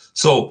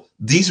 So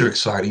these are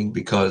exciting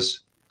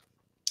because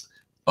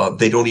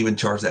they don't even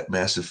charge that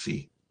massive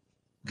fee,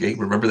 okay?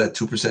 Remember that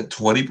 2%,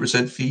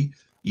 20% fee?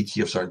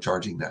 ETFs aren't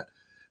charging that.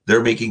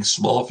 They're making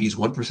small fees,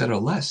 1% or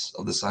less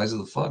of the size of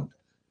the fund.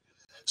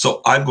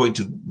 So I'm going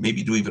to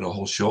maybe do even a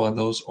whole show on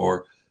those,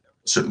 or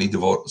certainly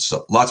devote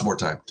lots more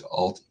time to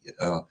alt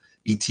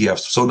ETFs.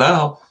 So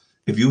now,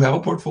 if you have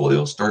a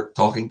portfolio, start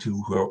talking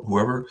to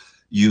whoever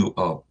you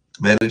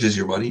manages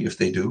your money, if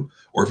they do,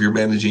 or if you're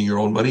managing your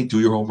own money,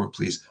 do your homework,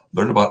 please.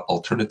 Learn about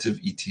alternative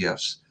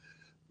ETFs.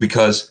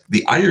 Because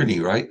the irony,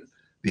 right?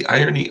 The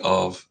irony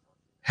of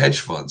hedge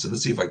funds, and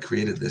let's see if I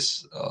created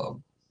this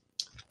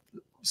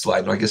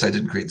slide. No, I guess I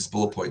didn't create this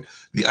bullet point.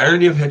 The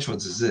irony of hedge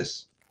funds is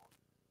this.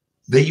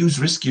 They use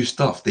riskier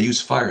stuff. They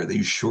use fire, they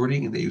use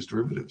shorting, and they use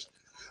derivatives.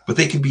 But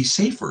they can be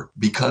safer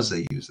because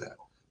they use that,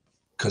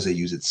 because they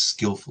use it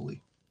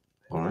skillfully.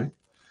 All right.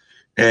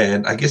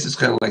 And I guess it's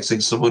kind of like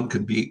saying someone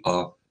can be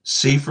a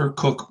safer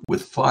cook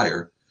with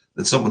fire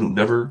than someone who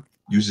never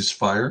uses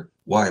fire.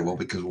 Why? Well,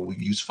 because when we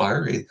use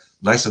fire, a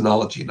nice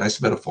analogy, a nice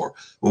metaphor.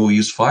 When we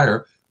use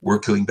fire, we're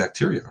killing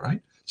bacteria,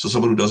 right? So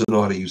someone who doesn't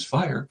know how to use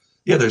fire,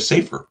 yeah, they're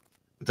safer,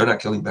 but they're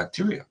not killing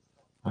bacteria,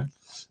 right?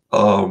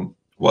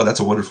 Well, that's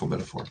a wonderful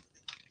metaphor.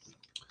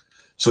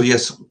 So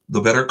yes,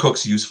 the better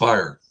cooks use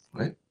fire,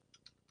 right?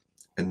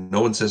 And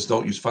no one says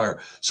don't use fire.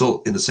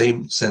 So in the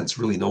same sense,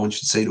 really, no one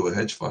should say to a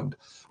hedge fund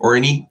or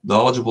any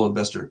knowledgeable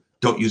investor,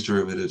 don't use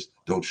derivatives,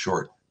 don't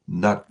short.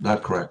 Not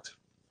correct.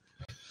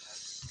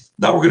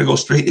 Now we're going to go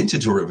straight into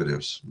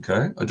derivatives,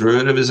 okay? A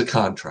derivative is a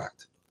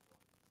contract.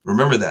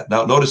 Remember that.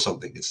 Now notice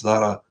something. It's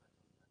not a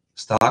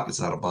stock.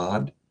 It's not a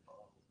bond,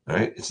 all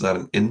right? It's not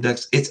an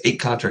index. It's a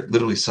contract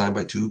literally signed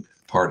by two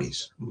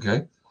parties,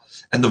 okay?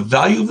 And the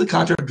value of the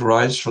contract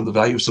derives from the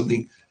value of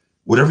something,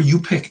 whatever you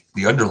pick,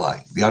 the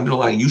underlying. The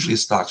underlying usually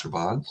is stocks or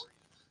bonds,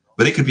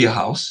 but it could be a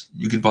house.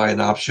 You could buy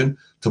an option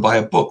to buy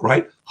a book,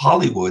 right?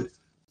 Hollywood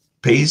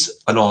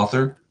pays an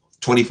author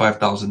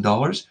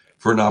 $25,000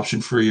 for an option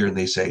for a year, and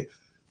they say,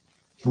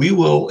 we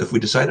will, if we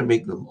decide to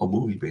make them a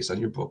movie based on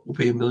your book, we'll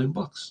pay $1 million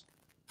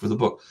for the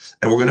book.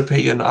 And we're going to pay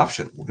you an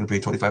option. We're going to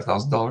pay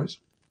 $25,000.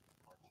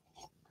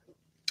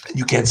 And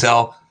you can't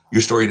sell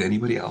your story to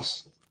anybody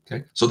else.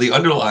 Okay. So the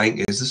underlying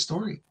is the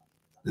story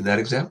in that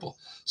example.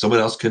 Someone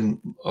else can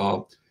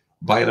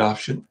buy an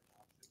option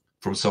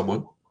from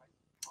someone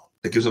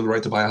that gives them the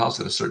right to buy a house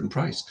at a certain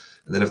price.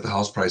 And then if the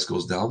house price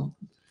goes down,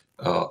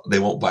 they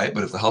won't buy it.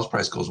 But if the house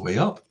price goes way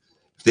up,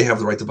 if they have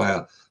the right to buy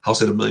a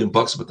house at $1 million,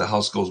 but the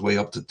house goes way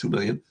up to $2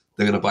 million,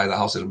 they're going to buy the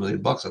house at $1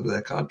 million under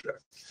that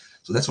contract.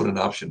 So that's what an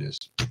option is.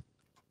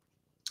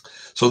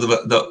 So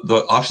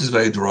the options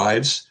value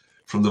derives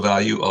from the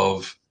value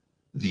of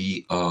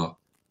the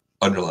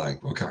underlying.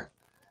 Okay.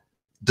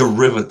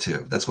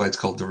 Derivative. That's why it's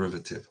called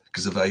derivative,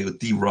 because the value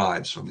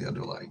derives from the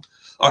underlying.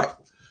 All right.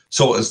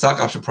 So a stock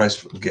option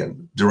price,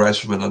 again, derives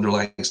from an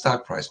underlying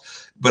stock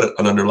price. But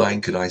an underlying,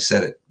 can I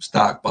set it?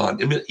 Stock,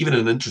 bond, even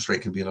an interest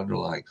rate can be an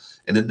underlying.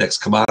 An index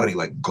commodity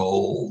like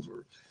gold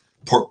or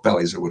pork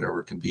bellies or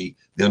whatever can be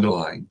the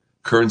underlying.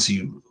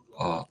 Currency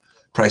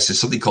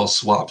prices, something called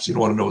swaps. You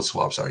don't want to know what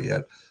swaps are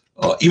yet.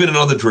 Even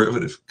another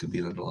derivative can be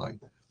an underlying.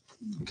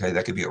 Okay,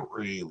 that could be a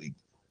really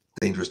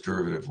dangerous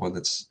derivative, one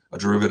that's a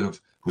derivative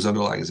whose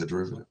underlying is a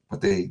derivative,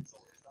 but they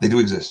do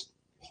exist.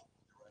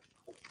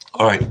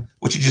 All right,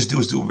 what you just do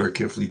is do them very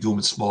carefully. Do them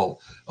in small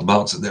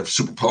amounts, and they're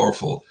super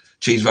powerful.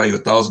 Change value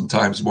 1,000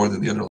 times more than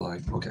the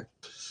underlying. Okay.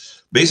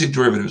 Basic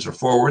derivatives are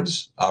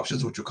forwards,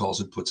 options, which are calls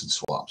and puts, and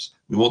swaps.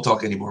 We won't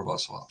talk anymore about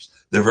swaps.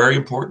 They're very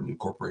important in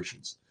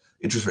corporations.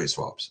 Interest rate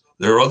swaps.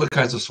 There are other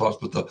kinds of swaps,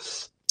 but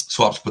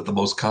the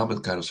most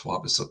common kind of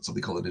swap is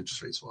something called an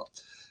interest rate swap.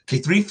 Okay,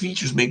 three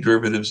features make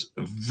derivatives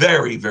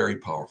very, very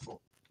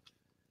powerful.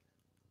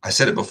 I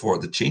said it before,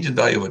 the change in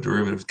value of a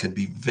derivative can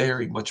be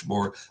very much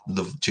more than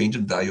the change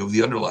in value of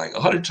the underlying,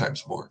 100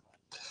 times more.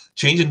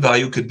 Change in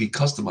value could be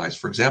customized.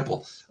 For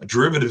example, a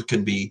derivative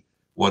can be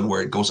one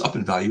where it goes up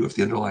in value if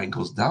the underlying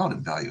goes down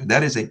in value, and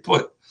that is a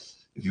put.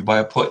 If you buy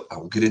a put, I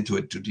won't get into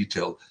it too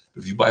detailed,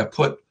 but if you buy a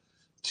put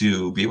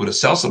to be able to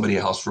sell somebody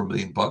a house for $1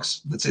 million,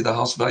 let's say the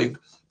house value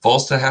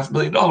falls to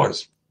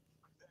 $500,000.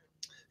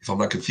 If I'm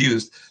not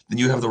confused, then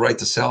you have the right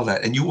to sell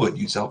that, and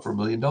you'd sell it for $1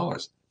 million,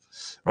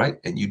 right?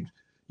 And you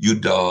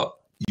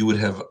would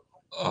have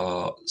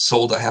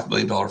sold a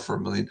 $500,000 for a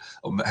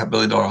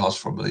 $500,000 house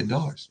for $1 million.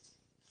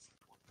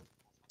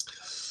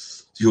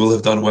 You will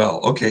have done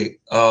well. Okay.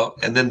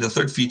 And then the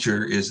third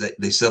feature is that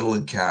they settle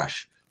in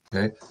cash.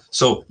 Okay.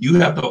 So you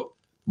have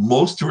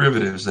most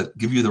derivatives that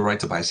give you the right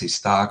to buy, say,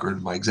 stock, or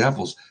in my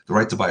examples, the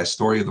right to buy a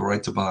story, or the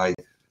right to buy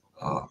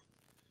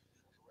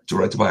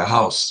a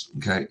house.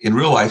 Okay. In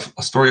real life,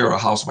 a story or a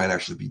house might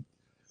actually be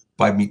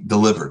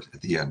delivered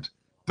at the end,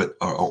 but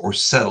or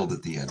settled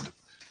at the end,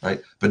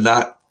 right? But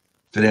not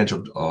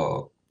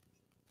financial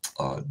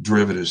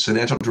derivatives.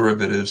 Financial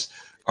derivatives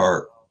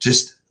are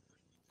just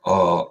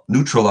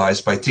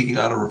neutralized by taking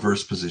on a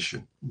reverse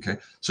position. Okay,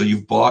 so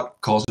you've bought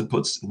calls and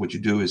puts, and what you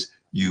do is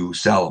you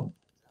sell them.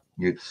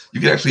 You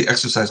can actually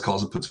exercise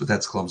calls and puts, but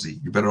that's clumsy.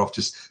 You're better off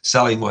just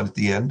selling one at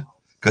the end,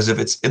 because if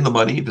it's in the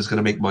money, if it's going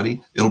to make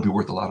money, it'll be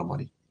worth a lot of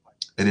money.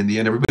 And in the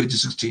end, everybody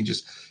just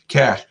exchanges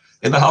cash.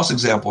 In the house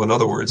example, in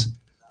other words,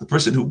 the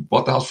person who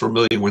bought the house for $1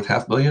 million worth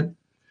 $500,000,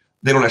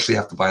 they don't actually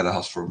have to buy the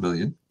house for $1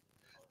 million.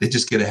 They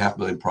just get a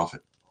 $500,000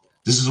 profit.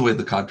 This is the way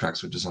the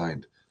contracts are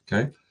designed.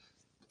 Okay.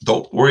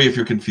 Don't worry if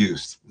you're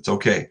confused. It's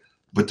okay.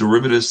 But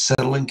derivatives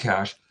settle in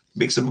cash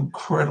makes them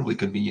incredibly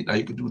convenient. Now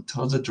you can do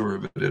tons of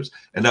derivatives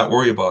and not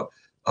worry about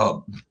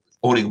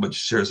owning a bunch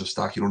of shares of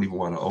stock you don't even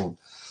want to own,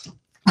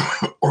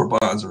 or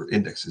bonds or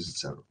indexes,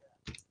 etc.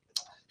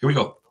 Here we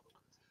go.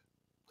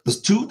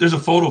 There's a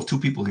photo of two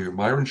people here,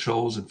 Myron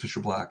Scholes and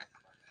Fisher Black.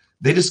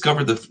 They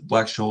discovered the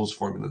Black-Scholes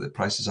formula that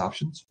prices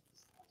options.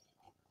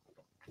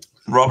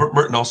 Robert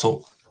Merton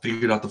also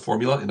figured out the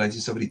formula in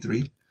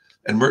 1973,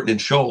 and Merton and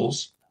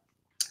Scholes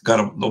got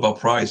a Nobel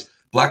Prize.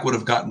 Black would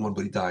have gotten one,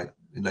 but he died.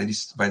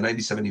 By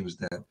 97, he was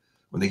dead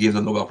when they gave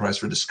the Nobel Prize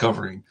for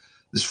discovering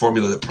this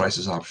formula that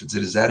prices options.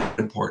 It is that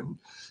important.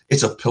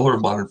 It's a pillar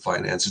of modern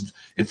finance.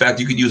 In fact,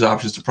 you can use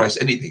options to price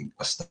anything: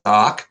 a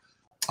stock,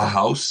 a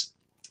house,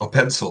 a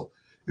pencil.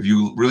 If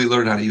you really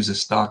learn how to use a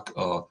stock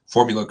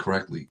formula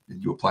correctly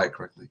and you apply it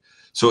correctly.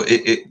 So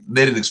they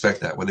didn't expect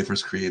that when they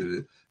first created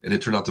it, and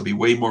it turned out to be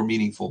way more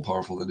meaningful and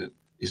powerful than it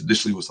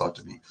initially was thought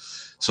to be.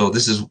 So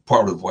this is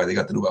part of why they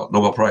got the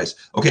Nobel Prize.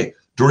 Okay,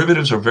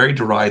 derivatives are very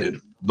derided,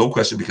 no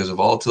question, because of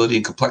volatility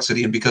and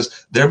complexity, and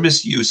because their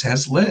misuse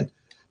has led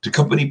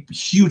to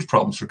huge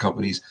problems for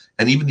companies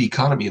and even the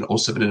economy in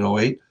 07 and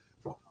 08.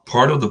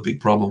 Part of the big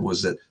problem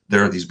was that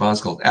there are these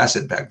bonds called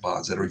asset-backed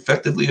bonds that are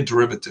effectively a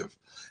derivative.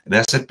 An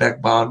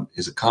asset-backed bond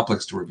is a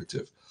complex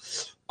derivative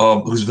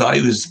whose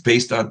value is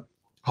based on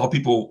how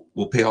people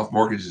will pay off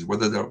mortgages,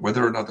 whether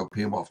or not they'll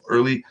pay them off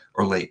early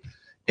or late,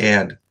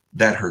 and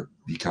that hurt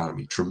the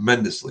economy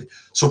tremendously.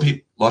 So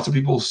lots of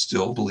people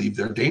still believe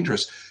they're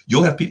dangerous.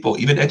 You'll have people,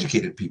 even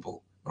educated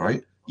people, all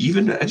right,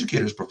 even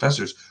educators,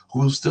 professors, who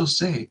will still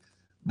say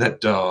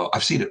that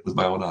I've seen it with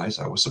my own eyes.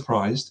 I was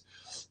surprised.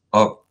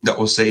 That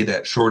will say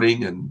that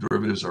shorting and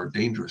derivatives are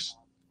dangerous.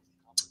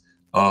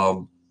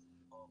 But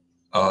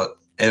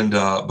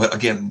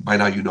again, by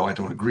now you know I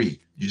don't agree.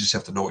 You just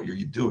have to know what you're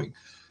doing.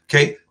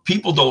 Okay,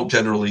 people don't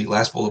generally.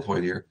 Last bullet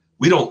point here.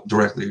 We don't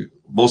directly.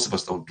 Most of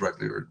us don't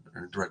directly or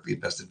directly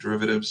invest in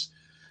derivatives.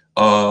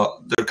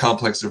 They're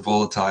complex. They're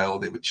volatile.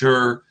 They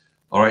mature.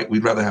 All right.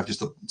 We'd rather have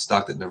just a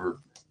stock that never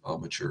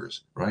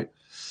matures. Right.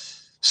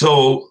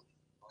 So,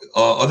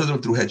 other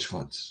than through hedge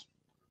funds,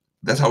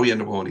 that's how we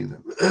end up owning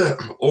them,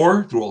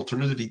 or through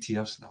alternative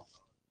ETFs now.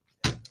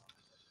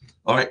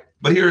 All right.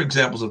 But here are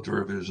examples of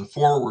derivatives. A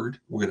forward,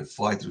 we're going to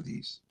fly through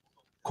these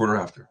quarter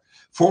after.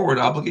 Forward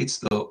obligates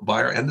the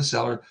buyer and the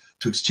seller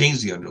to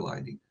exchange the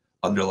underlying.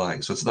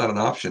 So it's not an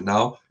option.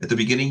 Now, at the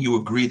beginning, you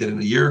agree that in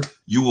a year,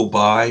 you will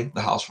buy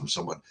the house from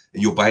someone,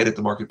 and you'll buy it at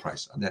the market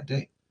price on that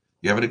day.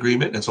 You have an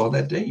agreement, and so on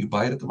that day, you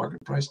buy it at the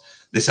market price.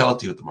 They sell it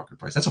to you at the market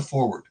price. That's a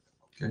forward.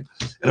 Okay.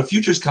 And a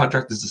futures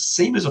contract is the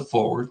same as a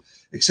forward,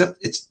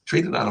 except it's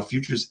traded on a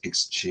futures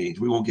exchange.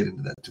 We won't get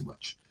into that too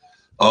much.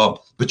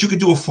 But you could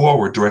do a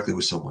forward directly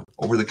with someone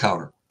over the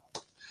counter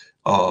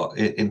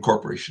in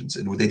corporations,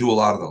 and they do a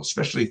lot of those,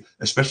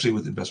 especially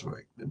with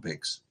investment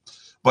banks.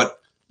 But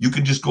you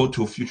can just go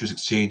to a futures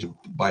exchange and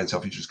buy and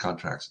sell futures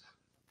contracts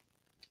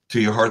to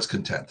your heart's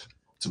content.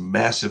 It's a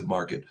massive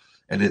market,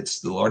 and it's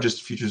the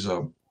largest futures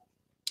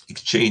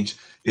exchange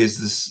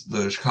is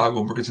the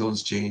Chicago Mercantile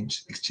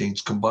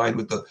Exchange combined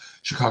with the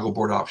Chicago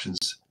Board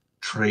Options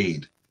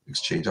Trade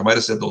Exchange. I might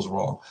have said those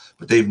wrong,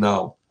 but they've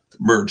now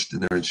merged,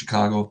 and they're in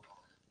Chicago.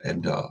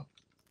 And the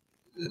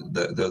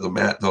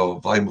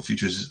volume of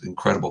futures is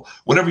incredible.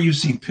 Whenever you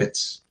see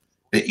pits,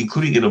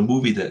 including in a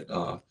movie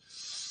that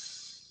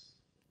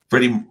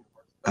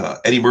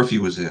Eddie Murphy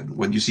was in,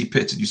 when you see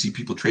pits and you see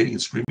people trading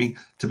and screaming,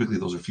 typically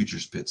those are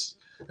futures pits.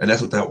 And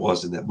that's what that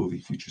was in that movie,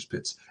 futures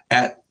pits,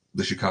 at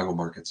the Chicago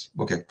markets.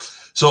 Okay,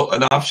 so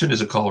an option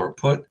is a call or a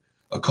put.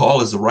 A call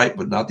is the right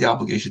but not the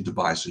obligation to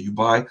buy. So you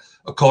buy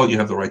a call, you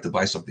have the right to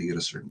buy something at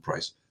a certain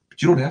price,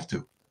 but you don't have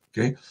to.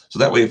 Okay, so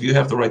that way, if you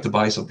have the right to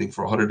buy something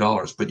for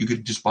 $100, but you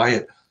could just buy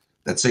it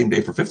that same day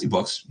for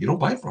 $50, you don't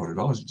buy it for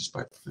 $100. You just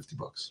buy it for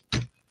 $50.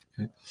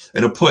 Okay,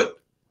 and a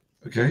put,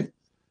 okay,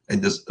 and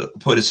this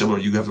put is similar.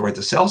 You have the right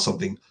to sell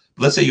something,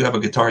 let's say you have a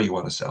guitar you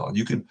want to sell, and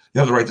you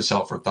have the right to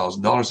sell it for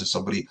 $1,000 to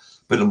somebody,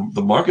 but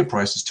the market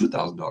price is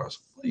 $2,000. Well,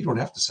 you don't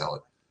have to sell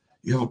it.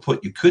 You have a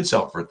put. You could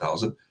sell it for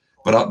 $1,000,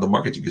 but out in the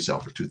market you could sell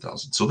it for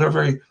 $2,000. So they're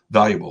very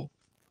valuable.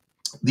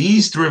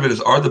 These derivatives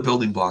are the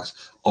building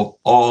blocks of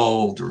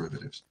all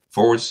derivatives: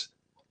 forwards,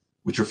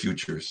 which are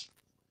futures,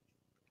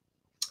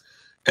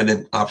 and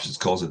then options,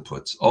 calls, and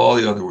puts. All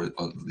the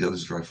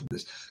others derive from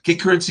this. Okay,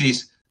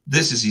 currencies.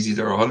 This is easy.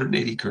 There are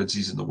 180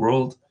 currencies in the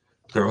world.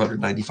 There are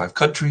 195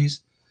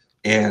 countries,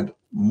 and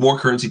more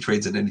currency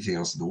trades than anything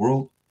else in the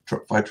world.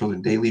 5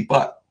 trillion daily.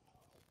 But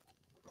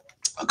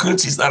a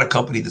currency is not a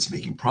company that's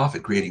making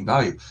profit, creating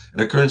value,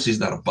 and a currency is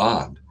not a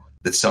bond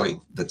that's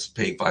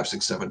paying 5,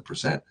 6,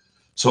 7%.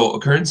 So a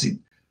currency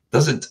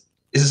isn't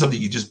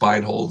something you just buy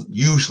and hold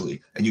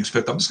usually, and you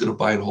expect, I'm just going to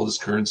buy and hold this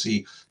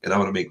currency and I'm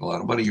going to make a lot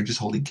of money. You're just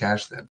holding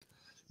cash then.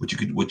 What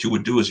you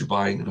would do is you're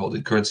buying and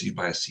holding currency. You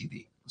buy a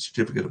CD, a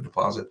certificate of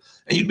deposit,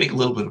 and you'd make a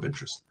little bit of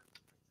interest.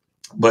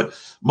 But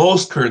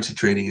most currency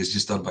trading is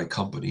just done by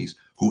companies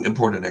who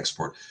import and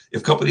export.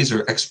 If companies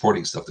are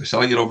exporting stuff, they're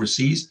selling it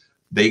overseas,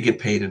 they get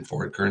paid in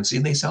foreign currency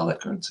and they sell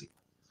that currency.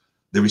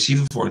 They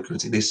receive a foreign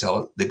currency, they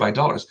sell it, they buy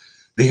dollars.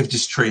 They have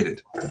just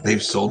traded.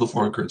 They've sold the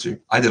foreign currency.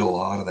 I did a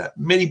lot of that,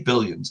 many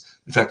billions,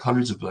 in fact,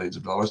 hundreds of billions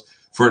of dollars.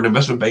 For an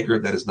investment banker,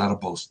 that is not a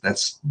boast.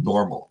 That's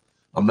normal.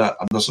 I'm not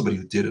somebody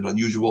who did an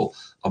unusual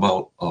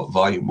amount of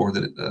volume, more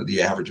than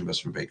the average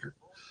investment banker.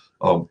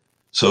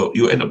 So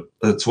you end up,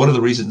 it's one of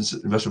the reasons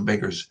investment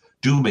bankers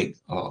do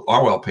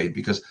are well paid,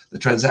 because the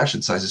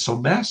transaction size is so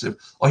massive.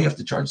 All you have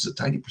to charge is a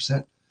tiny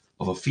 %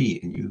 of a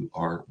fee and you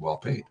are well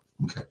paid.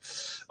 Okay.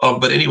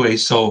 But anyway,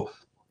 so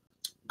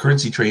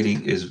currency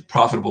trading is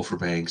profitable for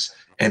banks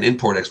and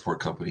import-export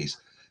companies.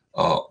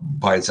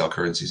 Buy and sell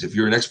currencies. If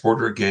you're an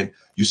exporter, again,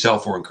 you sell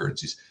foreign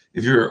currencies.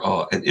 If you're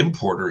an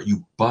importer,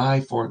 you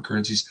buy foreign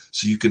currencies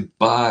so you can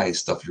buy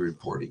stuff you're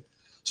importing.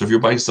 So if you're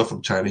buying stuff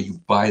from China,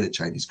 you buy the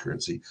Chinese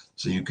currency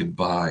so you can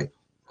buy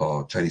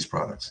Chinese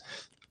products.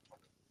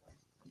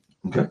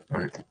 Okay,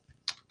 all right.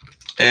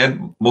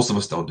 And most of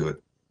us don't do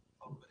it.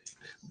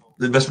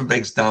 The investment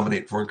banks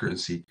dominate foreign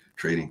currency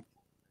trading.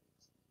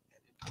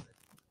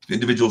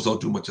 Individuals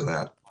don't do much of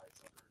that.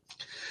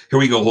 Here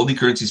we go. Holding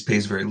currencies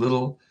pays very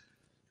little.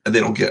 And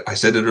they don't get, I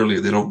said it earlier,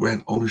 they don't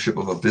grant ownership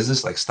of a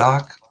business like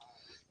stock.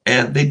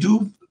 And they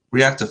do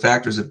react to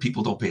factors that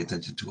people don't pay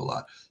attention to a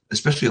lot,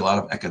 especially a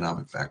lot of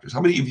economic factors. How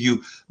many of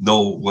you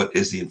know what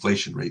is the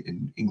inflation rate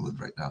in England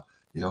right now?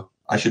 You know,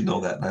 I should know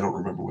that, and I don't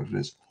remember what it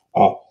is.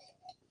 Oh,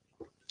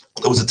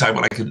 there was a time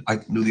when I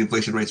knew the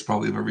inflation rates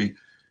probably of every,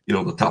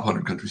 the top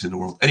 100 countries in the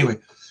world. Anyway,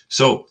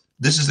 so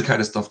this is the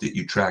kind of stuff that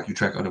you track. You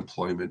track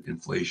unemployment,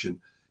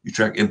 inflation. You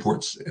track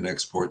imports and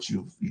exports.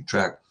 You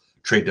track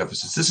trade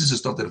deficits. This is the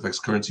stuff that affects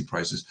currency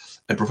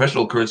prices. And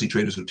professional currency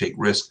traders who take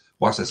risk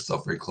watch that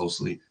stuff very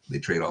closely. They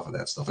trade off of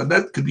that stuff. And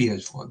that could be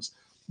hedge funds.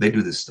 They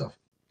do this stuff.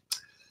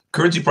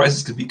 Currency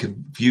prices can be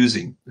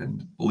confusing,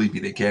 and believe me,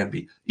 they can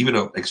be. Even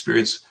an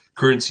experienced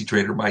currency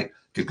trader might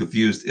get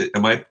confused.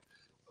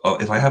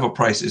 If I have a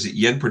price, is it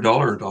yen per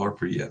dollar or dollar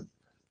per yen?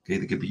 Okay,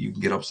 that could be, you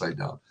can get upside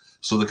down.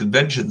 So the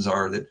conventions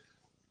are that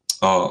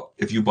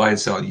if you buy and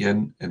sell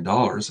yen and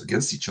dollars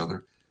against each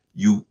other,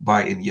 you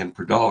buy in yen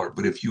per dollar.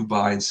 But if you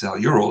buy and sell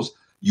euros,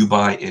 you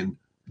buy in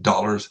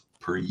dollars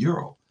per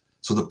euro.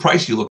 So the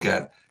price you look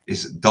at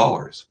is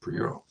dollars per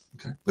euro.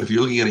 Okay, but if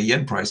you're looking at a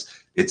yen price,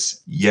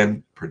 it's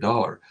yen per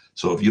dollar.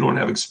 So if you don't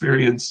have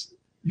experience,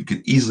 you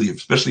can easily,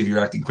 especially if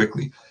you're acting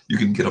quickly, you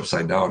can get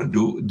upside down and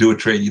do a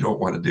trade you don't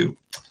want to do.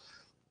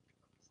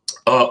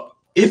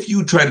 If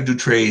you try to do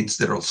trades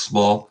that are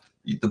small,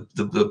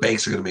 the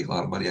banks are going to make a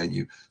lot of money on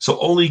you. So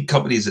only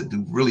companies that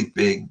do really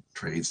big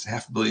trades,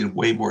 $500 million,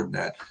 way more than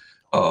that,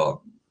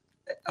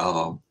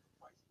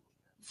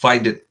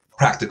 find it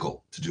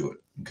practical to do it.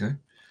 Okay,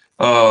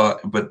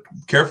 but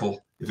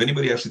careful. If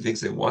anybody actually thinks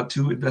they want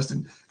to invest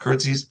in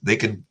currencies, they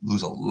can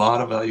lose a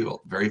lot of value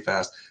very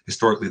fast.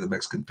 Historically, the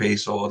Mexican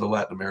peso, other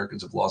Latin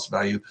Americans have lost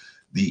value.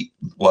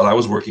 While I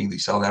was working, the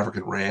South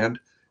African rand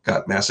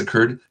got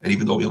massacred, and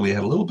even though we only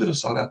had a little bit of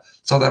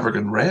South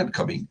African rand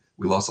coming,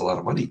 we lost a lot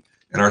of money.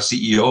 And our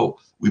CEO,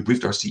 we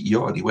briefed our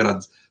CEO, and he went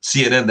on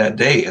CNN that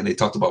day, and they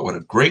talked about what a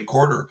great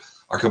quarter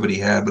our company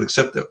had, but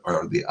except that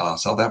the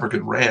South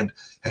African rand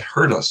had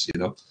hurt us.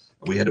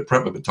 We had to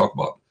prep him and talk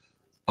about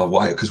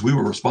why, because we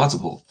were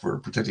responsible for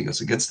protecting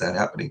us against that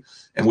happening,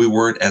 and we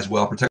weren't as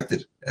well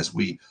protected as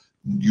we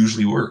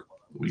usually were.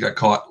 We got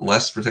caught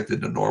less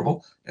protected than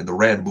normal, and the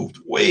rand moved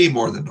way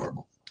more than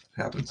normal.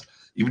 It happens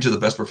even to the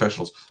best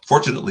professionals.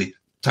 Fortunately,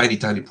 tiny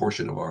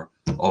portion of all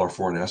our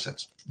foreign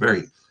assets,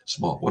 very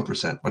small,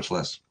 1%, much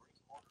less.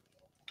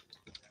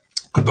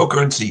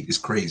 Cryptocurrency is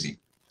crazy.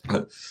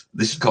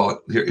 They should call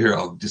it here.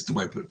 I'll just do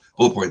my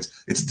bullet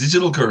points. It's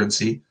digital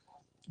currency.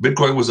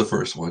 Bitcoin was the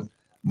first one.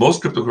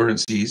 Most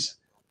cryptocurrencies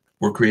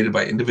were created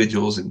by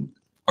individuals and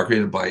are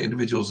created by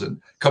individuals and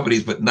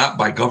companies, but not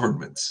by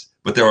governments.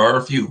 But there are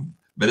a few.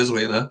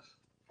 Venezuela,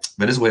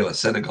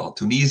 Senegal,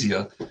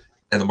 Tunisia,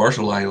 and the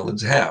Marshall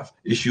Islands have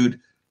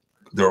issued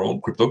their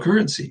own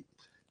cryptocurrency,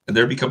 and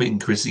they're becoming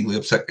increasingly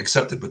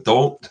accepted. But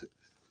don't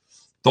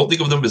Don't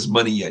think of them as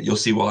money yet. You'll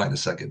see why in a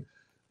second.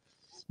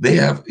 They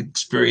have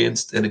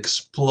experienced an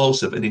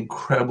explosive and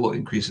incredible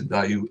increase in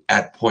value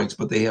at points,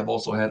 but they have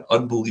also had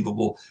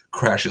unbelievable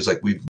crashes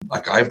like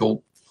I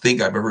don't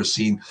think I've ever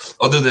seen,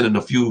 other than in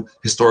a few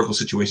historical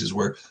situations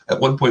where at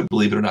one point,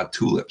 believe it or not,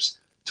 tulips,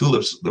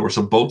 there were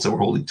some boats that were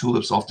holding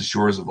tulips off the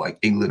shores of like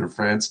England or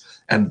France,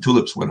 and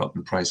tulips went up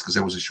in price because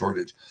there was a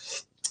shortage.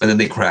 And then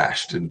they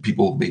crashed, and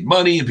people made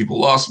money and people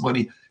lost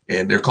money,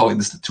 and they're calling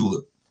this the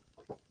tulip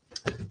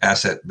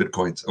asset,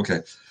 Bitcoins. Okay.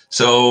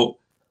 So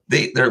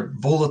their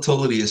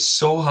volatility is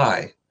so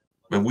high,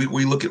 and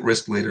we look at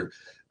risk later,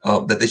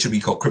 that they should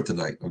be called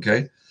kryptonite.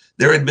 Okay,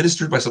 they're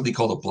administered by something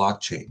called a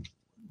blockchain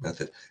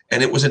method,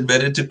 and it was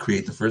invented to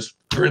create the first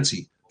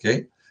currency.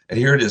 Okay, and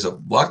here it is. A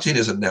blockchain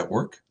is a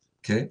network.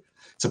 Okay,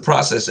 it's a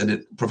process, and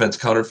it prevents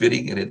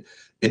counterfeiting, and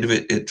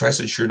it tries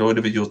to ensure no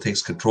individual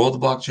takes control of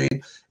the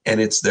blockchain,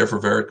 and it's there for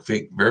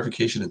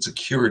verification and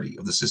security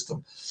of the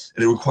system.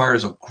 And it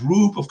requires a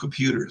group of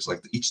computers,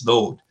 like each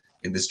node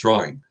in this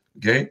drawing.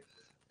 Okay.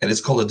 And it's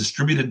called a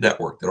distributed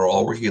network that are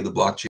all working in the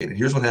blockchain. And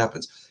here's what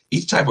happens.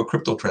 Each time a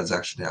crypto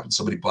transaction happens,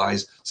 somebody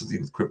buys something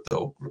with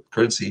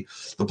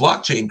cryptocurrency, the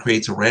blockchain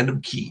creates a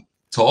random key.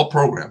 It's all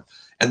programmed.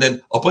 And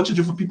then a bunch of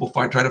different people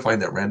try to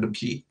find that random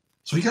key.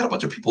 So you got a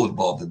bunch of people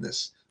involved in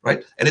this,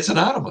 right? And it's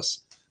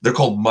anonymous. They're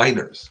called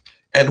miners.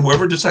 And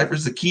whoever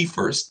deciphers the key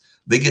first,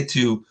 they get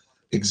to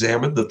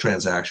examine the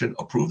transaction,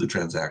 approve the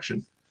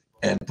transaction,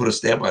 and put a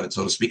stamp on it,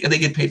 so to speak. And they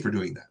get paid for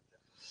doing that.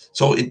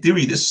 So in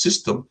theory, this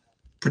system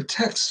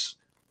protects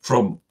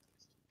from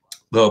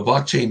the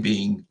blockchain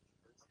being,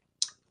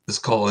 let's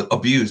call it,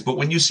 abused. But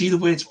when you see the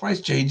way its price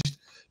changes,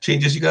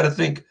 you got to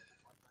think,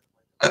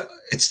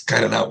 it's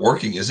kind of not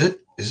working, is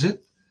it? Is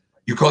it?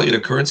 You're calling it a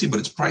currency, but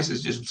its price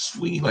is just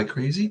swinging like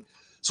crazy.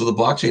 So the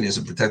blockchain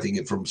isn't protecting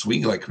it from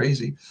swinging like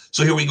crazy.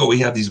 So here we go. We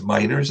have these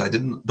miners.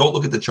 Don't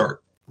look at the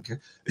chart. Okay.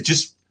 It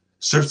just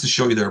serves to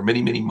show you there are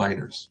many, many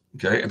miners.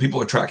 Okay. And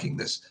people are tracking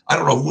this. I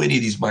don't know who any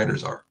of these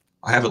miners are.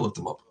 I haven't looked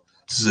them up.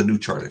 This is a new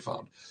chart I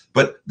found.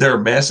 But there are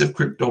massive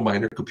crypto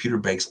miner computer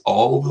banks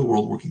all over the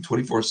world working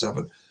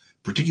 24/7,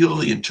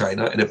 particularly in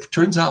China. And it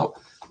turns out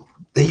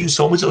they use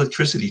so much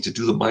electricity to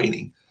do the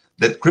mining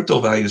that crypto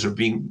values are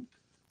being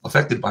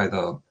affected by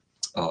the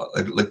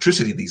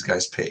electricity these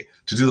guys pay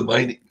to do the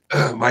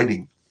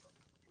mining.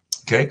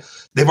 Okay.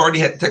 They've already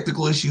had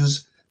technical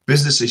issues,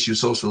 business issues,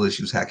 social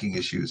issues, hacking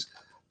issues.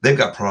 They've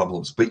got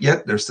problems, but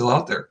yet they're still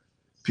out there.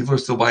 People are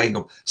still buying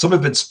them. Some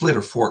have been split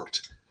or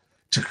forked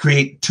to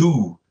create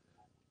two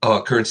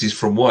currencies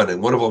from one,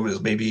 and one of them is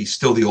maybe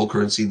still the old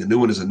currency, and the new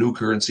one is a new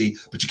currency,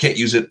 but you can't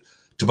use it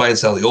to buy and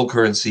sell the old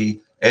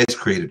currency, and it's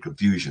created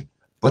confusion.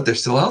 But they're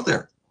still out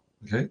there,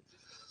 okay?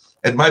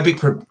 And my big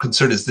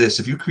concern is this: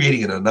 if you're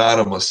creating an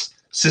anonymous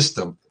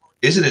system,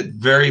 isn't it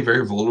very,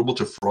 very vulnerable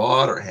to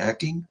fraud or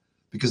hacking?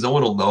 Because no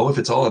one will know if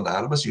it's all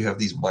anonymous. You have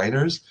these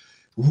miners.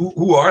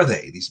 Who are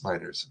they, these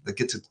miners, that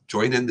get to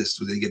join in this?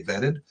 Do they get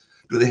vetted?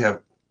 Do they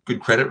have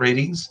good credit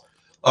ratings?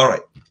 All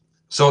right.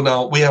 So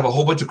now we have a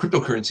whole bunch of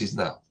cryptocurrencies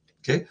now,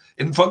 okay?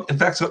 In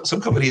fact,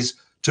 some companies,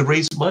 to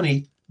raise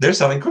money, they're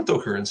selling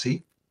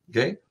cryptocurrency,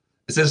 okay?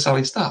 Instead of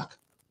selling stock.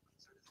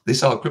 They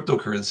sell a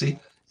cryptocurrency,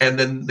 and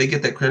then they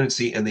get that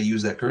currency, and they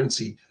use that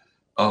currency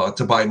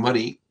to buy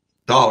money,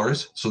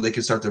 dollars, so they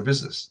can start their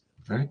business,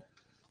 right?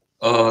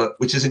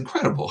 Which is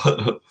incredible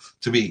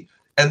to me.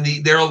 And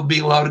they're all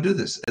being allowed to do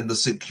this. And the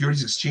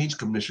Securities Exchange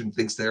Commission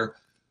thinks they're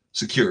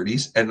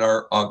securities, and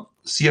our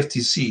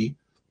CFTC,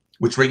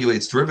 which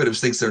regulates derivatives,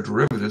 thinks they're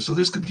derivatives. So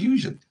there's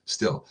confusion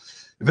still.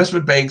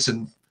 Investment banks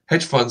and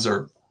hedge funds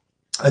are,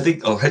 I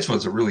think hedge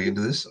funds are really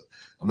into this.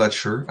 I'm not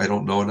sure. I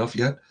don't know enough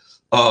yet.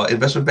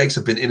 Investment banks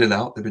have been in and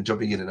out. They've been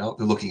jumping in and out.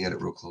 They're looking at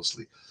it real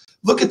closely.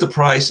 Look at the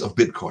price of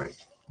Bitcoin.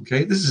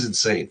 Okay, this is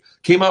insane.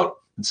 Came out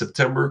in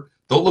September.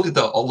 Don't look at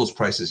all those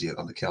prices yet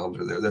on the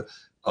calendar there.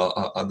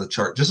 On the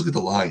chart. Just look at the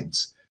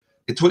lines.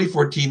 In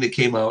 2014, it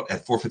came out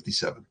at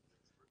 457.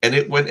 And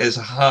it went as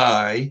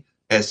high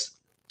as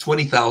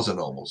 20,000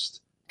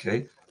 almost,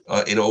 okay,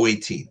 in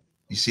 2018.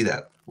 You see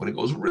that when it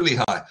goes really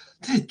high.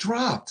 Then it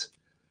dropped.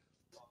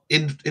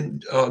 In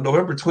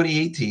November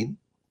 2018,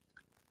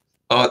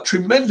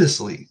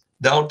 tremendously,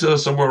 down to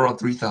somewhere around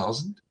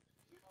 3,000,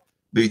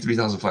 maybe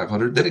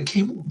 3,500. Then it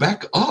came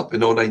back up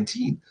in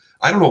 2019.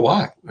 I don't know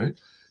why, right?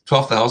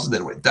 12,000,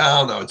 then it went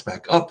down. Now it's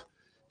back up.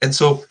 And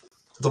so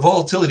the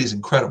volatility is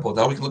incredible.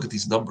 Now we can look at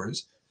these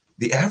numbers.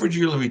 The average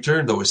yearly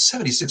return, though, is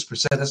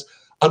 76%. That's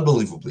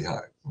unbelievably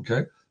high,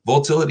 okay?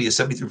 Volatility is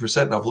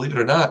 73%. Now, believe it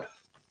or not,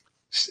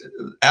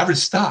 average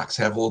stocks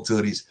have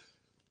volatilities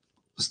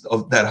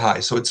of that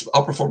high. So it's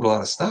outperformed a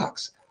lot of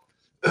stocks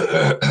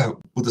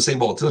with the same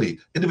volatility.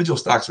 Individual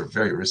stocks are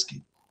very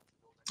risky,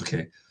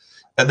 okay?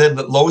 And then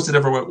the lowest it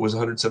ever went was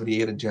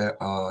 178 in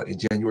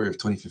January of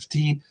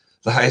 2015.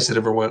 The highest it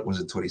ever went was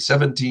in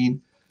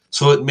 2017.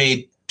 So it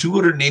made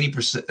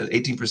 280%,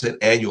 18%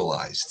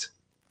 annualized,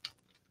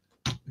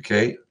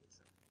 okay?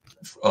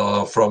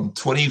 From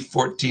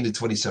 2014 to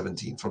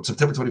 2017, from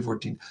September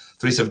 2014,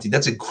 2017.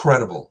 That's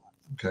incredible,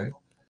 okay?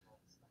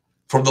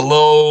 from the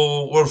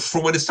low, or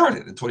from when it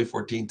started in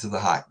 2014 to the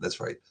high. That's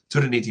right,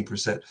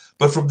 218%.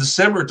 But from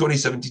December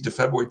 2017 to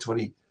February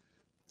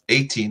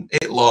 2018,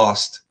 it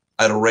lost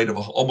at a rate of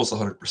almost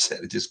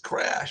 100%. It just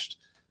crashed.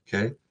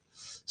 Okay,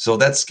 so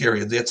that's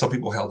scary. And yet some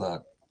people held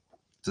on.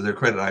 To their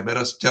credit, I met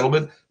a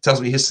gentleman, tells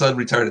me his son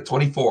retired at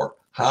 24.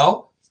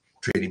 How?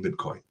 Trading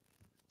Bitcoin.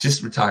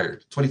 Just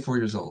retired, 24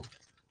 years old.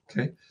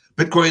 Okay,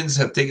 Bitcoins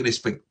have taken a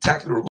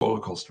spectacular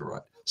roller coaster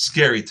ride.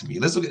 Scary to me.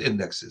 Let's look at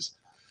indexes.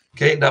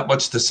 Okay, not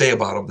much to say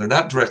about them. They're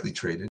not directly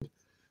traded,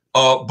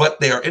 but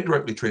they are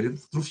indirectly traded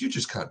through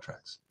futures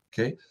contracts.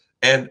 Okay,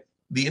 and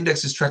the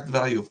indexes track the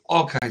value of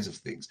all kinds of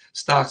things: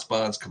 stocks,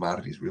 bonds,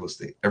 commodities, real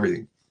estate,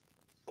 everything.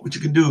 What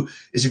you can do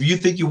is, if you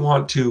think you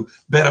want to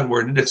bet on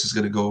where an index is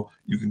going to go,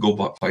 you can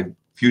go find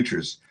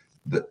futures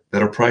that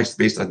are priced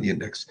based on the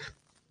index.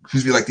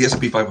 Excuse me, like the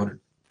S&P 500.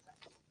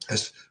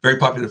 That's very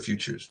popular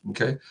futures.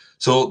 Okay,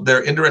 so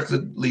they're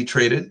indirectly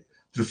traded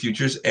through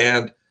futures,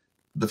 and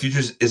the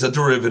futures is a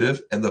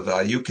derivative, and the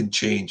value can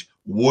change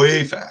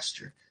way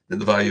faster than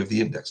the value of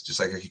the index. Just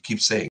like I keep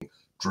saying,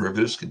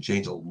 derivatives can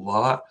change a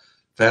lot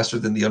faster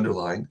than the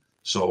underlying.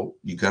 So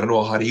you got to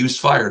know how to use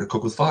fire to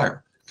cook with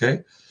fire.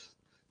 Okay.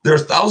 There are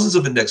thousands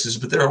of indexes,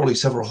 but there are only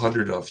several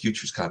hundred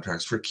futures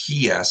contracts for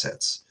key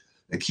assets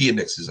and key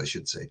indexes, I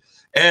should say.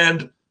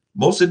 And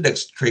most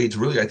index trades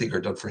really, I think,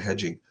 are done for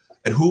hedging.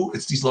 And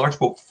it's these large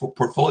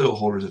portfolio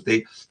holders. If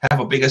they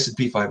have a big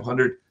S&P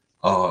 500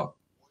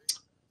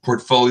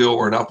 portfolio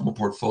or an optimal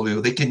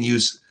portfolio, they can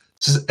use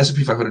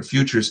S&P 500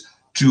 futures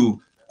to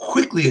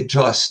quickly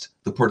adjust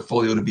the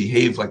portfolio to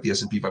behave like the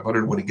S&P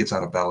 500 when it gets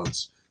out of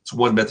balance. It's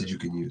one method you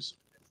can use.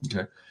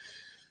 Okay.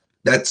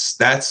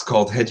 That's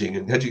called hedging,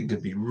 and hedging can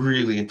be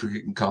really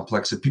intricate and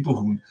complex. And people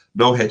who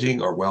know hedging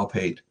are well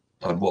paid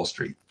on Wall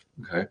Street.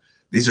 Okay,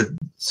 these are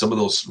some of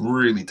those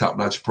really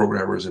top-notch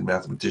programmers and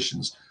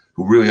mathematicians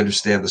who really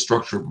understand the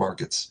structure of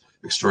markets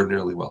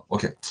extraordinarily well.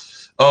 Okay,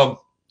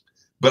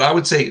 but I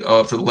would say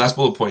for the last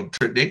bullet point,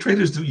 day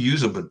traders do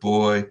use them, but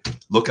boy,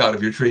 look out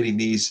if you're trading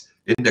these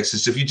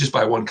indexes. If you just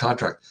buy one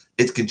contract,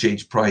 it can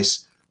change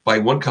price. Buy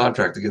one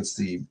contract against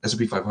the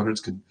S&P 500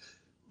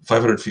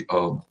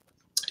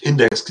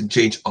 index can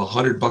change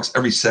 $100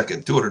 every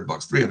second, $200,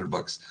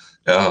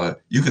 $300.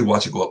 You can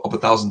watch it go up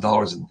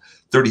 $1,000 in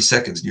 30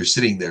 seconds, and you're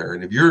sitting there.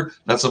 And if you're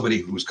not somebody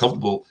who's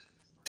comfortable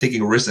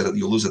taking a risk that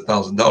you'll lose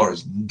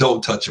 $1,000,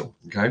 don't touch them.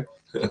 Okay,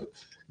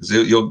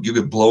 you'll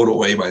get blown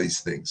away by these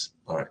things.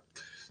 All right,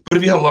 but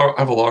if you have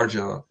a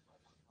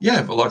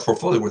large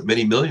portfolio worth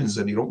many millions,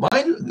 then you don't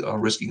mind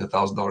risking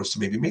 $1,000 to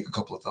maybe make a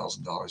couple of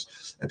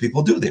 $1,000. And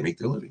people do; they make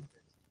their living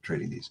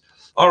trading these.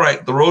 All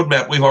right, the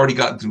roadmap we've already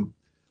gotten through.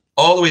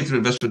 All the way through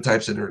investment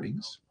types and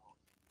earnings.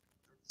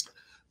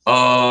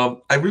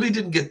 I really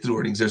didn't get through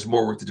earnings. There's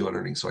more work to do on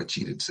earnings, so I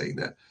cheated saying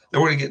that.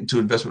 Then we're going to get into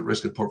investment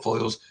risk and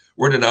portfolios.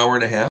 We're at an hour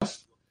and a half.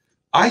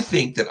 I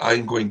think that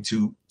I'm going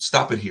to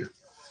stop it here.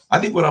 I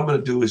think what I'm going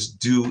to do is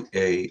do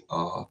a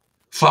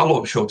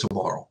follow-up show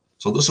tomorrow.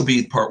 So this will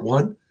be part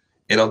 1,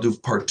 and I'll do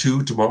part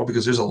 2 tomorrow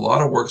because there's a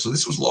lot of work. So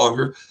this was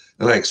longer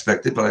than I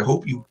expected, but I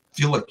hope you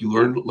feel like you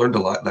learned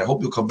a lot, and I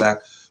hope you'll come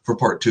back for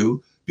part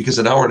 2. Because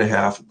an hour and a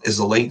half is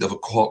the length of a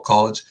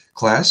college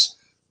class.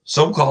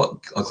 Some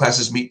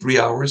classes meet 3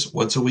 hours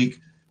once a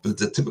week, but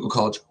the typical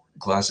college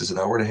class is an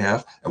hour and a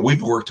half, and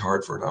we've worked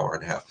hard for an hour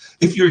and a half.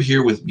 If you're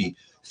here with me,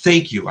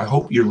 thank you. I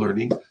hope you're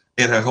learning,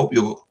 and I hope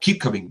you'll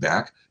keep coming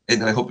back,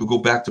 and I hope you'll go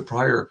back to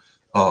prior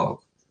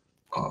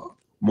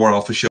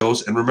MorAlpha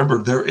shows. And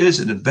remember, there is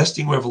an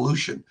investing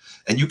revolution,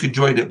 and you can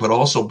join it, but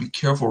also be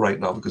careful right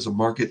now because the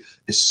market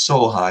is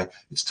so high.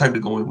 It's time to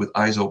go in with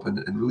eyes open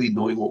and really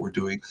knowing what we're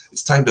doing.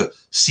 It's time to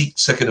seek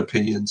second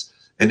opinions,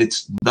 and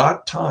it's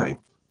not time,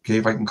 okay,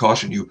 if I can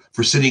caution you,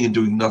 for sitting and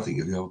doing nothing.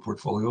 If you have a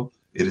portfolio,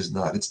 it is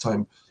not. It's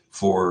time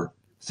for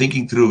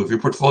thinking through. If your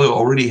portfolio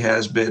already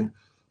has been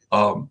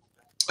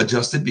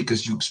adjusted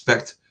because you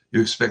expect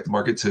the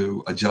market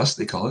to adjust,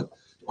 they call it,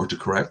 or to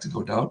correct, to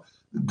go down,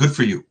 good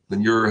for you. Then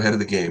you're ahead of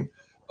the game.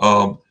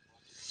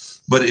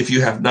 But if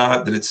you have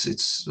not, then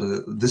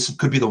this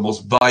could be the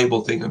most valuable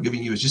thing I'm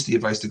giving you, is just the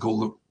advice to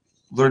go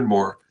learn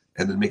more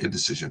and then make a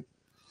decision.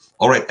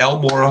 All right,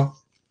 Mora,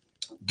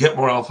 Get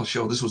MorAlpha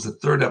Show. This was the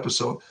 3rd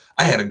episode.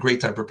 I had a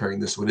great time preparing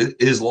this one. It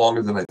is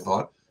longer than I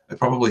thought. I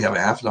probably have a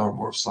half an hour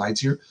more of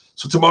slides here.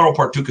 So tomorrow,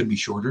 part 2 can be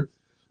shorter.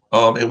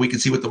 And we can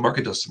see what the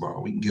market does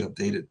tomorrow. We can get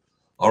updated.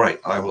 All right,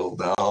 I will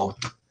now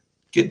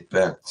get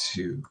back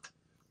to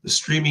the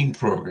streaming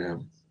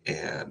program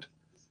and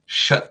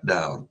shut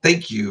down.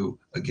 Thank you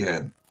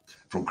again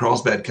from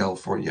Carlsbad,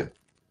 California,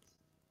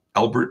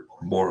 Albert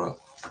Mora.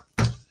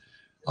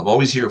 I'm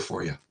always here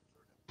for you.